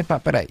 e tu dizes,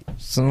 peraí,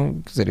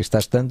 quer dizer, isto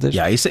às tantas...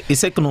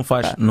 Isso é que não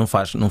faz,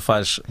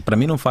 para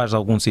mim não faz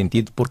algum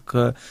sentido,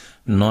 porque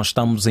nós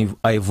estamos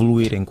a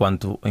evoluir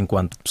enquanto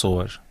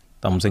pessoas,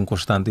 estamos em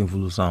constante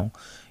evolução.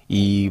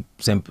 E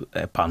sempre,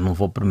 não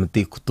vou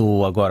permitir que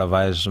tu agora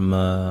vais-me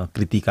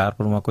criticar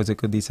por uma coisa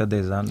que eu disse há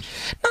 10 anos.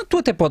 Não, tu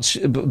até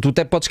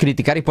podes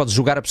criticar e podes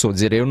julgar a pessoa,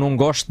 dizer, eu não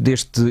gosto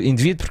deste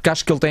indivíduo porque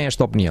acho que ele tem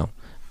esta opinião.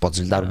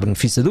 Podes-lhe dar o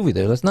benefício da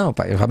dúvida. Não,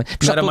 eu realmente...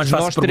 Não era mais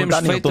fácil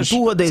perguntar, Nilton,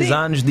 tu há 10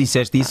 anos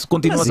disseste isso,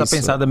 continuas a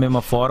pensar da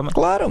mesma forma?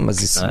 Claro,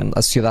 mas isso,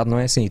 a sociedade não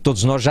é assim.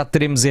 Todos nós já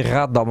teremos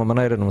errado de alguma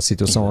maneira numa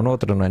situação ou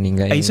noutra, não é?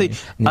 Ninguém... É isso aí.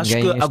 Acho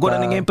que agora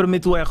ninguém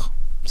permite o erro.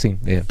 Sim,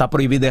 é. Está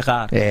proibido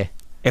errar.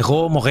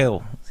 Errou,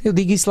 morreu. Eu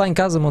digo isso lá em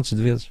casa montes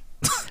de vezes.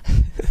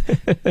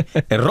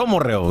 Errou,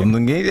 morreu.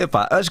 Ninguém,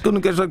 acho que a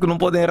única coisa que não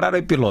podem errar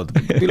é piloto.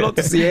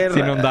 Piloto se erra,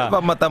 sim, não dá. Vai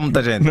matar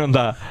muita gente. Não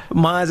dá.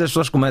 Mas as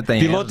pessoas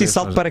cometem piloto erros, e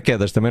salto de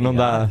paraquedas também não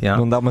dá.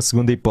 Não dá uma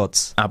segunda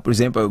hipótese. Por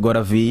exemplo,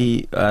 agora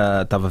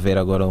estava a ver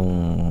agora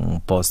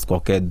um post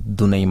qualquer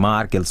do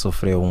Neymar, que ele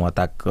sofreu um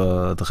ataque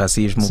de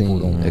racismo por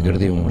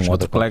um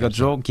outro colega de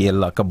jogo, que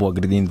ele acabou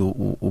agredindo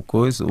o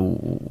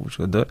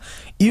jogador.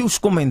 E os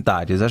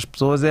comentários, as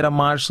pessoas eram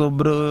mais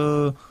sobre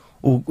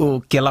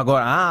o que ela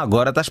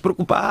agora estás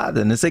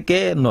preocupada, não sei o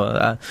quê,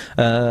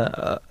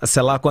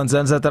 sei lá quantos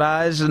anos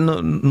atrás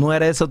não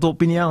era essa a tua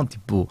opinião.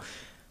 Tipo,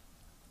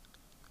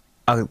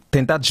 a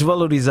tentar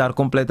desvalorizar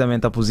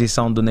completamente a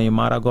posição do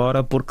Neymar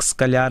agora, porque se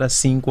calhar há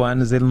 5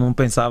 anos ele não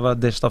pensava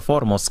desta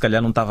forma, ou se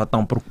calhar não estava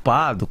tão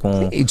preocupado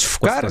com e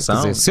desfocar, a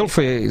situação. Quer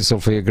dizer, se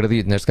ele foi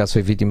agredido, neste caso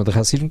foi vítima de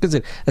racismo, quer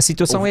dizer, a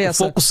situação é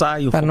essa. O foco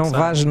sai.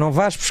 Não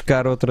vais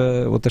buscar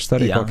outra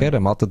história qualquer, a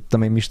malta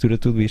também mistura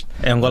tudo isto.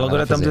 Em Angola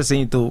agora estamos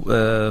assim, tu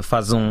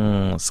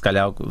se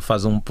calhar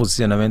faz um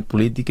posicionamento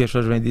político e as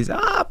pessoas vêm dizer,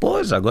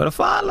 pois, agora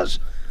falas.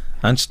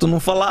 Antes tu não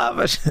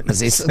falavas.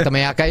 Mas isso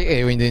também há.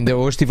 Eu ainda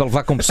hoje estive a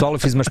levar com o pessoal e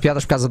fiz umas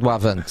piadas por causa do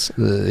Avante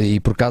e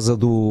por causa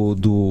de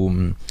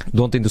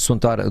ontem do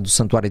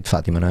Santuário de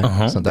Fátima, não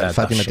é? O Santuário de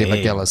Fátima teve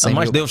aquela 100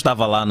 mil, Deus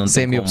estava lá, não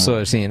 100 mil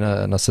pessoas, sim,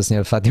 Nossa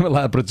Senhora de Fátima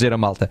lá a proteger a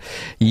malta.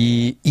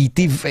 E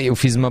eu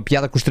fiz uma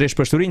piada com os 3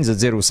 pastorinhos a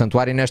dizer o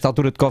santuário nesta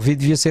altura de Covid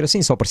devia ser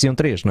assim, só apareciam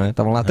 3, não é?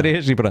 Estavam lá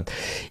 3 e pronto.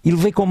 E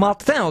levei com a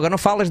malta, então, agora não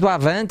falas do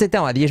Avante,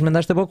 então há dias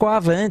mandaste a boca ao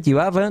Avante e o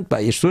Avante,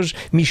 pá, e as pessoas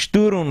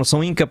misturam, não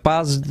são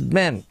incapazes de.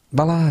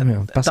 Vá lá,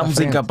 meu, estamos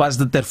incapazes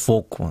de ter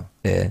foco.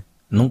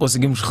 Não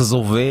conseguimos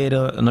resolver.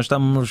 Nós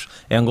estamos.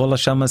 Em Angola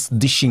chama-se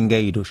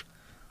dixingueiros.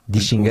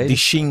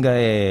 Dixinga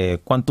é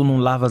quando tu não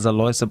lavas a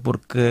louça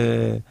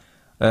porque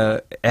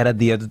era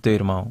dia do teu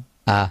irmão.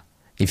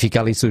 E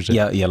fica ali suja.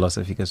 E a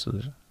louça fica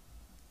suja.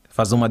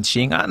 Faz uma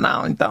dixinga.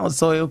 Não, então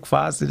sou eu que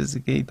faço.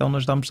 Então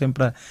nós estamos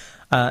sempre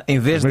em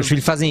vez Os meus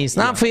filhos fazem isso.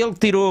 Não, foi ele que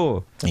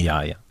tirou.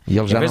 E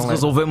em vez de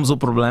resolvermos o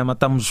problema,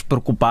 estamos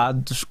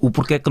preocupados. O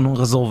porquê que não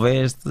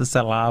resolveste,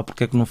 sei lá,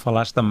 porquê que não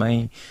falaste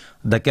também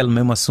daquele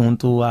mesmo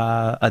assunto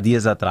há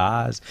dias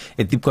atrás.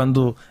 É tipo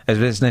quando, às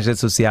vezes, nas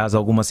redes sociais,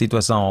 alguma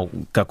situação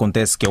que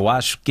acontece que eu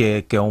acho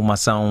que é uma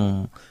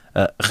ação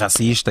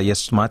racista e é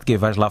sistemática, e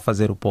vais lá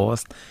fazer o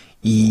post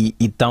e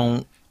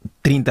estão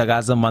 30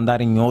 gajos a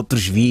mandarem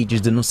outros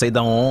vídeos de não sei de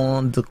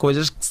onde,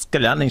 coisas que se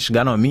calhar nem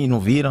chegaram a mim, não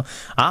viram.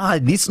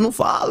 Disso não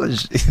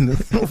falas.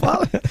 Não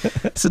falas.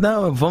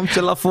 Senão, vamos ter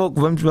lá fogo,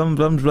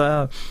 vamos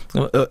lá.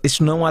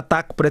 Isso não é um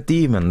ataque para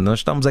ti, mano. Nós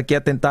estamos aqui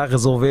a tentar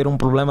resolver um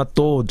problema de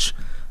todos.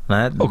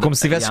 Ou como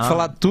se tivesses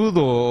falado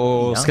tudo,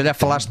 ou se calhar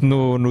falaste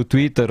no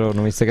Twitter ou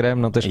no Instagram,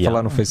 não tens que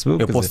falar no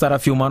Facebook. Eu posso estar a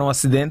filmar um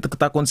acidente que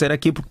está a acontecer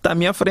aqui porque está à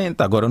minha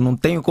frente. Agora não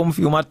tenho como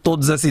filmar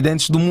todos os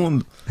acidentes do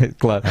mundo.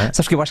 Claro.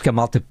 Sabes que eu acho que a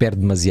malta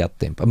perde demasiado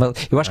tempo.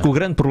 Eu acho que o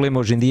grande problema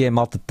hoje em dia é a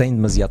malta tem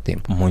demasiado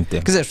tempo. Muito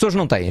tempo. Quer dizer, as pessoas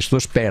não têm, as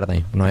pessoas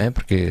perdem, não é?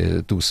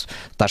 Porque tu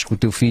estás com o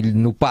teu filho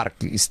no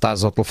parque e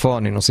estás ao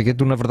telefone e não sei o quê,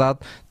 tu na verdade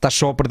estás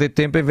só a perder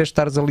tempo em vez de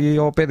estares ali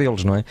ao pé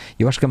deles, não é?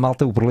 Eu acho que a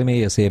malta, o problema é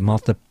esse, a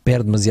malta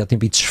perde demasiado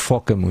tempo e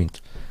desfoca muito.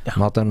 A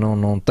malta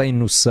não tem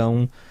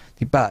noção.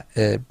 Tipo,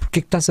 porquê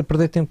que estás a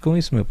perder tempo com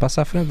isso, meu?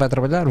 Passa à frente, vai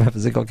trabalhar, vai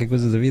fazer qualquer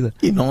coisa da vida.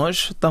 E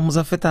nós estamos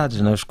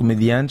afetados, nós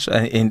comediantes.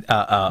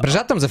 Para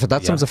já estamos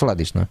afetados, estamos a falar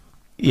disto, não é?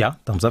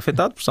 Estamos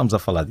afetados porque estamos a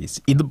falar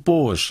disso. E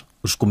depois,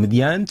 os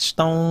comediantes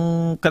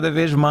estão cada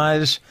vez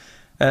mais.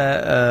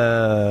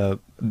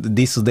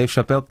 Disse o Dave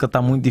Chappelle que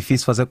está muito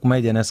difícil fazer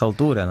comédia nessa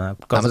altura, não é?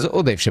 Mas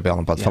o Dave Chappelle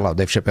não pode falar. O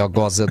Dave Chappelle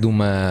goza de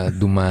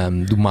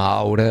uma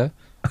aura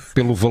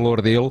pelo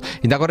valor dele.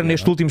 Ainda agora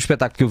neste último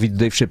espetáculo que eu vi de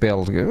Dave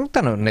Chappelle,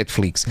 está na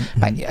Netflix,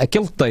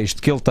 aquele texto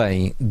que ele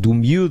tem do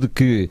miúdo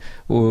que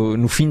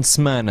no fim de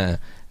semana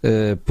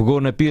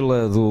pegou na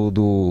pila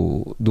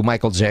do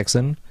Michael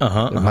Jackson,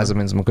 mais ou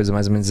menos uma coisa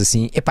mais ou menos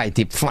assim, e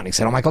tipo, Fónix,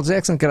 era o Michael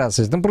Jackson,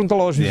 caraças, então pergunta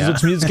lá aos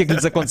outros miúdos o que é que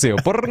lhes aconteceu.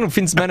 Porra, no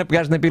fim de semana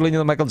pegaste na pilinha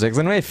do Michael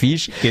Jackson, não é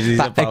fixe?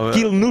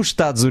 Aquilo nos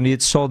Estados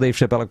Unidos só o Dave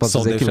Chappelle é que pode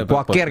fazer aquilo.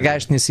 Qualquer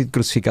gajo tinha sido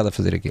crucificado a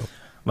fazer aquilo.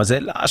 Mas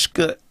ele, acho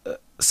que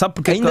sabe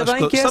porque ainda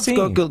bem que é assim.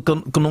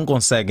 Que não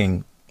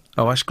conseguem.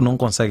 Eu acho que não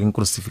conseguem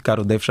crucificar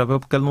o Dave Chappelle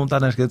porque ele não está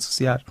nas redes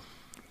sociais.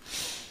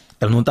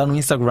 Ele não está no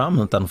Instagram,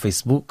 não está no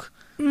Facebook.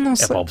 Não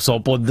sei. O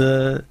pessoal pode.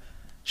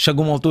 Chega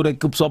uma altura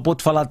que o pessoal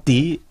pode falar de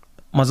ti,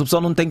 mas o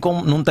pessoal não tem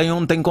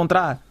onde te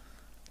encontrar.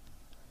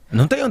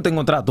 Não tem onde te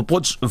encontrar. Tu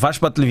vais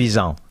para a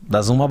televisão,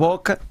 dás uma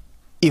boca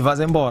e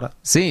vais embora.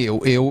 Sim,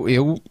 eu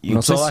e o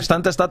pessoal às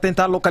tantas está a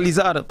tentar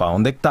localizar.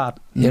 Onde é que está?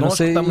 Nós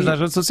que estamos nas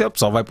redes sociais, o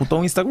pessoal vai para o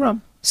teu Instagram.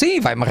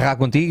 Sim, vai amarrar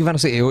contigo e vai, não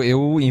sei.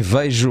 Eu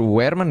invejo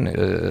o Herman.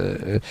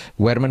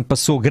 O Herman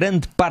passou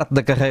grande parte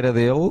da carreira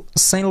dele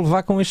sem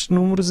levar com estes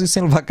números e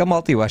sem levar com a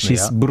malta. Eu acho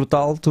isso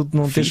brutal, tu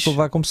não tens que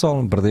levar com o pessoal,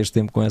 não perdeste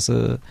tempo com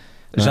essa.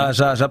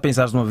 Já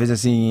pensaste uma vez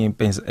assim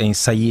em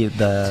sair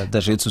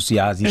das redes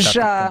sociais e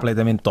estar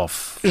completamente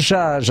off?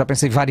 Já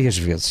pensei várias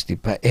vezes.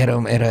 Tipo, era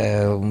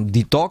um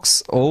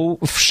detox ou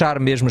fechar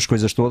mesmo as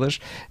coisas todas,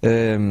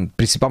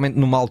 principalmente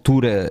numa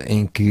altura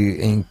em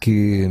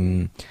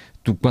que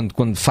tu,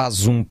 quando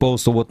fazes um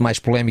post ou outro mais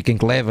polémico em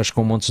que levas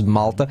com montes de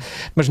malta,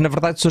 mas na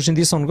verdade hoje em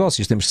dia são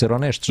negócios, temos de ser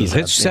honestos. As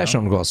redes sociais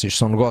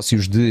são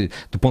negócios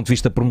do ponto de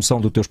vista da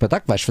promoção do teu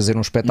espetáculo. Vais fazer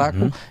um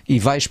espetáculo e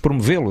vais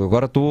promovê-lo.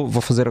 Agora vou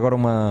fazer agora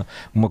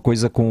uma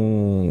coisa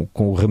com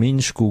o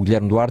Raminhos, com o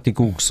Guilherme Duarte e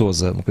com o Hugo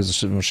Sousa, uma coisa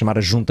chamada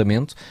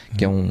Ajuntamento,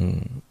 que é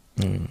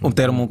um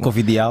termo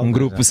covidial. Um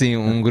grupo, sim,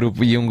 um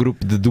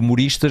grupo de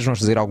humoristas. Vamos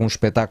fazer alguns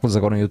espetáculos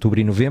agora em outubro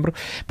e novembro.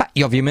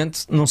 E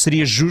obviamente não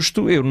seria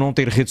justo eu não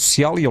ter rede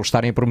social e eles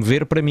estarem a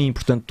promover para mim.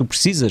 Portanto, tu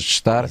precisas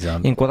estar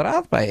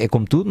enquadrado. É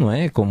como tudo, não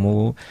é? É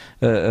como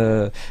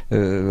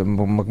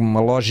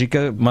uma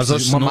lógica, mas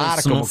uma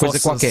marca, uma coisa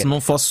qualquer. Se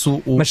não fosse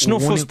mas se não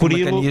fosse por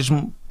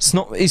mecanismo...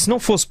 se não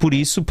fosse por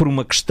isso, por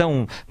uma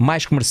questão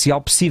mais comercial,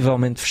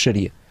 possivelmente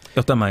fecharia.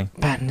 Eu também.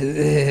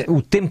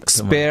 O tempo que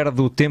se perde,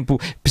 o tempo,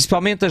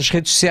 principalmente as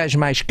redes sociais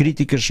mais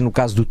críticas, no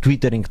caso do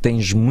Twitter, em que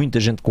tens muita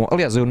gente com.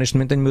 Aliás, eu neste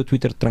momento tenho o meu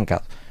Twitter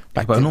trancado.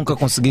 Eu nunca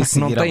consegui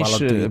seguir não tens a bala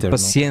do Twitter,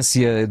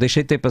 paciência,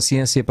 deixei de ter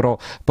paciência para o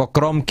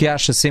Chrome, que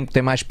acha sempre que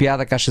tem mais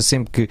piada, que acha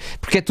sempre que.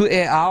 Porque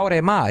a aura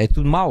é má, é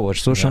tudo mau, as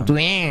pessoas são tudo.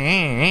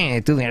 É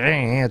tudo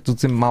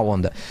sempre má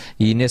onda.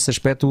 E nesse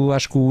aspecto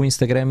acho que o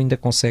Instagram ainda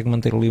consegue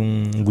manter ali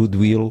um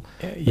goodwill.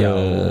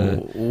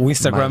 O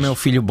Instagram é o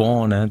filho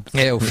bom, né?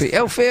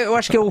 Eu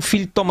acho que é o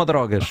filho que toma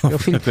drogas. É o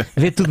filho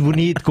vê tudo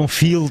bonito, com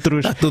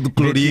filtros. Está tudo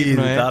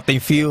colorido, tem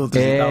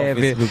filtros e tal.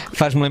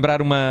 Faz-me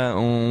lembrar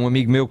um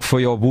amigo meu que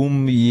foi ao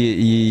Boom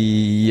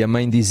e a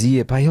mãe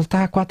dizia: pá, ele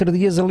está há 4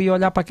 dias ali a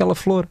olhar para aquela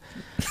flor.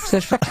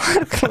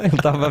 Claro que ele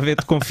estava a ver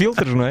com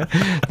filtros, não é?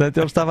 Portanto,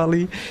 ele estava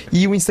ali.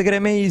 E o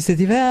Instagram é isso: é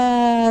tipo,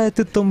 é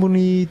tudo tão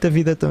bonito, a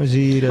vida é tão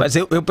gira. Mas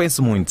eu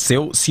penso muito,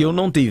 se eu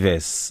não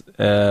tivesse,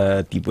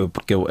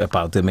 porque eu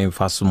também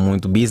faço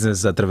muito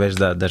business através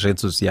das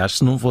redes sociais,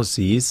 se não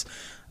fosse isso,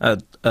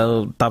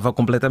 estava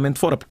completamente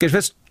fora. Porque às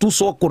vezes tu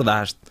só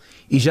acordaste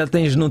e já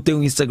tens no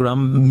teu Instagram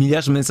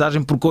milhares de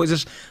mensagens por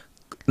coisas.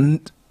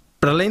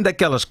 Para além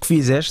daquelas que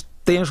fizeste,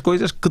 tem as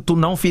coisas que tu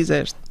não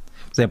fizeste.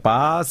 Por exemplo,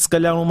 se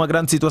calhar uma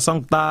grande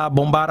situação que está a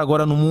bombar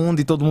agora no mundo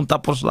e todo mundo está a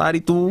postar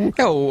e tu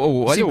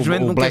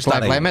simplesmente não Black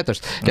Lives Matter,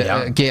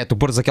 que é tu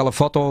pôres aquela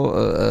foto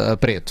a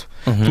preto.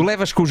 Tu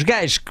levas com os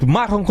gajos que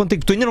marram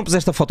contigo, tu ainda não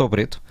puseste a foto a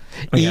preto.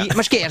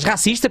 Mas que és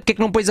racista? Porque é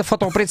que não pões a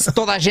foto a preto se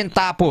toda a gente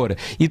está a pôr?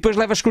 E depois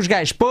levas com os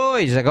gajos,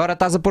 pois, agora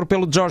estás a pôr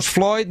pelo George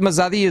Floyd, mas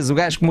há dias o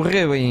gajo que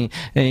morreu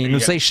no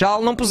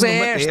Seixal não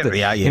puseste.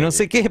 E não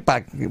sei o quê.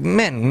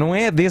 Não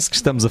é desse que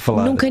estamos a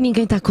falar. Nunca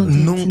ninguém está contente.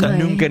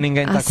 Nunca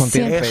ninguém está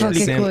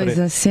contente.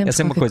 Sempre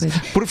é uma coisa.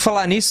 Por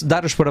falar nisso,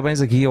 dar os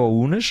parabéns aqui ao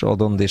Unas, ao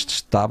dono deste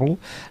estábulo,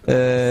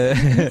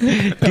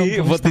 que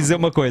vou-te dizer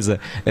uma coisa,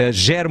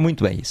 gera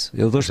muito bem isso.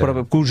 Eu dou os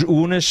parabéns. O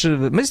Unas,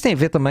 mas isso tem a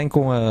ver também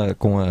com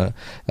a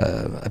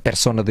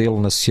persona dele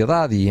na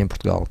sociedade e em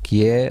Portugal,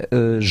 que é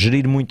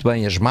gerir muito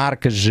bem as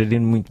marcas, gerir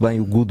muito bem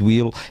o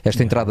goodwill.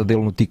 Esta entrada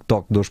dele no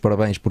TikTok, dou os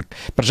parabéns, porque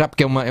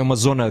é uma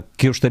zona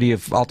que eu estaria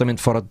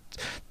altamente fora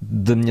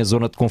da minha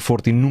zona de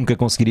conforto e nunca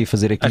conseguiria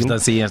fazer aquilo.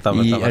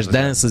 As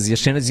danças e as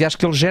cenas, e acho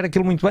que ele gera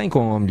aquilo muito bem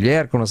com a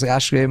mulher, não sei,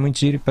 acho que é muito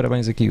giro e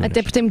parabéns aqui. Unas.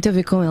 Até porque tem muito a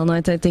ver com ele, não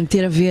é? Tem que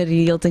ter a ver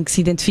e ele tem que se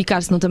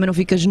identificar, senão também não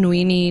fica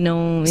genuíno e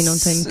não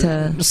tem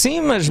muita.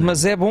 Sim,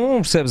 mas é bom,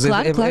 percebes?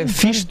 Claro, é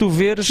fixe tu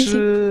veres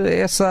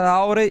essa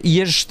aura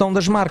e a gestão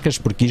das marcas,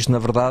 porque isto, na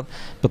verdade,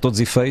 para todos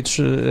os efeitos,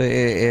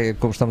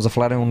 como estamos a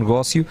falar, é um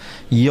negócio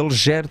e ele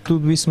gera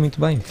tudo isso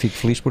muito bem. Fico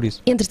feliz por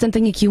isso. Entretanto,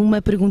 tenho aqui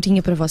uma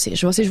perguntinha para vocês.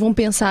 Vocês vão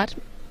pensar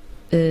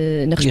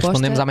na resposta. E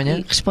respondemos amanhã?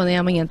 E respondem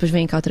amanhã, depois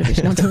vêm cá outra vez.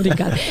 Não estou a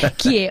brincar.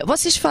 Que é,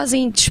 vocês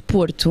fazem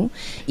desporto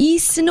e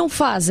se não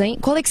fazem,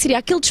 qual é que seria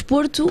aquele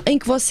desporto em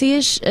que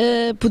vocês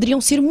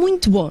poderiam ser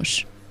muito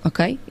bons?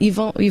 Ok? E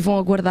vão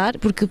aguardar,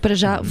 porque para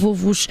já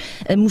vou-vos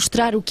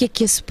mostrar o que é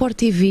que a Sport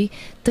TV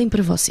tem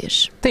para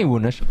vocês. Tem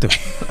Unas.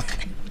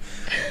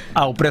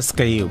 O preço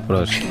caiu.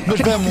 Mas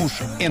vamos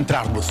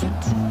entrar no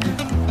assunto.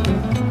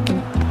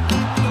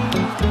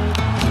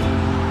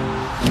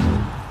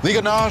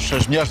 Liga-nós,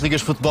 as melhores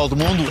ligas de futebol do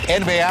mundo,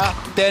 NBA,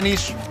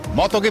 ténis,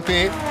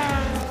 MotoGP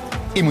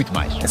e muito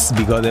mais. Esse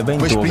bigode é bem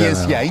uma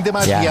experiência ainda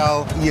mais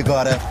real e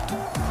agora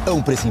a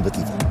um preço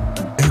imbatível.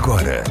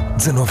 Agora,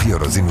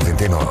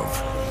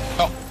 19,99€.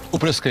 O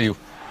preço caiu.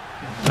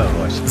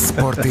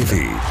 Sport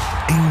TV,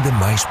 ainda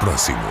mais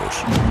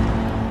próximos.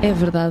 É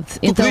verdade.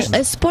 Então, a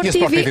Sport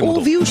TV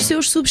ouviu os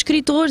seus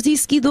subscritores e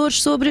seguidores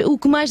sobre o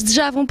que mais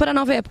desejavam para a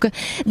nova época.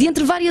 De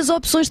entre várias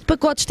opções de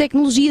pacotes,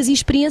 tecnologias e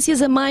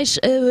experiências,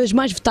 as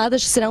mais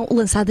votadas serão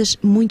lançadas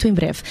muito em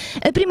breve.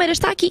 A primeira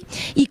está aqui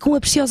e com a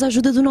preciosa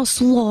ajuda do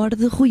nosso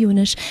Lorde Rui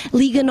Unas.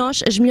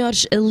 Liga-nós as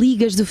melhores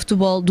ligas de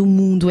futebol do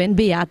mundo,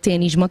 NBA,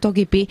 ténis,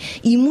 MotoGP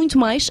e muito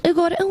mais,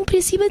 agora a um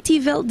preço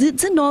imbatível de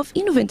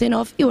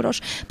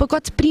 19,99€.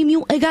 Pacote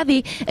Premium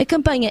HD. A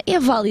campanha é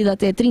válida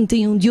até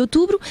 31 de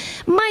outubro.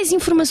 Mais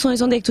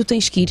informações, onde é que tu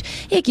tens que ir?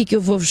 É aqui que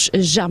eu vou-vos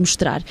já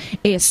mostrar.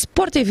 É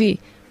sporttv.pt.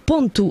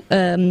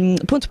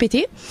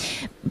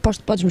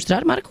 Podes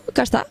mostrar, Marco?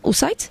 Cá está o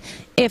site.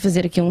 É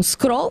fazer aqui um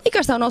scroll e cá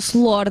está o nosso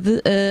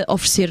Lorde a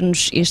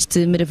oferecer-nos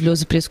este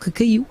maravilhoso preço que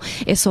caiu.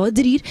 É só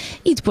aderir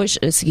e depois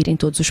seguirem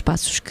todos os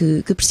passos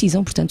que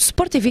precisam. Portanto,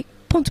 sporttv.pt.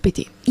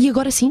 rr.pt. E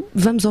agora sim,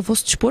 vamos ao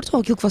vosso desporto,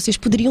 ou aquilo que vocês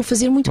poderiam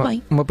fazer muito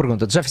bem. Uma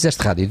pergunta, tu já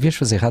fizeste rádio? Devias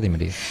fazer rádio,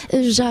 Maria?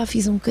 Já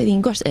fiz um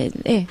bocadinho. Gosto.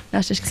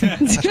 Achas que sim?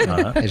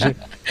 É giro.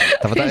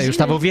 Eu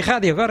estava a ouvir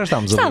rádio agora,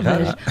 estávamos a ouvir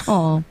rádio.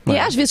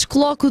 Às vezes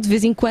coloco de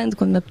vez em quando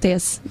me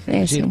apetece.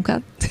 É assim um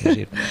bocado.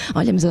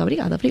 Olha, mas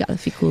obrigada,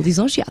 fico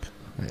lisonjeada.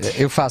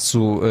 Eu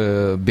faço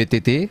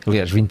BTT,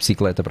 aliás, vim de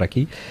bicicleta para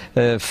aqui,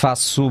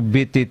 faço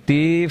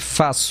BTT,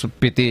 faço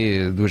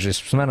PT 2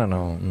 vezes por semana,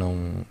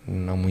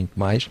 não muito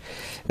mais.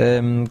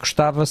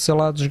 Gostava, sei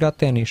lá, de jogar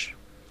ténis.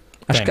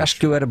 Acho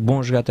que eu era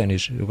bom a jogar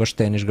ténis. Eu gosto de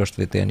ténis, gosto de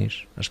ver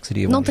ténis. Acho que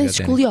seria bom. Não tens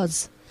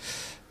escoliose?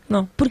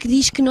 Não. Porque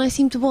diz que não é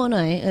assim muito bom, não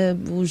é?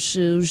 Os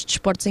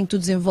desportos em que tu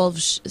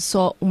desenvolves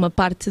só uma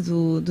parte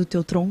do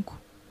teu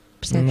tronco.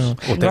 Percebes? Não.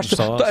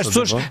 As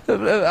pessoas,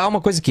 há uma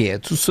coisa que é,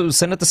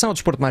 se a natação é o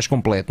desporto mais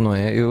completo, não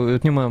é? Eu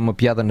tinha uma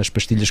piada nas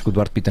pastilhas com o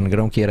Eduardo Pita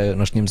Negrão, que era,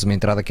 nós tínhamos uma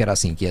entrada que era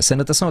assim, que é, se a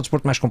natação é o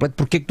desporto mais completo,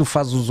 porquê é que tu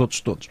fazes os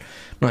outros todos?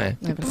 Não é?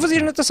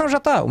 Fazias natação, já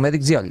está. O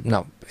médico dizia, olha,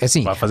 não, é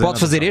assim,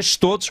 pode fazer estes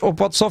todos, ou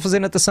pode só fazer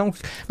natação,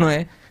 não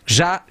é?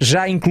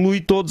 Já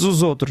inclui todos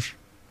os outros.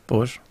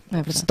 Pois.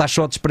 Estás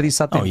só a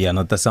desperdiçar tempo. E a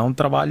natação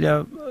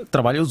trabalha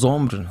os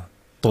ombros.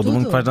 Todo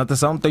mundo que faz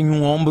natação tem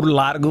um ombro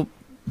largo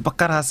para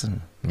caraça.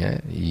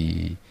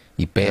 E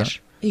pés.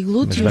 E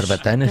glúteos. Mas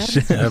barbatanas.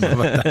 Tu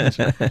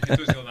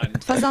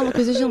fazes alguma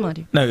coisa,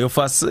 Gilmario? Não, eu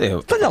faço.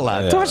 Olha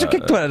lá, tu achas o que é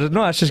que tu eras?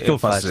 Não achas que ele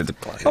faz?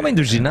 Homem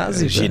do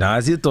ginásio?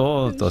 Ginásio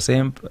estou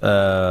sempre.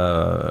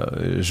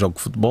 Jogo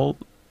futebol,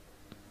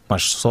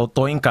 mas só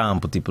estou em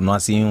campo. Tipo, não há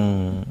assim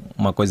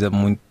uma coisa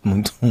muito.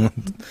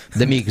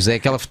 De amigos, é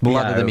aquela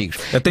futebolada de amigos.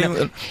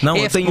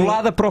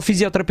 Futebolada para o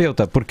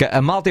fisioterapeuta, porque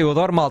a malta, eu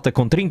adoro malta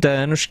com 30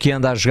 anos que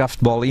anda a jogar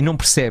futebol e não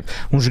percebe.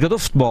 Um jogador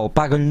de futebol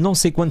paga-lhe não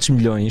sei quantos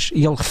milhões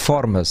e ele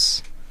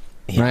reforma-se.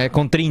 Não é?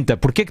 Com 30.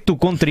 Porquê que tu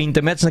com 30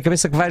 metes na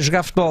cabeça que vais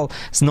jogar futebol?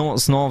 Se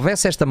não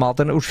houvesse esta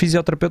malta, os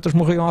fisioterapeutas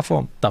morriam à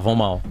fome. Estavam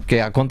mal. Que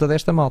é à conta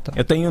desta malta.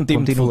 Eu tenho um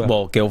time de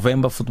futebol que é o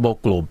Vemba Futebol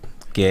Clube.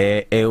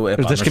 Que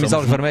os das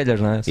camisolas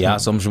vermelhas, não é?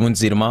 Somos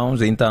muitos irmãos,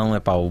 então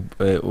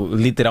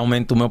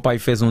literalmente o meu pai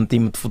fez um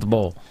time de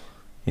futebol.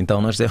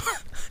 Então nós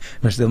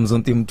temos um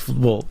time de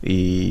futebol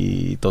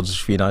e todos os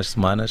finais de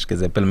semana, quer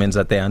dizer, pelo menos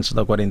até antes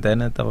da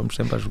quarentena, estávamos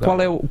sempre a jogar.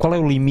 Qual é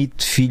o limite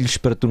de filhos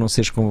para tu não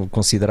seres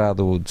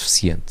considerado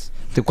deficiente?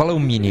 Qual é o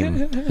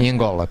mínimo em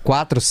Angola?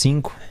 4,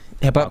 5?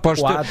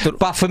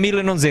 Para a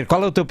família não dizer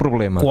qual é o teu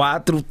problema.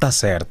 4 está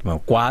certo, meu.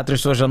 4 as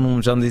pessoas já não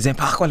dizem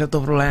qual é o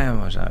teu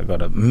problema.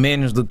 Agora,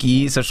 menos do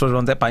que isso, as pessoas vão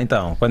dizer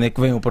então, quando é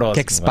que vem o próximo? O que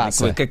é que se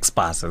passa? O que é que se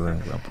passa?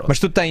 Mas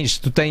tu tens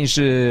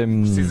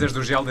precisas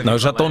do gel de não,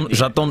 já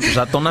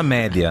estou na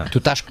média. Tu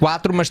estás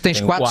 4, mas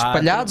tens 4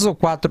 espalhados ou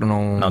 4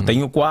 não? Não,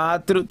 tenho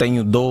 4,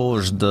 tenho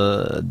 2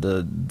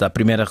 da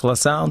primeira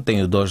relação,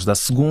 tenho 2 da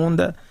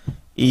segunda.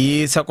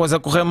 E se a coisa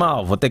correr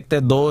mal, vou ter que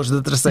ter 2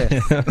 de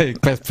terceira.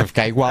 Para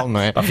ficar igual,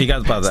 não é?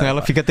 Senão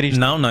ela fica triste.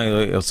 Não,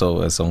 eu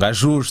sou um gajo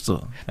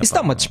justo. Isso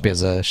dá uma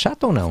despesa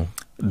chata ou não?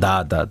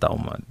 Dá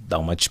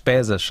uma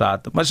despesa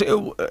chata. Mas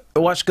eu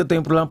acho que eu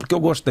tenho um problema porque eu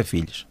gosto de ter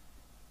filhos.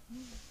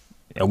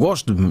 Eu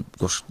gosto de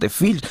ter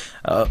filhos.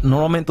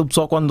 Normalmente o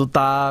pessoal quando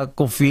está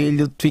com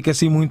filho fica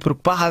assim muito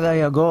preocupada.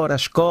 E agora a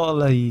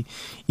escola e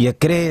a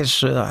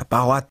creche,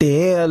 o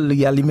ATL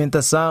e a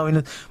alimentação.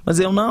 Mas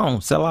eu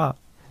não, sei lá.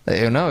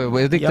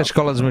 Eu digo que a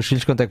escola dos meus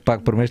filhos, quanto é que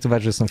pago por mês, tu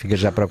vais ver se não ficas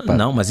já preocupado.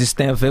 Não, mas isso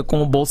tem a ver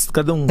com o bolso de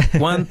cada um.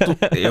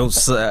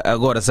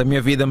 Agora, se a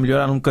minha vida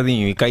melhorar um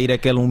bocadinho e cair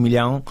aquele 1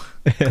 milhão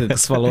que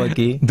se falou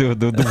aqui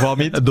do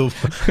vómito,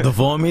 do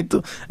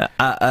vómito,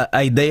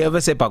 a ideia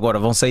vai ser agora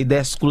vão sair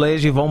desse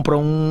colégio e vão para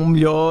um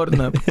melhor,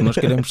 né? Porque nós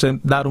queremos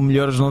sempre dar o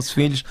melhor aos nossos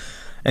filhos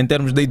em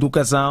termos de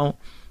educação.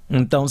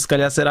 Então, se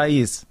calhar será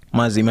isso.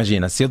 Mas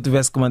imagina, se eu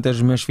tivesse que manter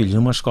os meus filhos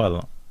numa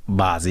escola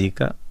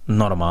básica,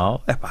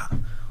 normal,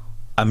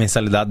 a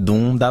mensalidade de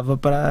um dava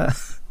para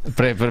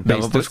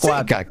os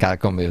 4.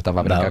 Como eu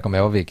estava a brincar, como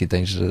é óbvio, aqui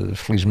tens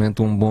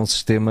felizmente um bom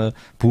sistema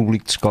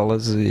público de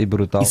escolas e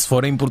brutal. E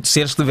se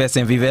eles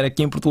estivessem a viver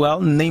aqui em Portugal,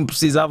 nem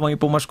precisavam ir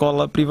para uma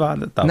escola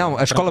privada. Não,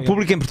 a escola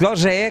pública em Portugal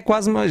já é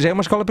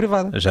uma escola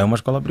privada. Já é uma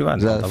escola privada.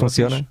 Já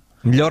funciona. Fixe.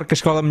 Melhor que a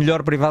escola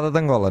melhor privada de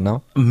Angola,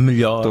 não?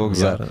 Melhor. Estou a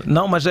gozar.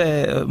 Não,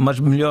 mas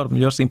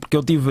melhor sim, porque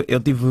eu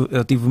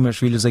tive meus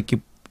filhos aqui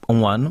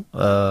 1 ano,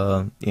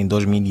 em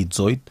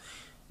 2018.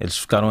 Eles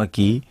ficaram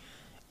aqui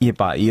e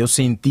eu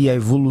senti a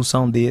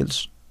evolução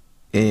deles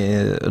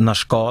na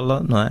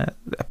escola, não é?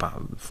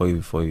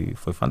 Foi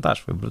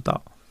fantástico, foi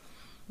brutal.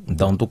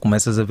 Então tu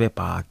começas a ver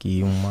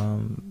aqui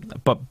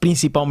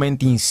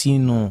principalmente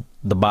ensino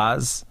de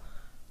base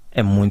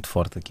é muito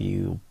forte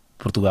aqui. O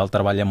Portugal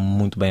trabalha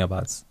muito bem a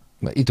base.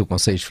 E tu com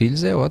 6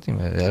 filhos é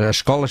ótimo. As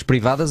escolas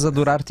privadas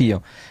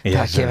adorar-te-iam.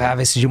 Aqui a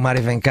ver se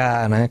Gilmario vem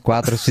cá, né?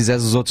 4, se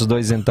fizeres os outros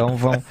 2 então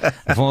vão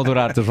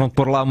adorar-te. Vão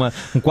pôr lá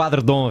um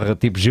quadro de honra,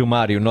 tipo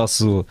Gilmario, o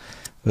nosso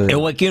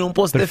eu aqui não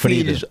posso preferido.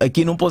 ter filhos.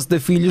 Aqui não posso ter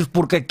filhos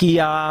porque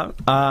aqui há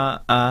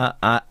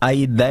a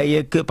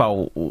ideia que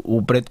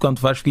o preto quando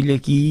faz filho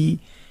aqui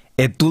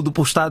é tudo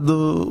para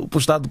o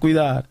Estado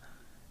cuidar.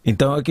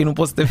 Então aqui não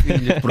posso ter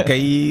filhos, porque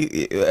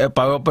aí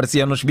epá, eu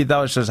aparecia no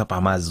hospital e as pessoas,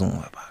 mais um.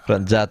 Epá,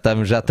 pronto, já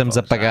estamos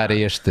a pagar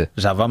este.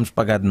 Já vamos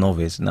pagar de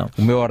novo esse, não.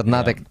 O meu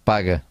ordenado é que te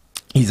paga.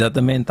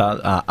 Exatamente,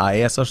 há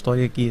essa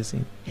história aqui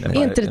assim.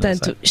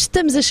 Entretanto,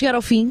 estamos a chegar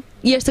ao fim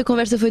e esta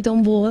conversa foi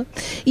tão boa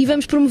e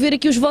vamos promover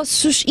aqui os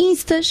vossos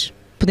Instas.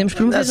 Podemos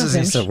promover os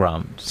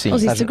Instagram. Sim.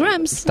 Os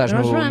Instagrams. Estás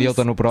no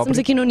Nilton no próprio? Estamos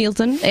aqui no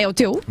Nilton. É o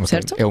teu,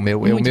 certo? É o meu.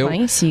 Muito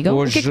bem, sigam.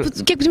 Hoje... O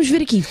que é que podemos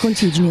ver aqui de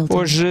conteúdos, Nilton?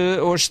 Hoje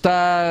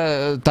está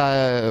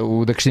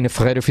o da Cristina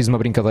Ferreira. Eu fiz uma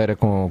brincadeira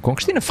com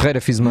Cristina Ferreira.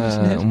 Fiz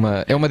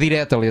uma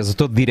direta, aliás, eu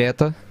estou de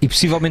direta e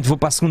possivelmente vou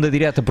para a segunda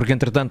direta, porque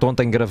entretanto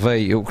ontem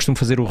gravei. Eu costumo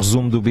fazer o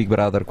resumo do Big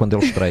Brother quando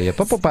ele estreia,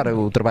 para poupar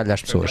o trabalho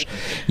às pessoas.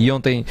 E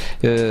ontem,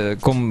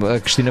 como a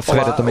Cristina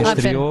Ferreira também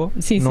estreou,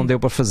 não deu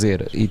para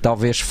fazer. E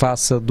talvez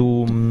faça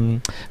do.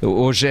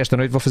 Hoje, esta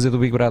noite, vou fazer do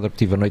Big Brother,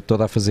 porque tive a noite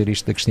toda a fazer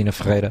isto da Cristina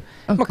Ferreira.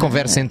 Uma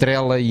conversa entre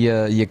ela e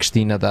a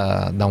Cristina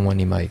dá 1 ano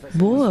e meio.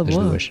 Boa.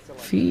 Duas.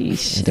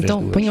 Fixe.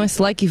 Então ponham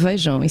esse like e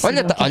vejam.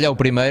 Olha o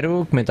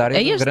primeiro comentário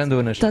do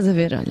Grandunas. Estás a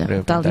ver, olha,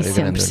 está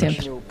ali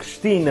sempre.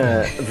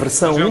 Cristina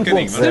versão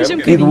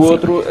 1.0 e do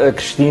outro a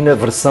Cristina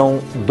versão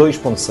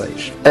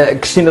 2.6. A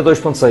Cristina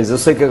 2.6, eu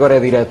sei que agora é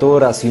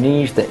diretora,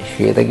 acionista,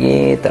 cheia da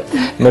guita,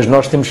 mas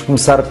nós temos que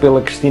começar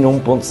pela Cristina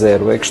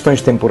 1.0. É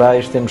questões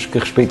temporais, temos que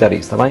respeitar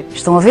isso, está bem?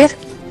 Estão a ver?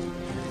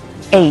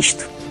 É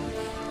isto.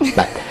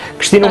 Bem,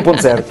 Cristina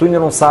 1.0, tu ainda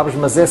não sabes,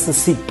 mas essa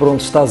SIC por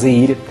onde estás a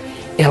ir,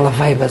 ela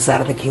vai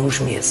bazar daqui a uns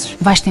meses.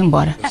 Vais-te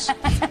embora.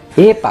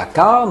 Epá,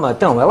 calma,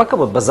 então, ela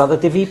acabou de bazar da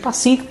TV para a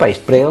SIC, pá,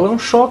 isto para ela é um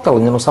choque, ela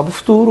ainda não sabe o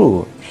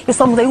futuro. Eu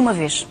só mudei uma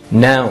vez.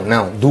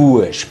 Não,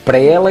 2. Para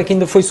ela é que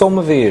ainda foi só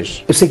uma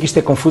vez. Eu sei que isto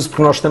é confuso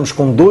porque nós estamos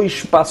com 2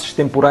 espaços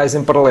temporais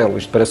em paralelo.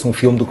 Isto parece um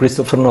filme do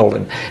Christopher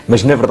Nolan.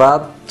 Mas na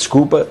verdade,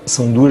 desculpa,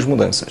 são 2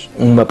 mudanças.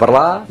 Uma para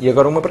lá e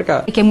agora uma para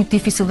cá. É que é muito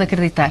difícil de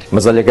acreditar.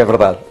 Mas olha que é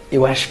verdade.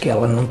 Eu acho que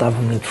ela não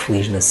estava muito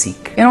feliz na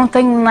SIC. Eu não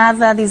tenho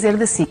nada a dizer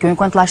da SIC. Eu,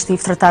 enquanto lá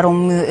estive,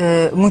 trataram-me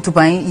muito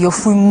bem e eu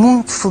fui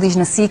muito feliz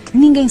na SIC.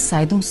 Ninguém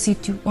sai de um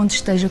sítio onde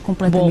esteja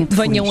completamente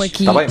feliz. Venham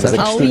aqui ao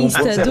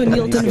Insta do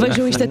Nilton,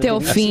 vejam isto até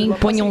ao fim,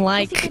 ponham um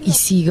like e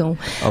sigam.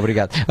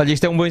 Obrigado. Olha,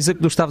 isto é um bom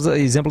exemplo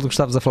do que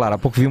estavas a falar. Há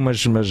pouco vi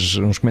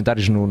uns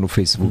comentários no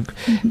Facebook.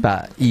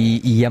 Pá,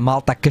 e a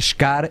malta a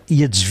cascar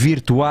e a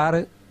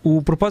desvirtuar o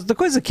propósito da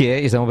coisa, que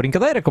é, isto é uma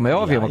brincadeira, como é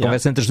óbvio, uma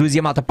conversa entre as duas e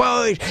a malta,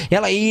 pois,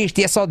 ela é isto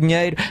e é só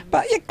dinheiro.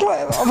 Pá, é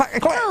claro,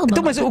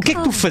 então, mas o que é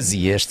que tu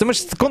fazias?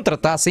 Mas se te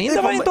contratassem,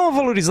 ainda bem, então a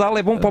valorizá-la,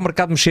 é bom para o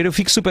mercado mexer. Eu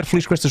fico super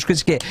feliz com estas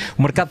coisas, que é,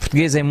 o mercado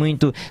português é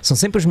muito, são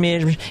sempre os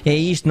mesmos, é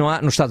isto, não há,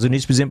 nos Estados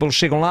Unidos, por exemplo, eles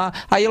chegam lá,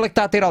 ele é que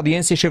está a ter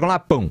audiência, chegam lá,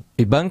 pum,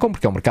 e bancam,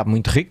 porque é um mercado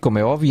muito rico, como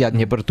é óbvio, e há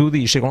dinheiro para tudo,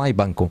 e chegam lá e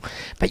bancam.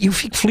 Pá, eu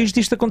fico feliz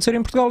disto acontecer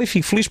em Portugal, e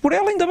fico feliz por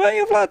ela, ainda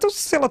bem, então,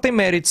 se ela tem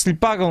mérito, se lhe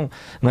pagam,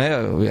 não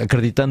é,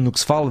 acreditando no que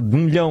se fala, de 1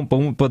 milhão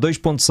para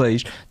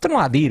 2.6, então não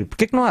há de ir.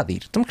 Porquê que não há de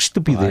ir? Então que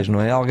estupidez,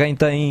 não é? Alguém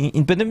tem,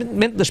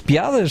 independentemente das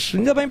piadas,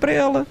 ainda bem para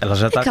ela. Ela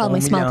já está com 1 milhão.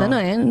 Acalmem-se, malta, não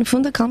é? No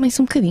fundo, acalmem-se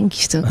um bocadinho, que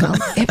isto calma.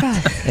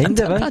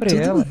 Ainda bem para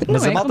ela.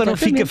 Mas a malta não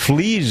fica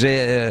feliz.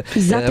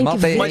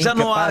 Mas já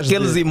não há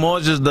aqueles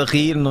emojis de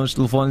rir nos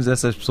telefones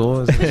dessas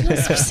pessoas.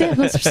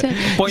 Não se percebe.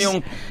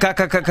 Ponham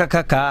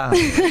kkkkkk.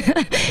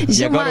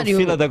 Gilmario,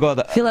 fila da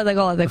goda.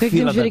 O que é que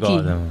podemos ver aqui?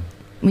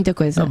 Muita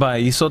coisa.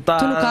 Bem, isso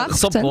está.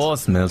 Só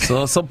poste, meu.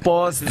 Só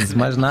poste,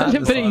 mais nada.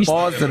 Só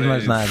poste,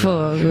 mais nada.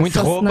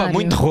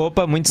 Muito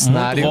roupa, muito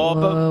cenário.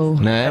 Muito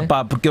roupa. Né?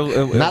 Porque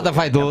nada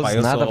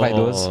vaidoso, nada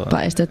vaidoso.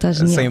 Pá, esta está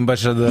genial. Sou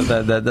embaixador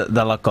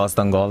da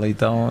Lacoste Angola,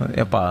 então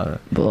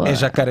é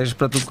jacarés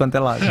para tudo quanto é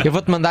lado. Eu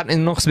vou-te mandar,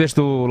 não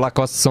recebeste o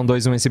Lacoste, são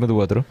 2 um em cima do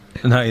outro?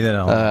 Não, ainda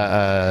não.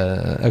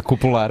 A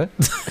copular.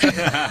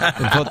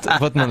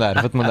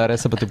 Vou-te mandar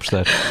essa para tu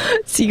postar.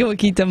 Sigam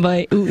aqui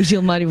também o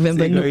Gilmario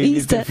Vemba no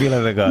Insta.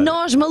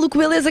 Nós, Maluco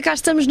Beleza, cá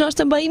estamos nós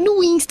também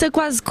no Insta,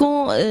 quase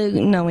com.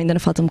 Não, ainda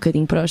não falta um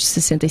bocadinho para os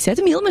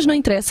 67 mil, mas não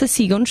interessa,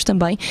 sigam-nos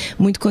também.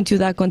 Muito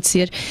conteúdo a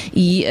acontecer.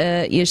 E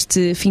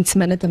este fim de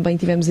semana também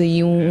tivemos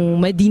aí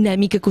uma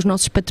dinâmica com os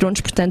nossos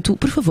patronos. Portanto,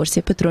 por favor,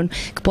 ser patrono,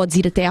 que podes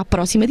ir até à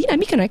próxima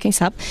dinâmica, não é? Quem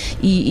sabe?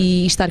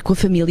 E estar com a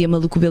família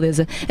Maluco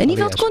Beleza. A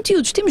nível de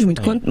conteúdos, temos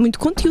muito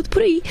conteúdo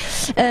por aí.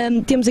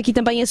 Temos aqui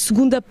também a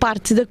segunda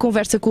parte da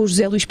conversa com o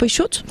José Luís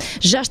Peixoto.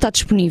 Já está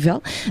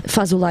disponível.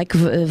 Faz o like,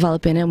 vale a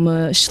pena, é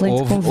uma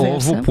excelente conversa.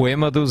 Houve o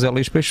poema do Zé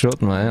Luís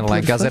Peixoto, não é? Lá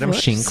em casa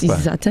éramos 5.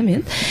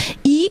 Exatamente.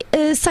 E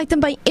sai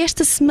também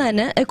esta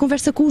semana a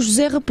conversa com o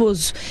José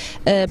Raposo.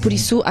 Por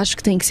isso acho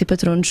que têm que ser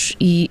patronos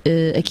e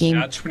aqui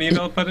já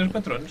disponível para os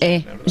patronos.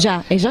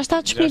 Já está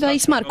disponível. É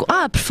isso, Marco.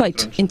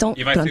 Perfeito. Então,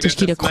 pronto, tens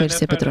que ir a correr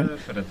ser patrono.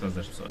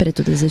 Para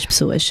todas as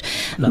pessoas.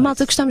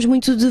 Malta, gostamos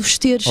muito de vos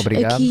ter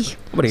aqui.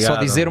 Obrigado. Só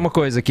dizer uma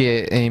coisa,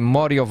 que é em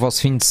memória ao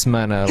vosso fim de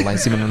semana lá em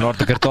cima no norte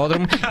do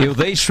cartódromo, eu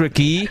deixo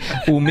aqui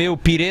o meu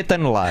pireta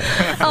no lar.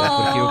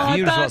 Porque eu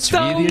vi os vossos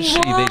vídeos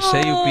e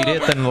deixei o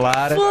pireta no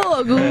lar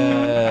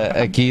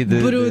aqui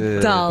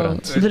Brutal,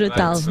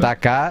 brutal. Está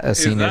cá,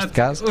 assim neste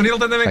caso. O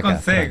Nilton também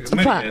consegue.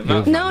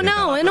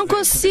 Não, eu não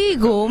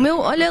consigo. O meu,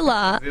 olha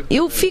lá,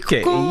 eu fico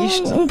com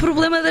um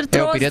problema de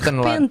artrose de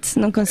repente.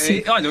 Não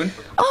consigo. Olha,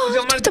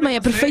 tu também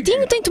é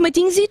perfeitinho, tem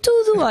tomatinhos e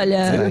tudo,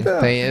 olha.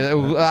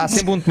 Há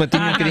sempre um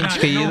tomatinho um bocadinho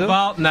descaído.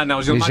 Não,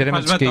 o Gilmario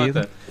faz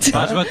batota.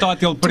 Faz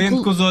batota, ele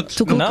prende com os outros.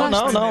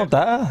 Não,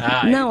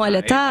 tá. Não, olha,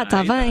 está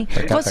bem.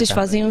 Vocês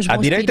fazem uns bons. A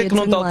direita é que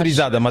não está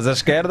autorizada, mas a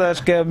esquerda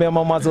acho que é mesmo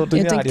a mais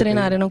ordinária. Eu tenho que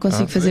treinar, eu não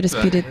consigo fazer a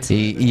spirit.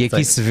 E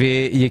aqui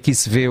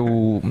se vê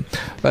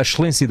a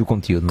excelência do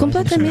conteúdo.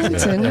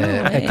 Completamente,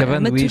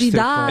 acabando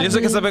maturidade. Olha, só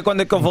quer saber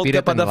quando é que eu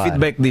volto para dar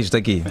feedback disto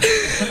aqui.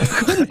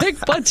 Quando é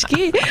que podes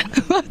que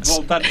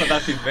voltar para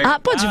dar feedback?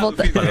 Podes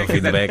voltar para dar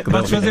feedback.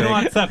 Podes fazer um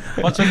WhatsApp.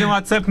 Podes fazer um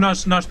WhatsApp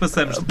que nós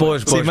passamos.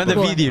 Pois, manda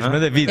vídeos.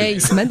 É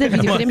isso, manda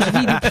vídeo. Queremos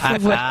vídeo, por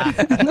favor.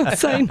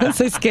 Não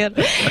sei se quer.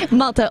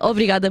 Malta,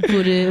 obrigada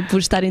por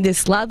estarem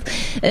desse lado.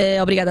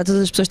 Obrigada a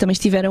todas as pessoas que também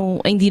estiveram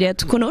em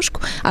direto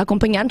connosco a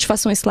acompanhar-nos.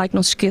 Façam esse like,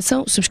 não se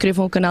esqueçam.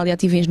 Subscrevam o canal e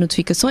ativem as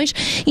notificações.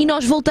 E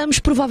nós voltamos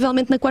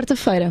provavelmente na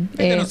quarta-feira.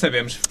 Ainda não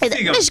sabemos.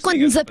 Mas quando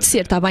nos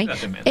apetecer, está bem?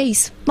 É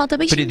isso. Malta,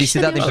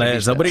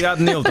 beijinhos. Obrigado,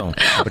 Nilton.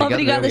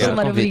 Obrigada,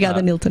 Gilmario.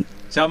 Obrigada, Nilton.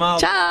 Tchau,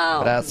 malta.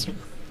 Tchau.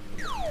 Abraço.